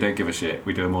blah blah. We don't give a shit.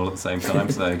 We do them all at the same time.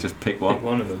 So just pick one,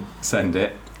 One of them. send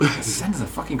it. Send us a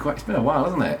fucking question. It's been a while,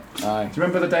 hasn't it? Aye. Do you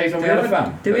remember the days when we Do we had a have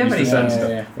fan? do we that have used to any send fans? stuff?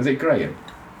 Yeah. Was it Graham?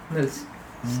 No, it's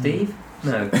Steve?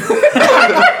 No.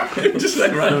 Just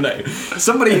say random name.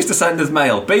 Somebody used to send us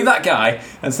mail. Be that guy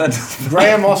and send us.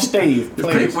 Graham or Steve,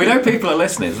 please. We know people are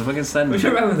listening, so if we can send We them.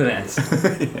 should remember the S.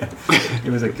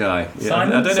 It was a guy. Yeah,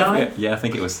 Simon? I don't know. Si? Yeah, I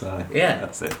think it was Si. Yeah.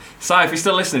 That's it. Si, if you're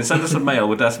still listening, send us a mail.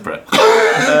 We're desperate.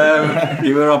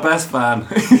 You were our best fan.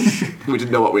 We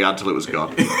didn't know what we had till it was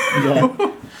gone.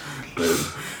 Yeah.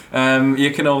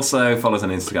 You can also follow us on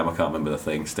Instagram. I can't remember the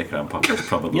thing. Stick Around Podcast,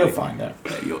 probably. You'll find it.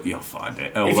 Yeah, you'll find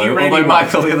it. you Although really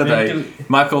Michael want.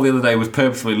 the other day was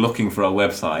purposefully looking for our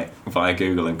website via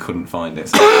Google and couldn't find it.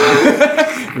 So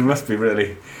we must be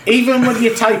really. Even when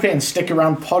you type in "stick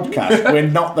around podcast," we're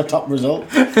not the top result.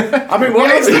 I mean,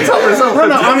 What is the top result?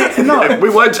 No, I mean, no, We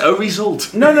weren't a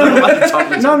result.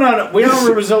 no. We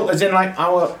are a result, as in like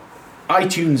our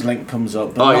iTunes link comes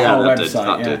up, but Oh not yeah, our that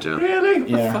website. did. Yeah.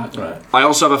 Really? Yeah. Fuck, right. I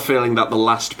also have a feeling that the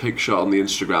last picture on the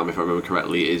Instagram, if I remember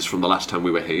correctly, is from the last time we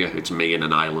were here. It's me in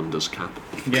an Islanders cap.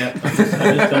 Yeah, I've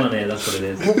just gone on here. That's what it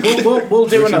is. We'll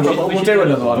do another. We'll do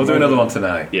another one. We'll do another one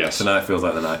tonight. Yes. Tonight feels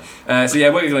like the night. So yeah,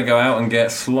 we're going to go out and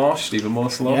get sloshed, even more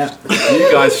sloshed. Yeah. You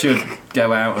guys should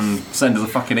go out and send us a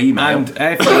fucking email. And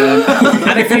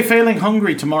if you're feeling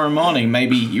hungry tomorrow morning,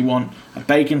 maybe you want a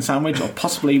bacon sandwich or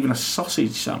possibly even a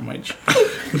sausage sandwich.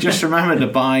 Just remember to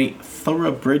buy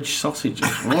Thoroughbridge sausages.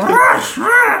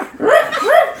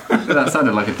 That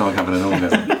sounded like a dog having an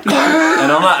orgasm.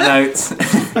 And on that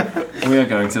note, we are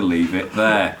going to leave it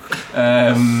there.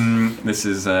 This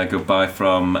is goodbye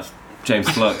from James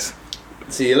Flux.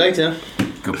 See you later.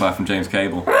 Goodbye from James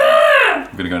Cable. I'm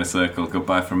going to go in a circle.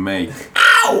 Goodbye from me.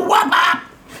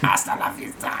 Hasta la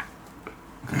vista.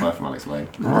 Goodbye from Alex Wayne.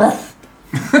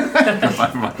 Goodbye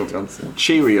from Michael Johnson.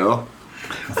 Cheerio.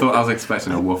 I thought I was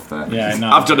expecting a woof there. Yeah, no.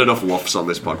 I've done enough woofs on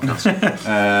this podcast.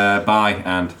 Bye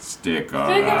and stick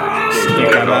around.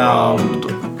 Stick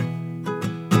around.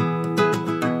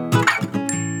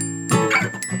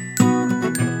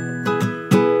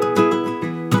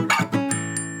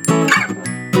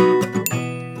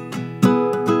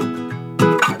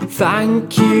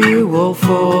 Thank you all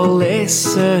for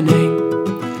listening.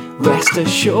 Rest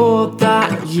assured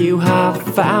that you have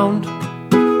found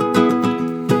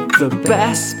the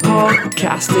best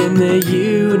podcast in the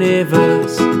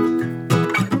universe.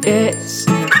 It's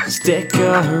Stick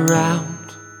Around.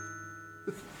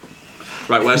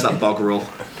 Right, where's that bog roll?